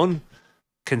opinions known,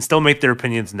 can still make their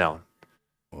opinions known.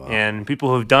 Wow. And people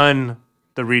who've done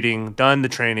the reading, done the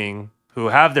training, who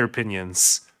have their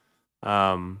opinions,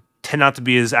 tend not to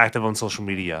be as active on social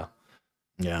media.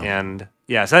 Yeah. And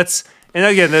so and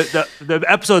again, the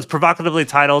episode's provocatively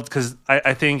titled because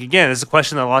I think, again, it's a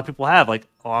question that a lot of people have, like,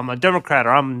 oh, I'm a Democrat, or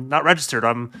I'm not registered,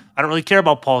 I don't really care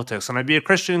about politics. Can I be a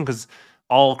Christian? Because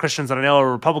all Christians that I know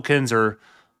are Republicans, or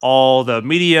all the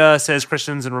media says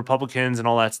Christians and Republicans and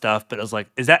all that stuff. But I was like,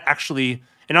 is that actually,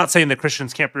 and not saying that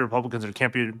Christians can't be Republicans or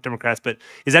can't be Democrats, but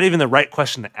is that even the right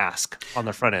question to ask on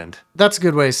the front end? That's a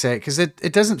good way to say it, because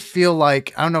it doesn't feel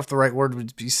like, I don't know if the right word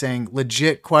would be saying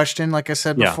legit question, like I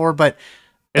said before, but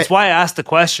it's why I asked the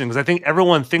question, because I think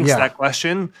everyone thinks that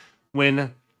question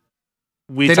when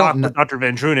we talk with Dr.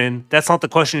 Van Drunen. That's not the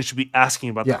question you should be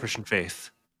asking about the Christian faith.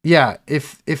 Yeah,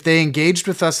 if they engaged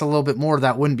with us a little bit more,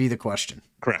 that wouldn't be the question.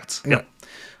 Correct. Yeah.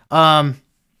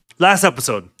 Last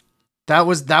episode. That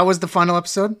was the final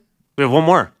episode? We have one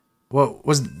more. What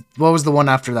was the one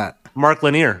after that? Mark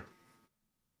Lanier.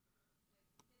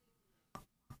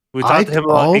 We talked to him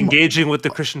about engaging with the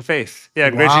Christian faith. Yeah,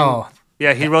 wow.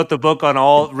 Yeah, he wrote the book on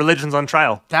all religions on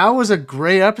trial. That was a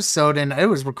great episode, and it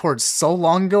was recorded so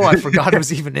long ago I forgot it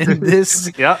was even in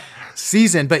this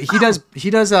season. But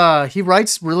he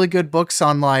writes really good books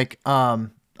on like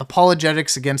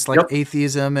apologetics against like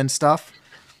atheism and stuff.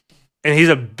 And he's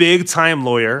a big time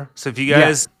lawyer. So if you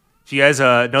guys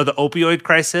know the opioid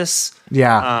crisis,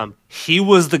 he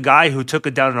was the guy who took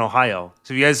it down in Ohio.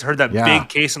 So if you guys heard that big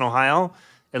case in Ohio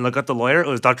and look up the lawyer, it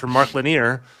was Dr. Mark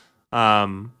Lanier,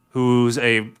 who's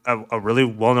a really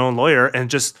well-known lawyer, and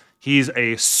just he's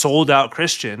a sold out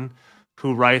Christian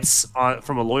who writes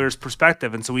from a lawyer's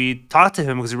perspective. And so we talked to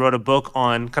him because he wrote a book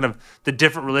on kind of the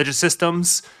different religious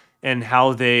systems and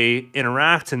how they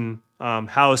interact, and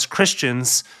how as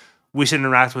Christians we should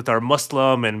interact with our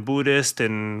Muslim and Buddhist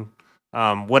and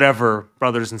whatever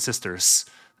brothers and sisters.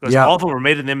 Because all of them are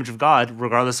made in the image of God,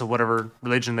 regardless of whatever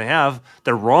religion they have.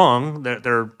 They're wrong.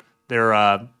 They're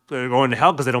going to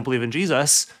hell because they don't believe in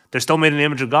Jesus. They're still made in the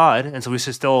image of God, and so we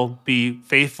should still be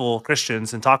faithful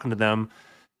Christians and talking to them,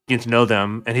 getting to know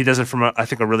them. And he does it from, I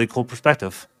think, a really cool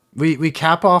perspective. We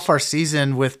cap off our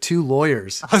season with 2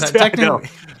 lawyers.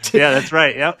 Yeah, that's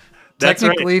right. Yep.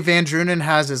 Technically, right. Van Drunen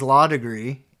has his law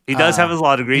degree. He does have his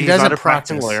law degree. He's not a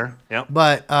practicing lawyer. Yep.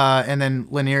 But and then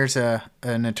Lanier's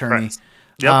an attorney. Right.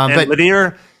 Yep. And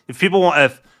Lanier, if people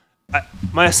want,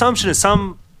 my assumption is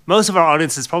most of our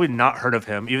audience has probably not heard of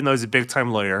him, even though he's a big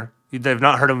time lawyer. They've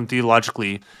not heard of him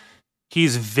theologically.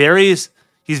 He's very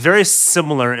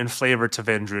similar in flavor to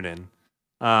Van Drunen.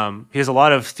 He has a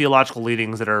lot of theological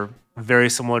leadings that are very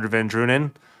similar to Van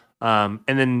Drunen. And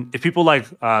then if people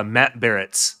like Matt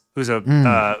Barrett, who's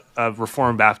a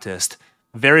Reformed Baptist,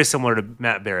 very similar to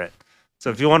Matt Barrett. So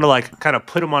if you want to like kind of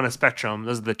put him on a spectrum,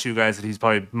 those are the 2 guys that he's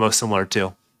probably most similar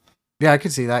to. Yeah, I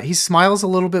could see that. He smiles a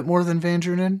little bit more than Van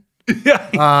Drunen.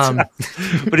 Yeah,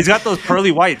 but he's got those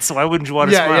pearly whites, so why wouldn't you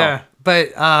want to smile? Yeah, but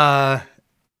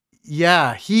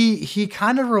he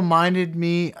kind of reminded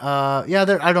me. I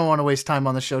don't want to waste time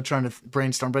on the show trying to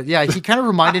brainstorm, but yeah, he kind of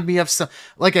reminded me of some,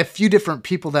 like a few different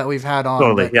people that we've had on.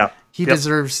 Totally, yeah. He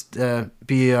deserves to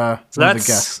be one of the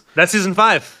guests. That's season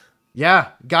 5. Yeah,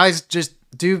 guys, just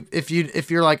do if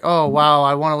you're like, oh wow,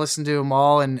 I want to listen to them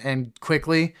all and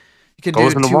quickly. You can do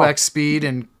 2x speed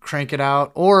and crank it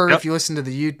out, or if you listen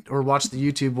to or watch the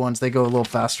YouTube ones, they go a little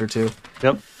faster too.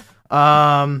 Yep.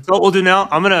 So what we'll do now,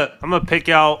 I'm gonna pick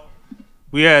out.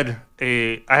 I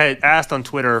had asked on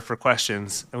Twitter for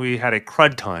questions, and we had a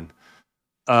crud ton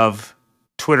of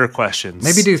Twitter questions.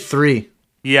 Maybe do 3.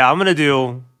 Yeah, I'm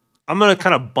gonna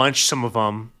kind of bunch some of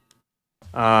them.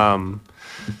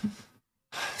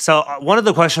 So one of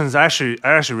the questions I actually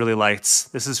really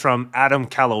liked. This is from Adam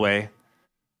Calloway.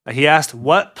 He asked,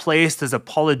 what place does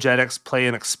apologetics play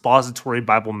in expository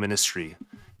Bible ministry?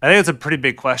 I think it's a pretty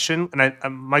big question. And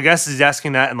my guess is he's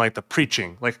asking that in like the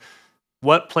preaching. Like,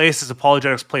 what place does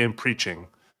apologetics play in preaching?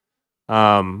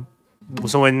 So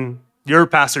when you're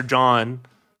Pastor John,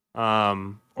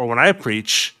 or when I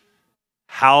preach,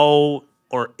 how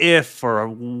or if or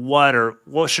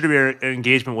what should be our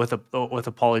engagement with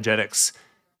apologetics?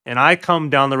 And I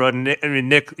come down the road, and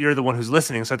Nick, you're the one who's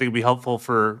listening, so I think it'd be helpful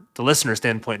for the listener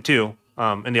standpoint too,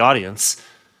 in the audience.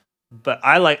 But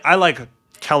I like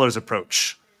Keller's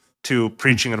approach to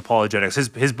preaching and apologetics.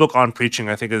 His book on preaching,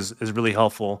 I think, is really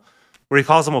helpful, where he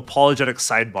calls them apologetic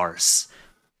sidebars.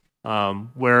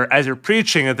 Where as you're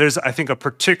preaching, there's, I think, a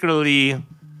particularly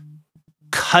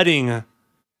cutting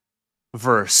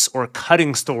verse or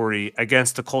cutting story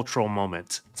against the cultural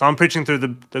moment. So I'm preaching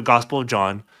through the Gospel of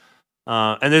John.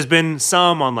 And there's been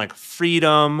some on like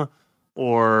freedom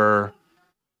or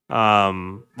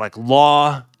like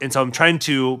law. And so I'm trying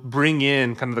to bring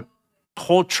in kind of the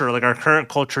culture, like our current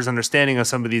culture's understanding of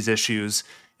some of these issues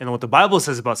and what the Bible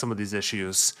says about some of these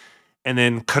issues, and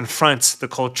then confront the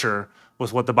culture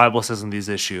with what the Bible says on these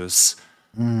issues.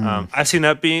 I've seen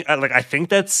that being, I think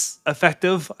that's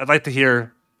effective. I'd like to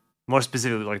hear more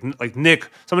specifically, like Nick,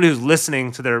 somebody who's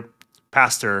listening to their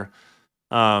pastor,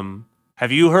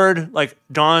 have you heard like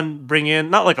John bring in,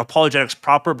 not like apologetics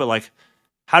proper, but like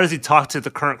how does he talk to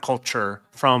the current culture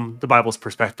from the Bible's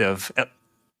perspective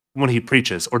when he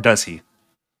preaches, or does he?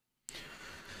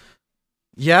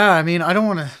 Yeah, I mean, I don't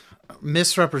want to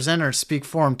misrepresent or speak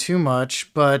for him too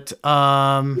much, but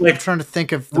I'm trying to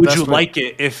think of the would best you way. like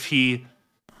it if he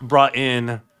brought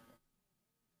in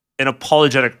an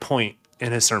apologetic point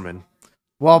in his sermon?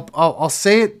 Well, I'll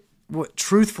say it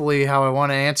truthfully how I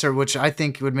want to answer, which I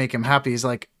think would make him happy, is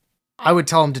like, I would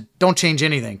tell him to don't change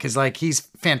anything, because like he's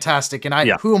fantastic, and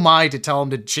who am I to tell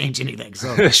him to change anything?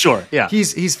 So sure, yeah,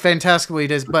 he's fantastic what he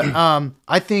does, but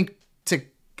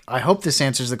I hope this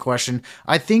answers the question.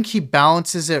 I think he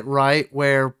balances it right,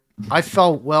 where I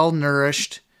felt well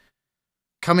nourished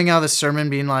coming out of the sermon,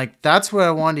 being like, that's what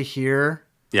I wanted to hear.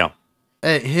 Yeah,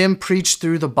 him preach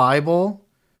through the Bible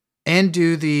and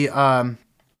do the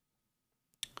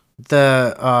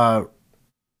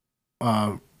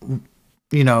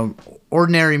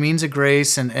ordinary means of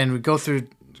grace, and we go through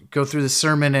the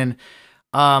sermon, and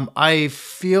I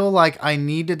feel like I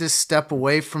needed to step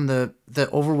away from the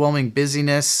overwhelming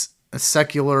busyness,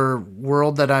 secular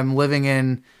world that I'm living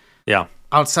in. Yeah,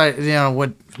 outside,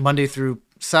 what Monday through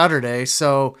Saturday.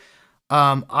 So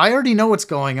I already know what's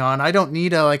going on. I don't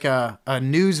need a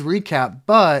news recap,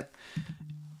 but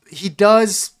he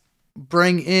does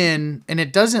bring in, and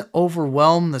it doesn't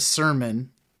overwhelm the sermon.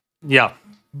 Yeah.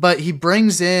 But he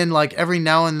brings in like every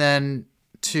now and then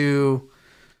to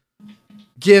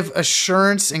give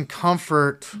assurance and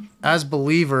comfort as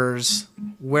believers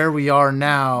where we are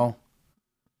now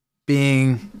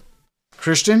being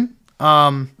Christian.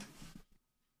 I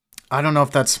don't know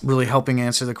if that's really helping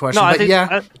answer the question, No, but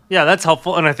yeah, that's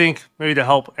helpful. And I think maybe to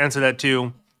help answer that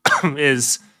too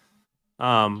is,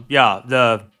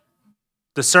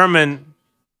 the sermon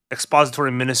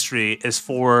expository ministry is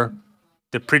for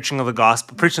the preaching of the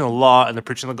gospel, preaching the law and the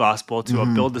preaching of the gospel to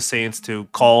upbuild the saints, to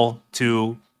call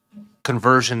to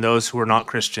conversion those who are not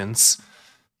Christians.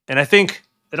 And I think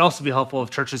it'd also be helpful if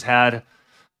churches had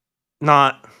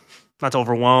not to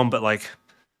overwhelm, but like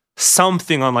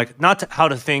something on like how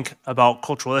to think about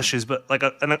cultural issues, but like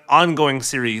an ongoing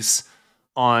series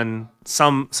on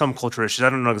some cultural issues. I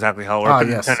don't know exactly how, or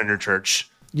Yes. in your church.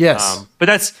 Yes. But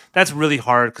that's really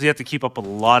hard because you have to keep up with a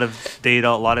lot of data,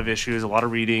 a lot of issues, a lot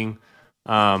of reading.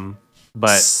 But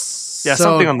yeah,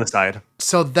 something on the side.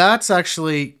 So that's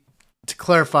actually, to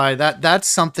clarify, that's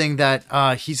something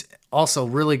that he's also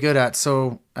really good at.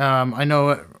 So I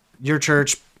know your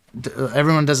church,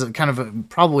 everyone does a kind of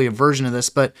probably a version of this,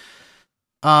 but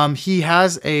he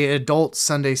has a adult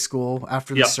Sunday school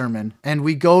after the sermon, and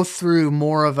we go through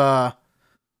more of a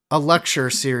lecture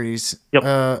series.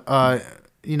 Yep.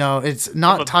 It's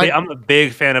not tied. I'm a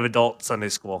big fan of adult Sunday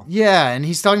school. Yeah, and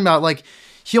he's talking about like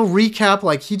he'll recap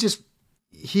like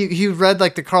he read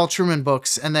like the Carl Truman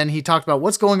books, and then he talked about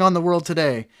what's going on in the world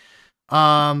today.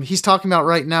 He's talking about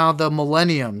right now the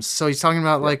millenniums. So he's talking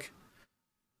about like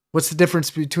what's the difference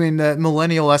between the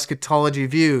millennial eschatology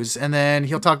views, and then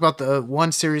he'll talk about the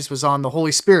one series was on the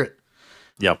Holy Spirit.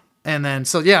 Yep. And then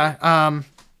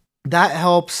that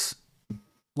helps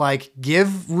like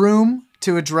give room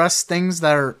to address things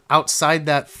that are outside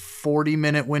that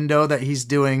 40-minute window that he's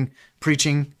doing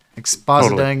preaching,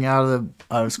 expositing out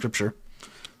of scripture.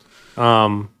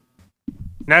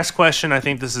 Next question. I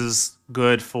think this is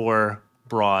good for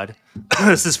broad.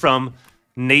 This is from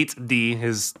Nate D.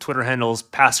 His Twitter handle is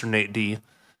Pastor Nate D.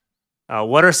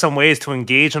 What are some ways to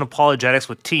engage in apologetics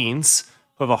with teens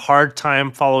who have a hard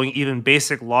time following even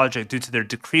basic logic due to their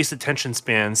decreased attention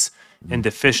spans and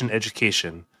deficient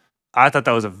education? I thought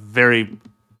that was a very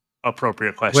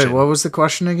appropriate question. Wait, what was the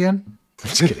question again?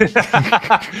 That's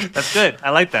good. I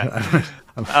like that.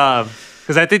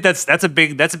 Because I think that's a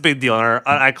big deal.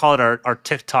 I call it our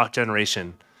TikTok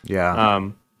generation.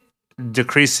 Yeah.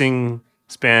 Decreasing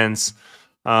spans,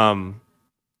 and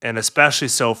especially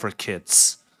so for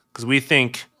kids, because we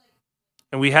think,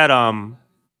 and we had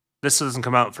this doesn't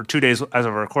come out for 2 days as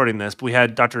of recording this, but we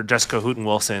had Dr. Jessica Hooten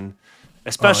Wilson,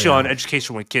 especially on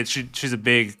education with kids. She's a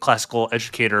big classical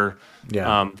educator,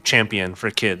 champion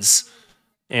for kids,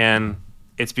 and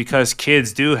it's because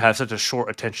kids do have such a short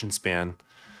attention span.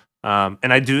 And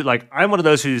I'm one of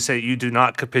those who say you do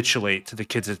not capitulate to the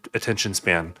kids' attention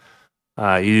span.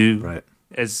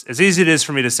 As easy it is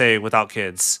for me to say without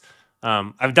kids.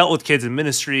 I've dealt with kids in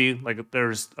ministry. Like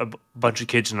there's a bunch of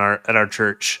kids at our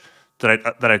church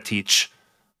that I teach.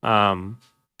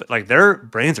 But like their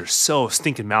brains are so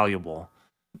stinking malleable.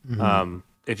 Mm-hmm.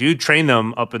 If you train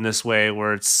them up in this way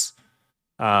where it's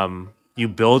you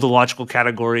build the logical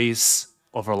categories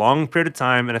over a long period of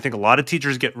time, and I think a lot of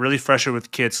teachers get really frustrated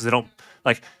with kids because they don't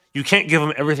you can't give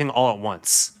them everything all at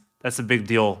once. That's a big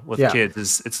deal with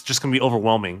kids. It's just gonna be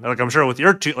overwhelming. Like I'm sure with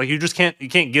your two, you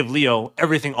can't give Leo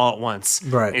everything all at once.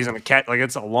 Right. He's gonna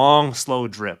it's a long, slow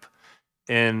drip.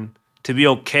 And to be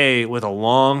okay with a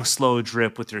long, slow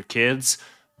drip with your kids,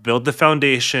 build the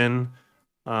foundation,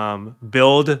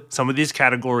 build some of these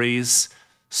categories,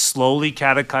 slowly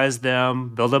catechize them,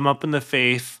 build them up in the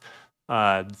faith.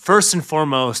 First and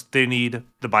foremost, they need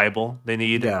the Bible. They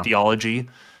need theology.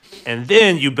 And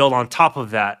then you build on top of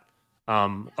that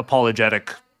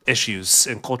apologetic issues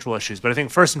and cultural issues. But I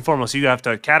think first and foremost, you have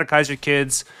to catechize your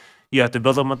kids. You have to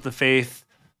build them up the faith.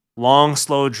 Long,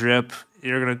 slow drip.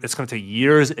 It's gonna take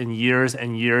years and years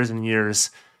and years and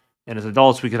years. And as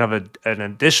adults, we could have an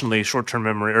additionally short-term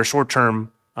memory or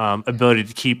short-term ability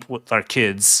to keep with our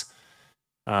kids.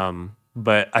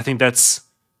 But I think that's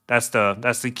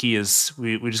the key is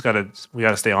we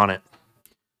gotta stay on it.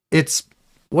 It's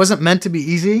wasn't meant to be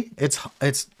easy.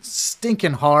 It's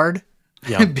stinking hard.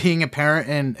 Being a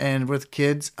parent and with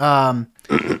kids.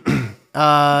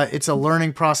 It's a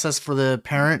learning process for the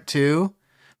parent too.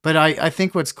 But I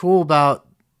think what's cool about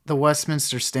the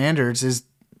Westminster Standards is,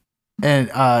 and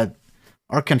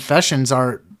our confessions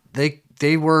are,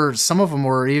 they were, some of them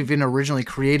were even originally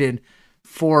created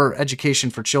for education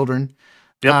for children.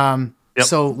 Yep.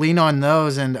 So lean on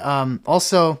those, and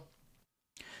also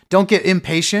don't get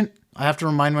impatient. I have to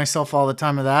remind myself all the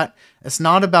time of that. It's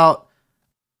not about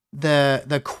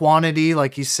the quantity,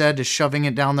 like you said, to shoving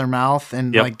it down their mouth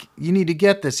and like, you need to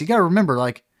get this. You got to remember,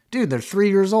 like, dude, they're 3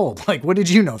 years old. Like, what did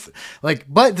you know? Like,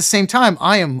 but at the same time,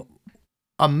 I am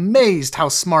amazed how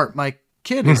smart my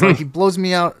kid is. Like, he blows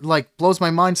me out, like blows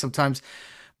my mind sometimes.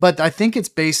 But I think it's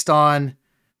based on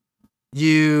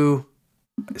you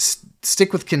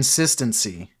stick with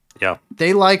consistency. Yeah.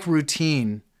 They like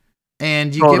routine,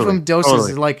 and you give them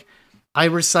doses. Like, I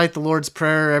recite the Lord's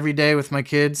Prayer every day with my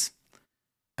kids,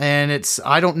 and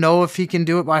I don't know if he can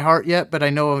do it by heart yet, but I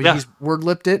know he's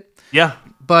word-lipped it. Yeah.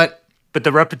 But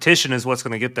the repetition is what's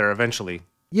going to get there eventually.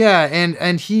 Yeah,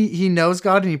 and he knows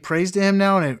God, and he prays to him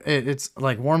now, and it's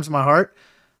like warms my heart.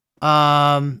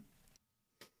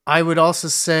 I would also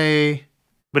say,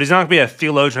 but he's not going to be a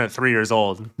theologian at 3 years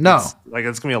old. No, it's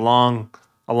going to be a long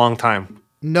time.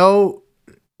 Know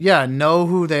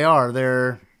who they are.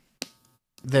 They're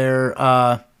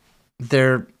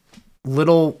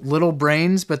little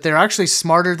brains, but they're actually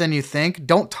smarter than you think.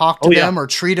 Don't talk to them or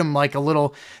treat them like a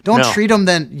little. Don't treat them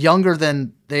younger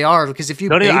than they are, because if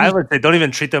you I would say don't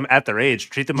even treat them at their age.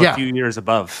 Treat them a few years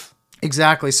above.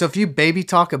 Exactly. So if you baby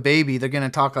talk a baby, they're gonna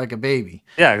talk like a baby.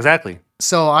 Yeah, exactly.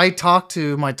 So I talk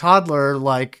to my toddler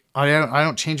like I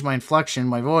don't change my inflection,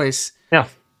 my voice. Yeah.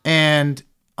 And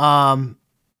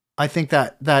I think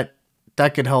that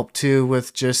could help too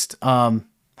with just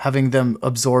having them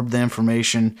absorb the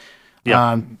information.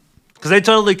 Yeah. Because they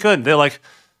totally could.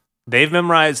 They've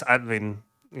memorized. I mean,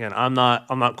 again, I'm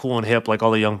not cool and hip like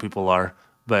all the young people are,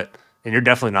 and you're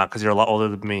definitely not, because you're a lot older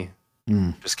than me.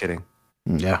 Just kidding.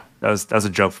 Yeah. That was a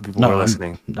joke for people who are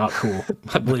listening. Not cool.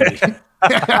 I believe you.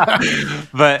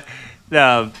 But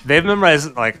they've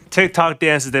memorized like TikTok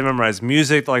dances. They memorize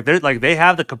music. They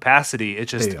have the capacity.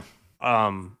 It's just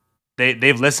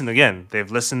they've listened again.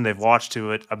 They've listened. They've watched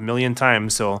to it a million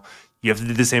times. So you have to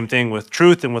do the same thing with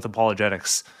truth and with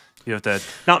apologetics. You have to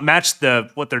not match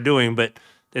what they're doing, but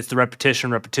it's the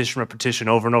repetition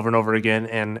over and over and over again.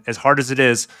 And as hard as it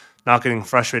is, not getting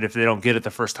frustrated if they don't get it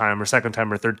the first time or second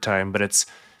time or third time. But if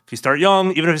you start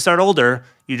young, even if you start older,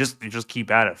 you just keep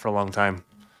at it for a long time.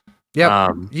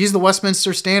 Yep. Use the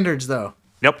Westminster Standards though.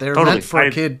 Yep. They're totally. meant for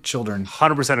children.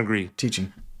 100% agree.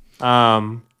 Teaching.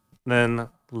 Then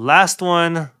last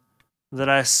one that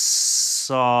I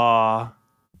saw,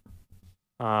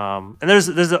 and there's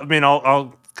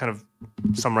I'll kind of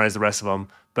summarize the rest of them,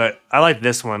 but I like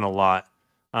this one a lot.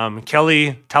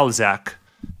 Kelly Talzak,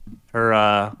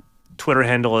 her Twitter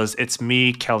handle is It's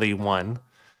Me Kelly 1.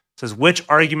 Says, which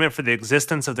argument for the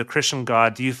existence of the Christian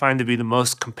God do you find to be the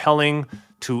most compelling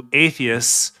to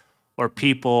atheists or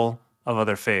people of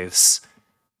other faiths?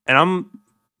 And I'm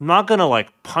not gonna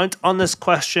punt on this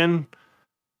question,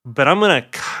 but I'm gonna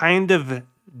kind of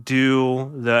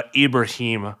do the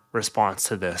Ibrahim response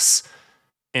to this,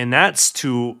 and that's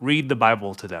to read the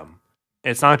Bible to them.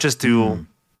 It's not just to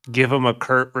give them a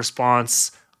curt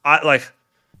response. That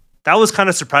was kind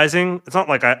of surprising. It's not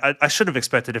like I should have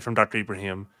expected it from Dr.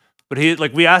 Ibrahim, but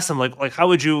we asked him like how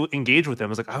would you engage with them? I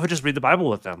was like, I would just read the Bible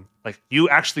with them. Like, you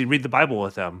actually read the Bible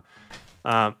with them,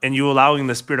 and you allowing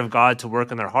the Spirit of God to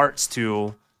work in their hearts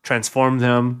to transform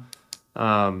them.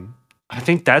 I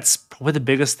think that's probably the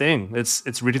biggest thing.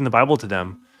 It's reading the Bible to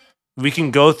them. We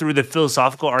can go through the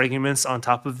philosophical arguments on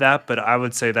top of that, but I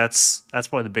would say that's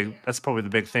probably the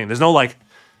big thing. There's no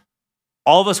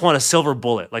all of us want a silver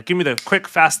bullet. Give me the quick,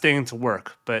 fast thing to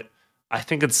work. But I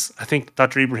think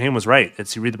Dr. Ibrahim was right.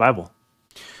 It's you read the Bible.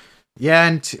 Yeah,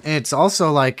 and it's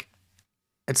also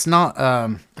it's not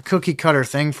a cookie cutter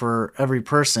thing for every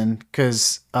person,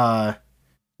 because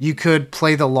you could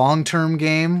play the long-term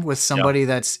game with somebody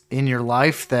that's in your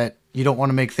life that you don't want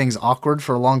to make things awkward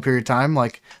for a long period of time,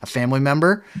 like a family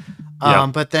member.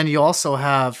 But then you also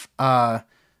have a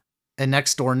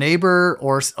next door neighbor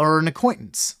or an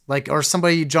acquaintance, or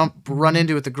somebody you run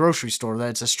into at the grocery store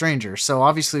that's a stranger. So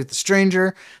obviously with the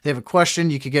stranger, they have a question,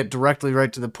 you could get directly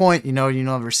right to the point. You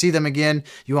never see them again.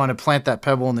 You want to plant that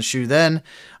pebble in the shoe then.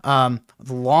 The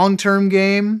long-term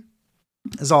game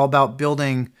is all about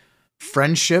building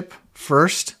friendship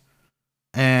first,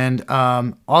 and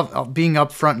being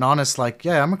upfront and honest,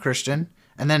 I'm a Christian,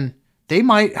 and then they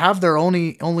might have their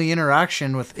only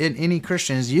interaction with any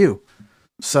Christian is you.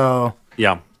 So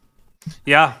yeah.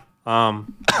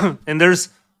 And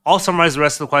I'll summarize the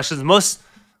rest of the questions. Most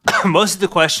of the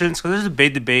questions, because there's a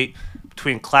big debate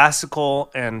between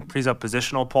classical and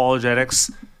presuppositional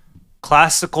apologetics.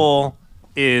 Classical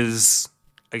is,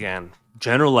 again,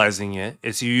 generalizing it.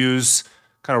 It's you use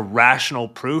kind of rational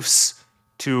proofs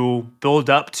to build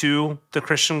up to the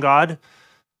Christian God.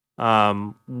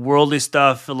 Worldly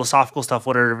stuff, philosophical stuff,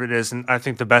 whatever it is. And I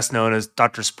think the best known is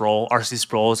Dr. Sproul. R.C.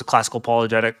 Sproul is a classical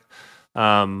apologetic.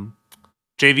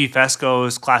 J.V. Fesko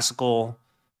is classical.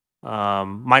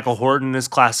 Michael Horton is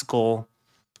classical.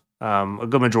 A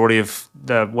good majority of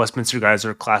the Westminster guys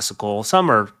are classical.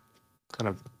 Some are kind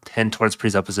of tend towards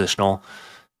presuppositional.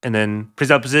 And then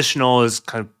presuppositional is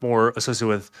kind of more associated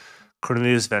with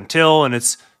Cornelius Van Til, and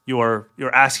it's you're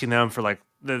asking them for like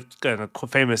the kind of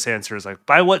famous answers like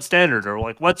by what standard, or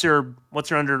like what's your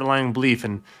underlying belief.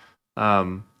 And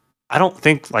I don't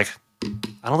think that's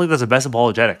the best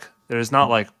apologetic. There's not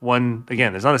like one,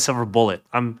 again, there's not a silver bullet.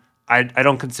 I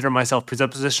don't consider myself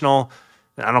presuppositional,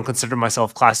 and I don't consider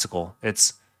myself classical.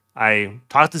 It's I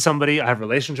talk to somebody, I have a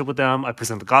relationship with them, I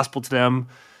present the gospel to them.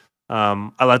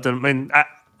 I let them.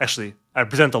 I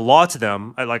present the law to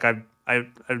them. I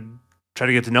try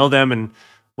to get to know them and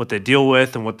what they deal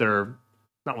with and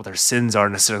not what their sins are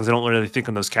necessarily, because I don't really think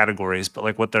in those categories, but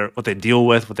like what they deal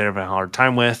with, what they have a hard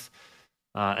time with,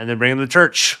 and then bring them to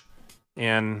church.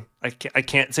 And I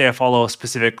can't say I follow a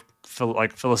specific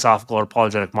philosophical or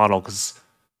apologetic model because,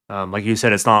 like you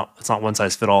said, it's not one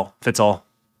size fits all.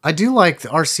 I do like the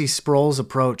R.C. Sproul's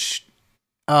approach,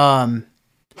 and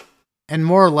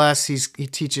more or less he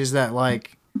teaches that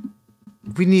like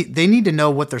they need to know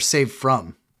what they're saved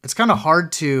from. It's kind of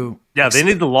hard to they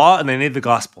need the law and they need the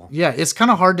gospel. Yeah, it's kind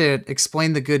of hard to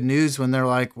explain the good news when they're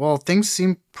like, well, things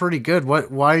seem pretty good.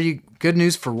 Why are you good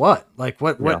news for what? Like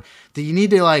what do you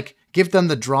need to like give them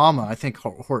the drama? I think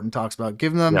Horton talks about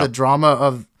giving them the drama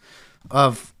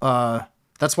of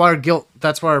that's why our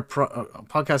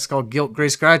podcast is called Guilt,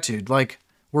 Grace, Gratitude. Like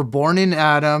we're born in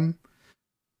Adam.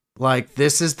 Like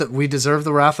we deserve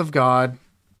the wrath of God.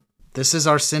 This is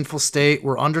our sinful state.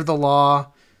 We're under the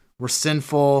law. We're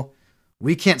sinful.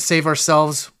 We can't save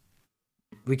ourselves.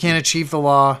 We can't achieve the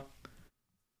law.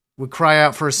 We cry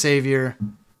out for a savior.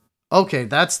 Okay,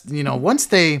 that's, once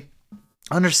they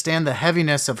understand the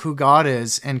heaviness of who God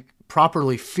is and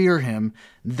properly fear him,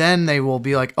 then they will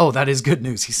be like, oh, that is good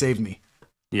news. He saved me.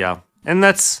 Yeah. And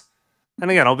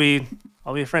again, I'll be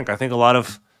frank. I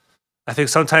think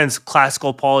sometimes classical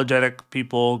apologetic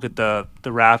people get the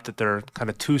rap that they're kind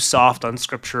of too soft on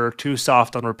scripture, too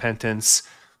soft on repentance,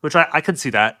 which I could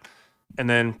see that. And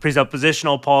then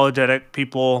presuppositional apologetic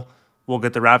people will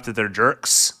get the rap that they're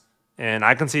jerks. And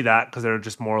I can see that because they're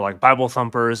just more like Bible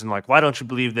thumpers and like, why don't you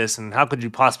believe this? And how could you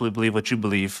possibly believe what you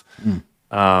believe?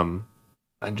 I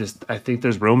think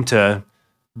there's room to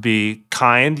be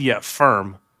kind yet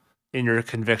firm in your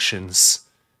convictions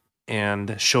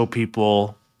and show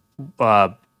people,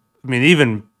 we're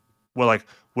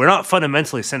not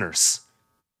fundamentally sinners,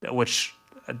 which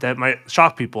that might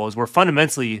shock people, is we're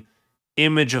fundamentally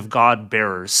image of God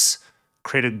bearers,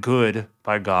 created good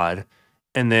by God,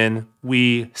 and then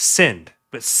we sinned.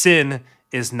 But sin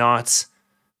is not,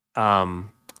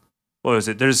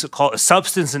 There's called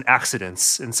substance and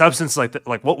accidents. And substance,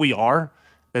 like what we are,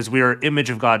 is we are image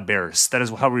of God bearers. That is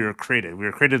how we were created. We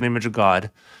were created in the image of God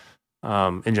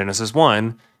in Genesis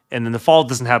 1. And then the fall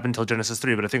doesn't happen until Genesis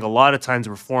 3. But I think a lot of times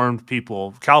Reformed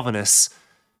people, Calvinists,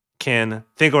 can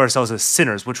think of ourselves as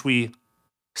sinners, which we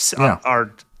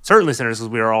are certainly sinners because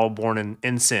we are all born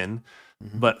in sin.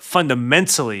 Mm-hmm. But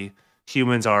fundamentally,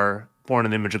 humans are born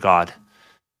in the image of God.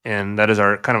 And that is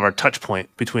our kind of our touch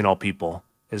point between all people,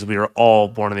 is we are all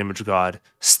born in the image of God,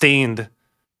 stained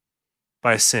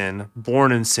by sin,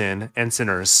 born in sin, and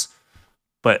sinners.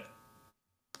 But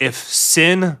if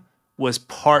sin was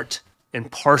part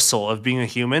and parcel of being a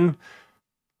human,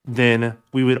 then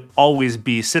we would always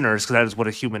be sinners because that is what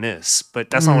a human is. But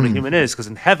that's not what a human is, because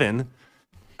in heaven,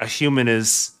 a human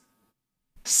is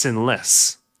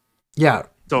sinless. Yeah.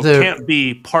 So it can't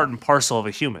be part and parcel of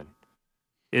a human.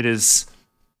 It is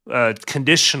a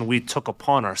condition we took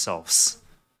upon ourselves,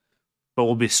 but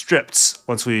we'll be stripped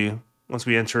once we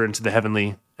enter into the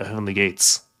heavenly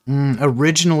gates.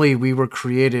 Originally, we were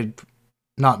created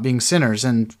not being sinners,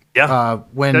 and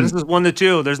when Genesis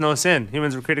 1-2, there's no sin.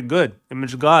 Humans were created good,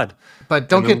 image of God. But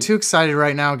don't get too excited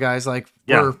right now, guys. Like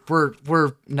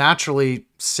we're naturally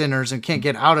sinners and can't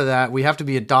get out of that. We have to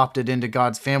be adopted into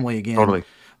God's family again. Totally.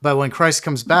 But when Christ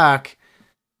comes back,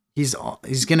 he's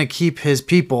going to keep his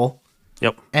people.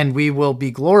 Yep. And we will be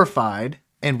glorified,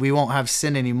 and we won't have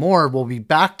sin anymore. We'll be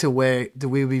back to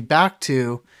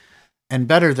and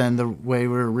better than the way we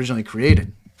were originally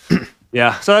created.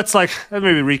 Yeah. So that's like, that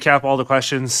maybe recap all the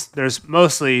questions. There's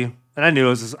mostly, and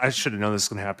I should have known this was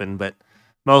going to happen, but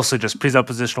mostly just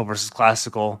presuppositional versus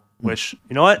classical, which,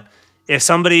 you know what? If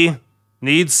somebody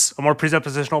needs a more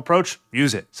presuppositional approach,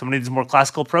 use it. Somebody needs a more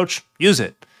classical approach, use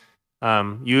it.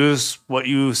 Use what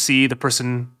you see the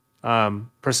person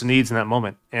needs in that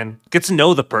moment, and get to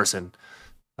know the person.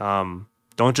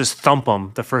 Don't just thump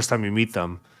them the first time you meet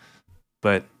them,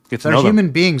 but get to They're know them.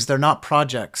 human beings. They're not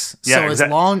projects. Yeah, so as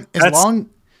long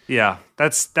Yeah,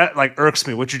 that like irks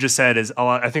me. What you just said is a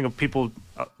lot. I think of people,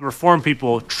 reform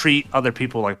people treat other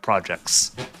people like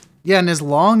projects. Yeah, and as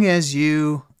long as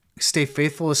you stay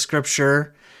faithful to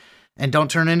Scripture and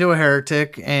don't turn into a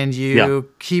heretic, and you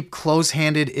keep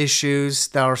close-handed issues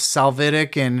that are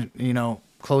salvific and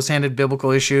close-handed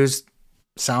biblical issues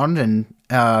sound, and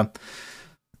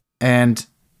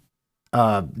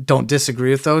don't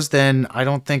disagree with those, then I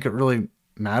don't think it really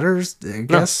matters. I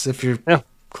guess if you're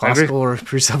classical or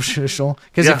presuppositional,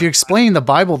 because if you explain the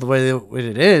Bible the way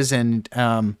it is, and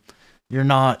you're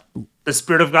not, the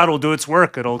Spirit of God will do its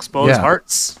work. It'll expose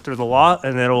hearts through the law,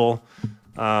 and it'll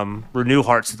renew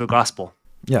hearts through the gospel.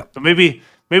 Yeah. So maybe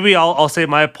I'll say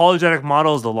my apologetic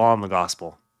model is the law and the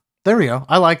gospel. There we go.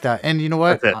 I like that. And you know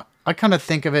what? I kind of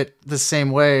think of it the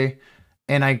same way,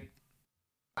 and I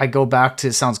go back to,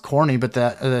 it sounds corny, but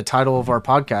the title of our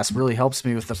podcast really helps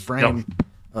me with the frame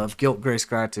of guilt, grace,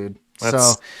 gratitude.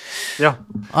 So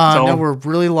I know we're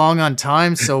really long on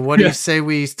time. So what do you say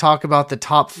we talk about the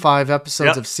top 5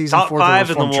 episodes of season 4 of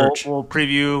the Reformed Church? We'll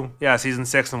preview season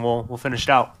 6, and we'll finish it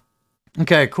out.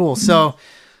 Okay, cool. So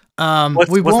what's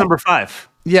number 5?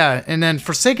 Yeah, and then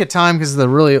for sake of time, because of the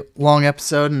really long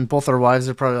episode, and both our wives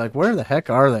are probably like, where the heck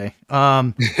are they?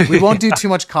 We won't do too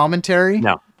much commentary.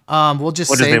 No. We'll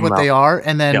just say what they are,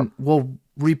 and then we'll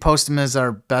repost them as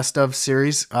our best of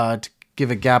series to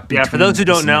give a gap between. Yeah, for those who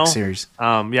don't know, series.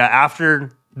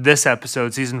 After this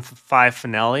episode, season 5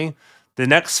 finale, the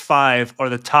next 5 are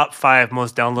the top 5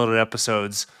 most downloaded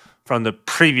episodes from the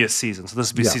previous season. So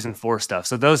this will be season 4 stuff.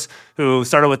 So those who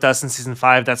started with us in season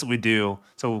 5, that's what we do.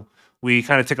 So we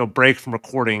kind of take a break from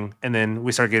recording, and then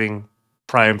we start getting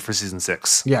primed for season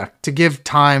 6. Yeah, to give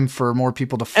time for more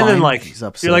people to find these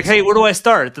episodes. You're like, hey, where do I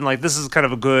start? Then this is kind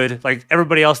of a good,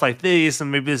 everybody else like these,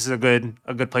 and maybe this is a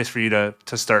good place for you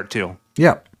to start too.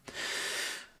 Yeah.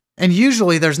 And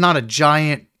usually there's not a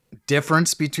giant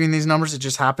difference between these numbers. It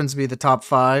just happens to be the top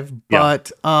 5.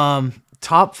 But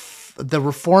the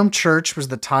Reformed Church was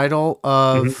the title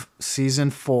of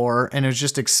season 4, and it was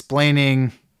just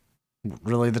explaining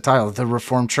really the title, the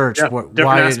Reformed Church,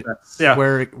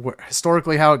 where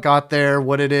historically how it got there,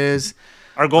 what it is.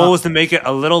 Our goal was to make it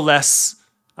a little less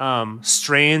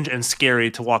strange and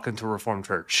scary to walk into a Reformed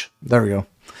church. There we go.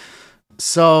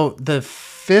 So the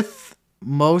 5th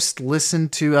most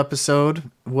listened to episode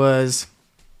was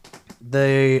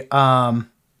the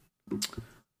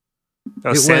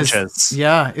Sanchez.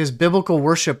 Is Biblical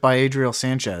Worship by Adriel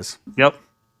Sanchez. Yep.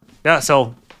 Yeah,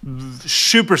 so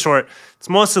super short. It's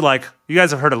mostly you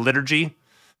guys have heard of liturgy.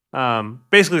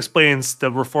 Basically explains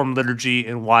the Reformed liturgy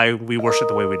and why we worship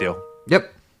the way we do.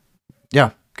 Yep. Yeah,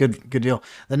 good deal.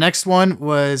 The next one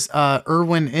was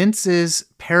Erwin Intz's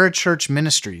Parachurch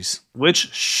Ministries.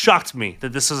 Which shocked me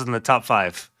that this was in the top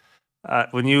 5.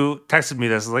 When you texted me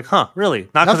this, I was like, huh, really?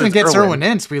 Nothing against Erwin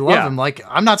Intz. We love him.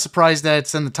 I'm not surprised that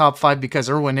it's in the top 5 because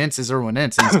Erwin Intz is Erwin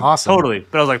Intz, and he's awesome. Totally.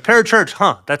 But I was like,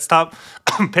 Parachurch, that's top.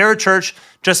 Parachurch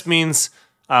just means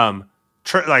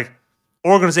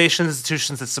organizations,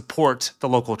 institutions that support the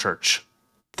local church.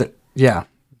 They're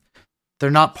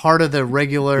not part of the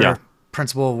regular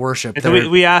principle of worship.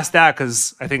 We asked that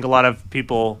because I think a lot of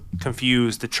people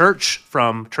confuse the church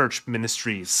from church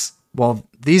ministries. Well,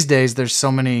 these days there's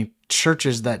so many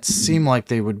churches that seem like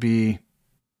they would be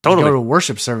totally. You go to a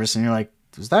worship service and you're like,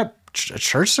 is that a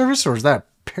church service or is that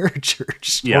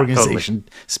parachurch organization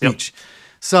speech? Yep.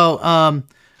 So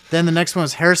then the next one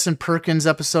was Harrison Perkins'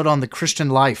 episode on the Christian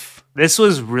life. This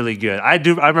was really good. I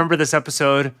remember this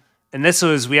episode, and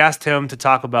we asked him to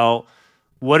talk about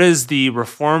what does the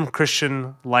Reformed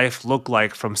Christian life look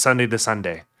like from Sunday to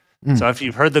Sunday. So if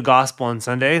you've heard the gospel on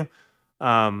Sunday,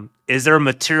 is there a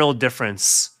material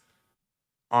difference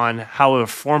on how a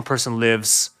Reformed person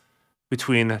lives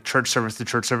between church service to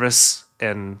church service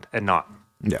and not?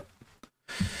 Yeah.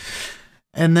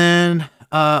 And then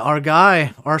our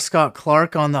guy, R. Scott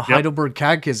Clark, on the Heidelberg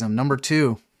Catechism, number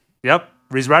 2. Yep.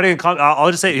 He's writing I'll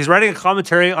just say he's writing a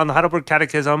commentary on the Heidelberg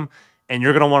Catechism, and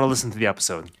you're going to want to listen to the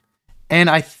episode. And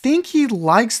I think he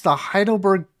likes the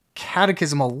Heidelberg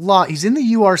Catechism a lot. He's in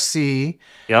the URC.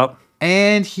 Yep.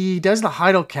 And he does the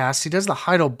Heidelcast. He does the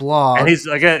Heidel blog. And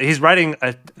he's writing.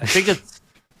 I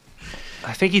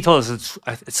think he told us it's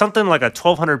something like a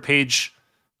 1,200-page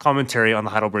commentary on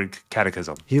the Heidelberg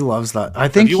Catechism. He loves that. I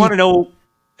think if you want to know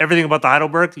everything about the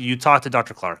Heidelberg, you talk to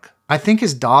Dr. Clark. I think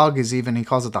his dog is even. He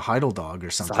calls it the Heidel dog or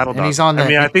something. Heidel dog. And he's on.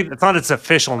 I think it's not its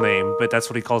official name, but that's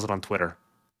what he calls it on Twitter.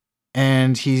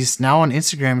 and he's now on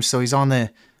Instagram. So he's on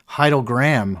the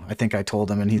Heidelgram, I think I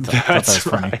told him, and he thought that was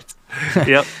funny.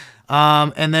 Yep.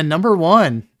 And then number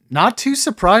one, not too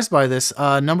surprised by this.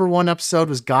 Number one episode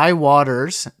was Guy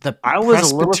Waters, the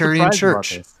Presbyterian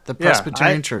Church. The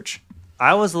Presbyterian Church.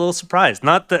 I was a little surprised.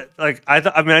 Not that, like, I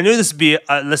knew this would be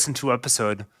a listen to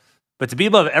episode, but to be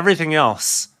above everything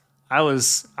else, I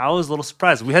was a little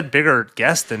surprised. We had bigger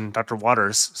guests than Dr.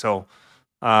 Waters, so,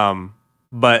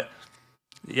 but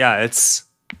yeah, it's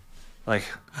like,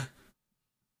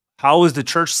 how is the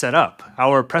church set up?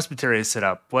 How are presbyteries set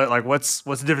up? What's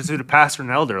the difference between a pastor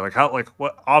and an elder?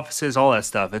 What offices, all that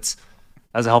stuff. That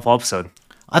was a helpful episode.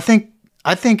 I think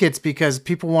it's because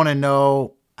people want to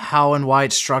know how and why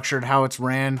it's structured, how it's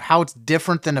ran, how it's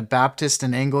different than a Baptist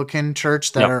and Anglican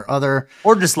church that are other,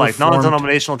 or just like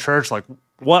non-denominational church. Like,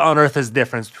 what on earth is the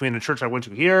difference between the church I went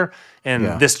to here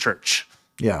and this church?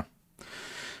 Yeah.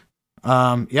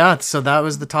 So that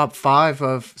was the top 5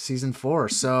 of season 4.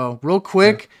 So real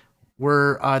quick,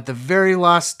 we're at the very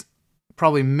last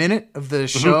probably minute of the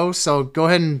show. So go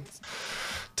ahead and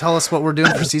tell us what we're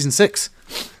doing for season 6.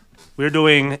 We're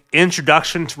doing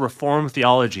Introduction to Reformed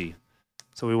Theology.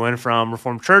 So we went from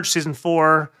Reformed Church season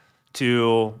 4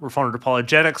 to Reformed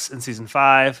Apologetics in season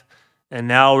 5. And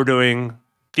now we're doing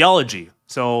theology.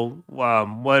 So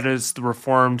what is the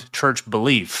Reformed Church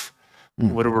belief?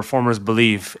 What do reformers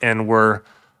believe? And we're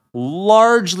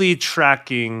largely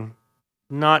tracking,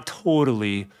 not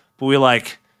totally, but we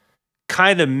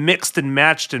kind of mixed and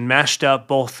matched and mashed up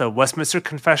both the Westminster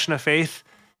Confession of Faith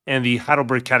and the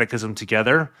Heidelberg Catechism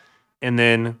together, and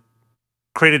then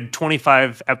created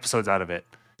 25 episodes out of it.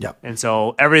 Yeah. And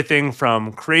so everything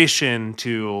from creation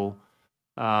to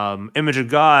image of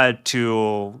God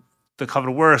to the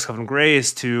covenant works, covenant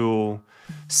grace, to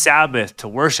Sabbath, to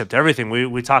worship, to everything.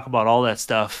 We talk about all that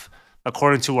stuff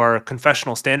according to our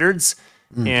confessional standards.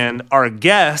 And our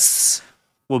guests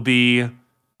will be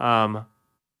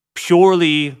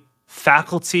purely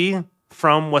faculty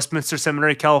from Westminster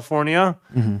Seminary, California,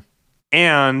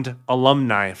 and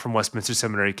alumni from Westminster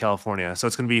Seminary, California. So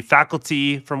it's going to be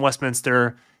faculty from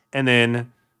Westminster, and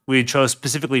then we chose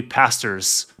specifically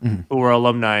pastors who were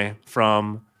alumni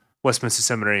from Westminster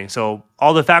Seminary. So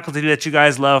all the faculty that you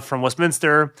guys love from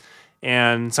Westminster,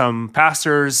 and some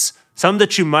pastors, some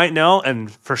that you might know,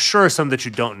 and for sure some that you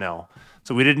don't know.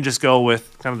 So we didn't just go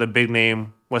with kind of the big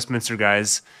name Westminster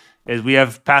guys. We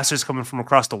have pastors coming from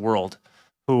across the world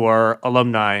who are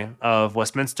alumni of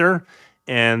Westminster,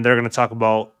 and they're going to talk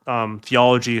about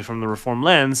theology from the Reformed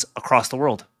lens across the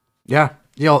world. Yeah.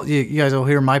 You guys will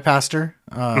hear my pastor,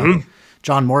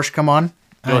 John Morsch, come on.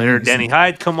 You'll hear Danny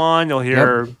Hyde come on. You'll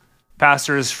hear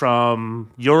pastors from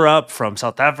Europe, from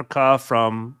South Africa,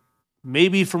 from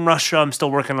Russia. I'm still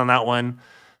working on that one.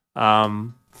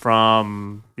 From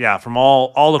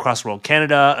all across the world,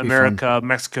 Canada, America,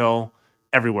 Mexico,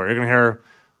 everywhere. You're going to hear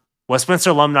Westminster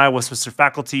alumni, Westminster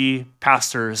faculty,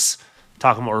 pastors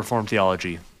talking about Reformed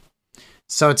theology.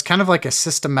 So it's kind of like a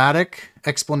systematic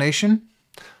explanation?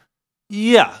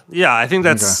 Yeah. I think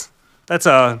that's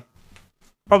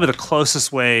probably the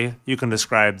closest way you can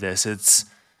describe this. It's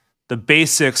the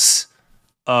basics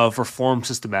of Reformed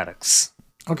systematics.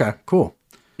 Okay, cool.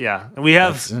 Yeah, and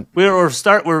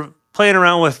we're playing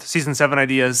around with season 7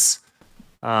 ideas.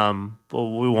 But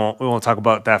we won't talk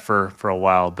about that for a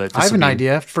while. But I have an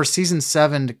idea for season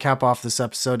 7 to cap off this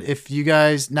episode. If you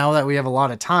guys, now that we have a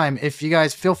lot of time, if you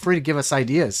guys feel free to give us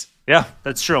ideas. Yeah,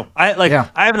 that's true. I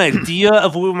have an idea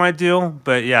of what we might do,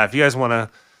 but yeah, if you guys want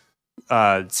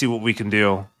to see what we can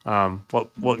do,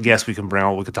 what guests we can bring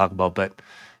on, what we could talk about. But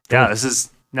yeah, this is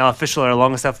now officially our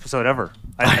longest episode ever.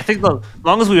 I think the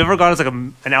longest we've ever gone is like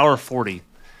an hour 40,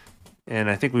 and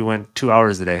I think we went 2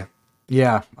 hours today.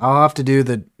 Yeah, I'll have to do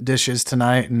the dishes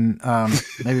tonight and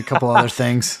maybe a couple other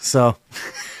things. So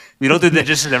you don't do the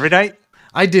dishes every night?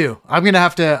 I do. I'm gonna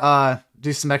have to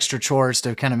do some extra chores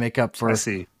to kind of make up for. I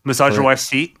see. Massage your wife's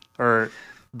feet or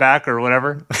back or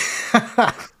whatever.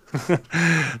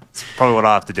 That's probably what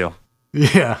I'll have to do.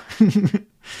 Yeah.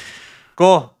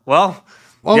 Cool. Well,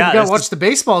 we gotta watch the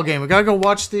baseball game. We gotta go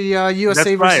watch the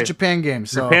USA versus Japan game.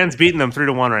 So Japan's beating them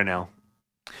 3-1 right now.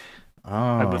 Oh.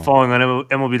 I've been following on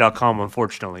MLB.com,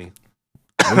 unfortunately.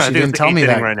 I wish you didn't tell me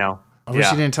that right now. I wish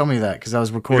you didn't tell me that because I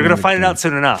was recording. You're gonna find it out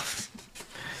soon enough.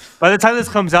 By the time this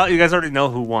comes out, you guys already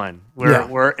know who won.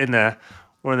 We're in the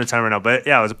time right now. But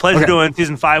yeah, it was a pleasure doing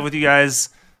season 5 with you guys.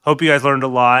 Hope you guys learned a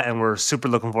lot, and we're super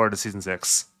looking forward to season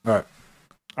 6. All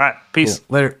right. Peace. Cool.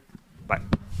 Later. Bye.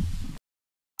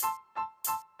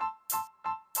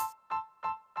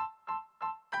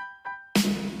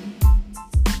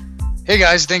 Hey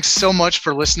guys, thanks so much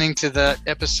for listening to the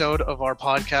episode of our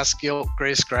podcast, Guilt,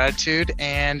 Grace, Gratitude.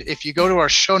 And if you go to our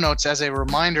show notes, as a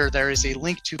reminder, there is a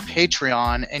link to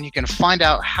Patreon, and you can find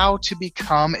out how to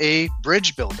become a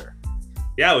bridge builder.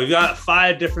 Yeah, we've got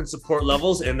 5 different support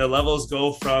levels, and the levels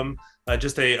go from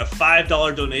just a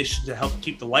 $5 donation to help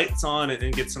keep the lights on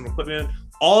and get some equipment,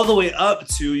 all the way up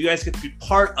to you guys get to be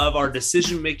part of our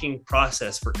decision-making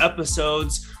process for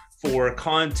episodes, for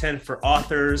content, for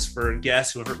authors, for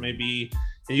guests, whoever it may be.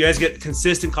 And you guys get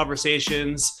consistent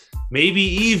conversations, maybe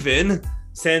even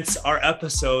since our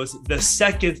episodes, the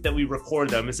second that we record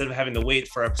them, instead of having to wait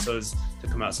for episodes to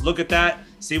come out. So look at that,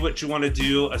 see what you want to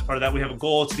do. As part of that, we have a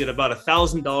goal to get about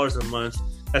 $1,000 a month.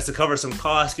 That's to cover some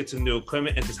costs, get some new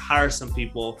equipment, and just hire some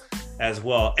people as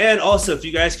well. And also, if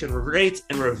you guys can rate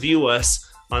and review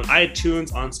us on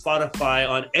iTunes, on Spotify,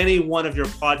 on any one of your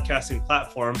podcasting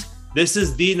platforms, this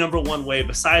is the number one way,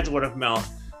 besides word of mouth,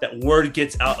 that word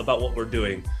gets out about what we're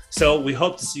doing. So we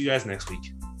hope to see you guys next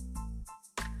week.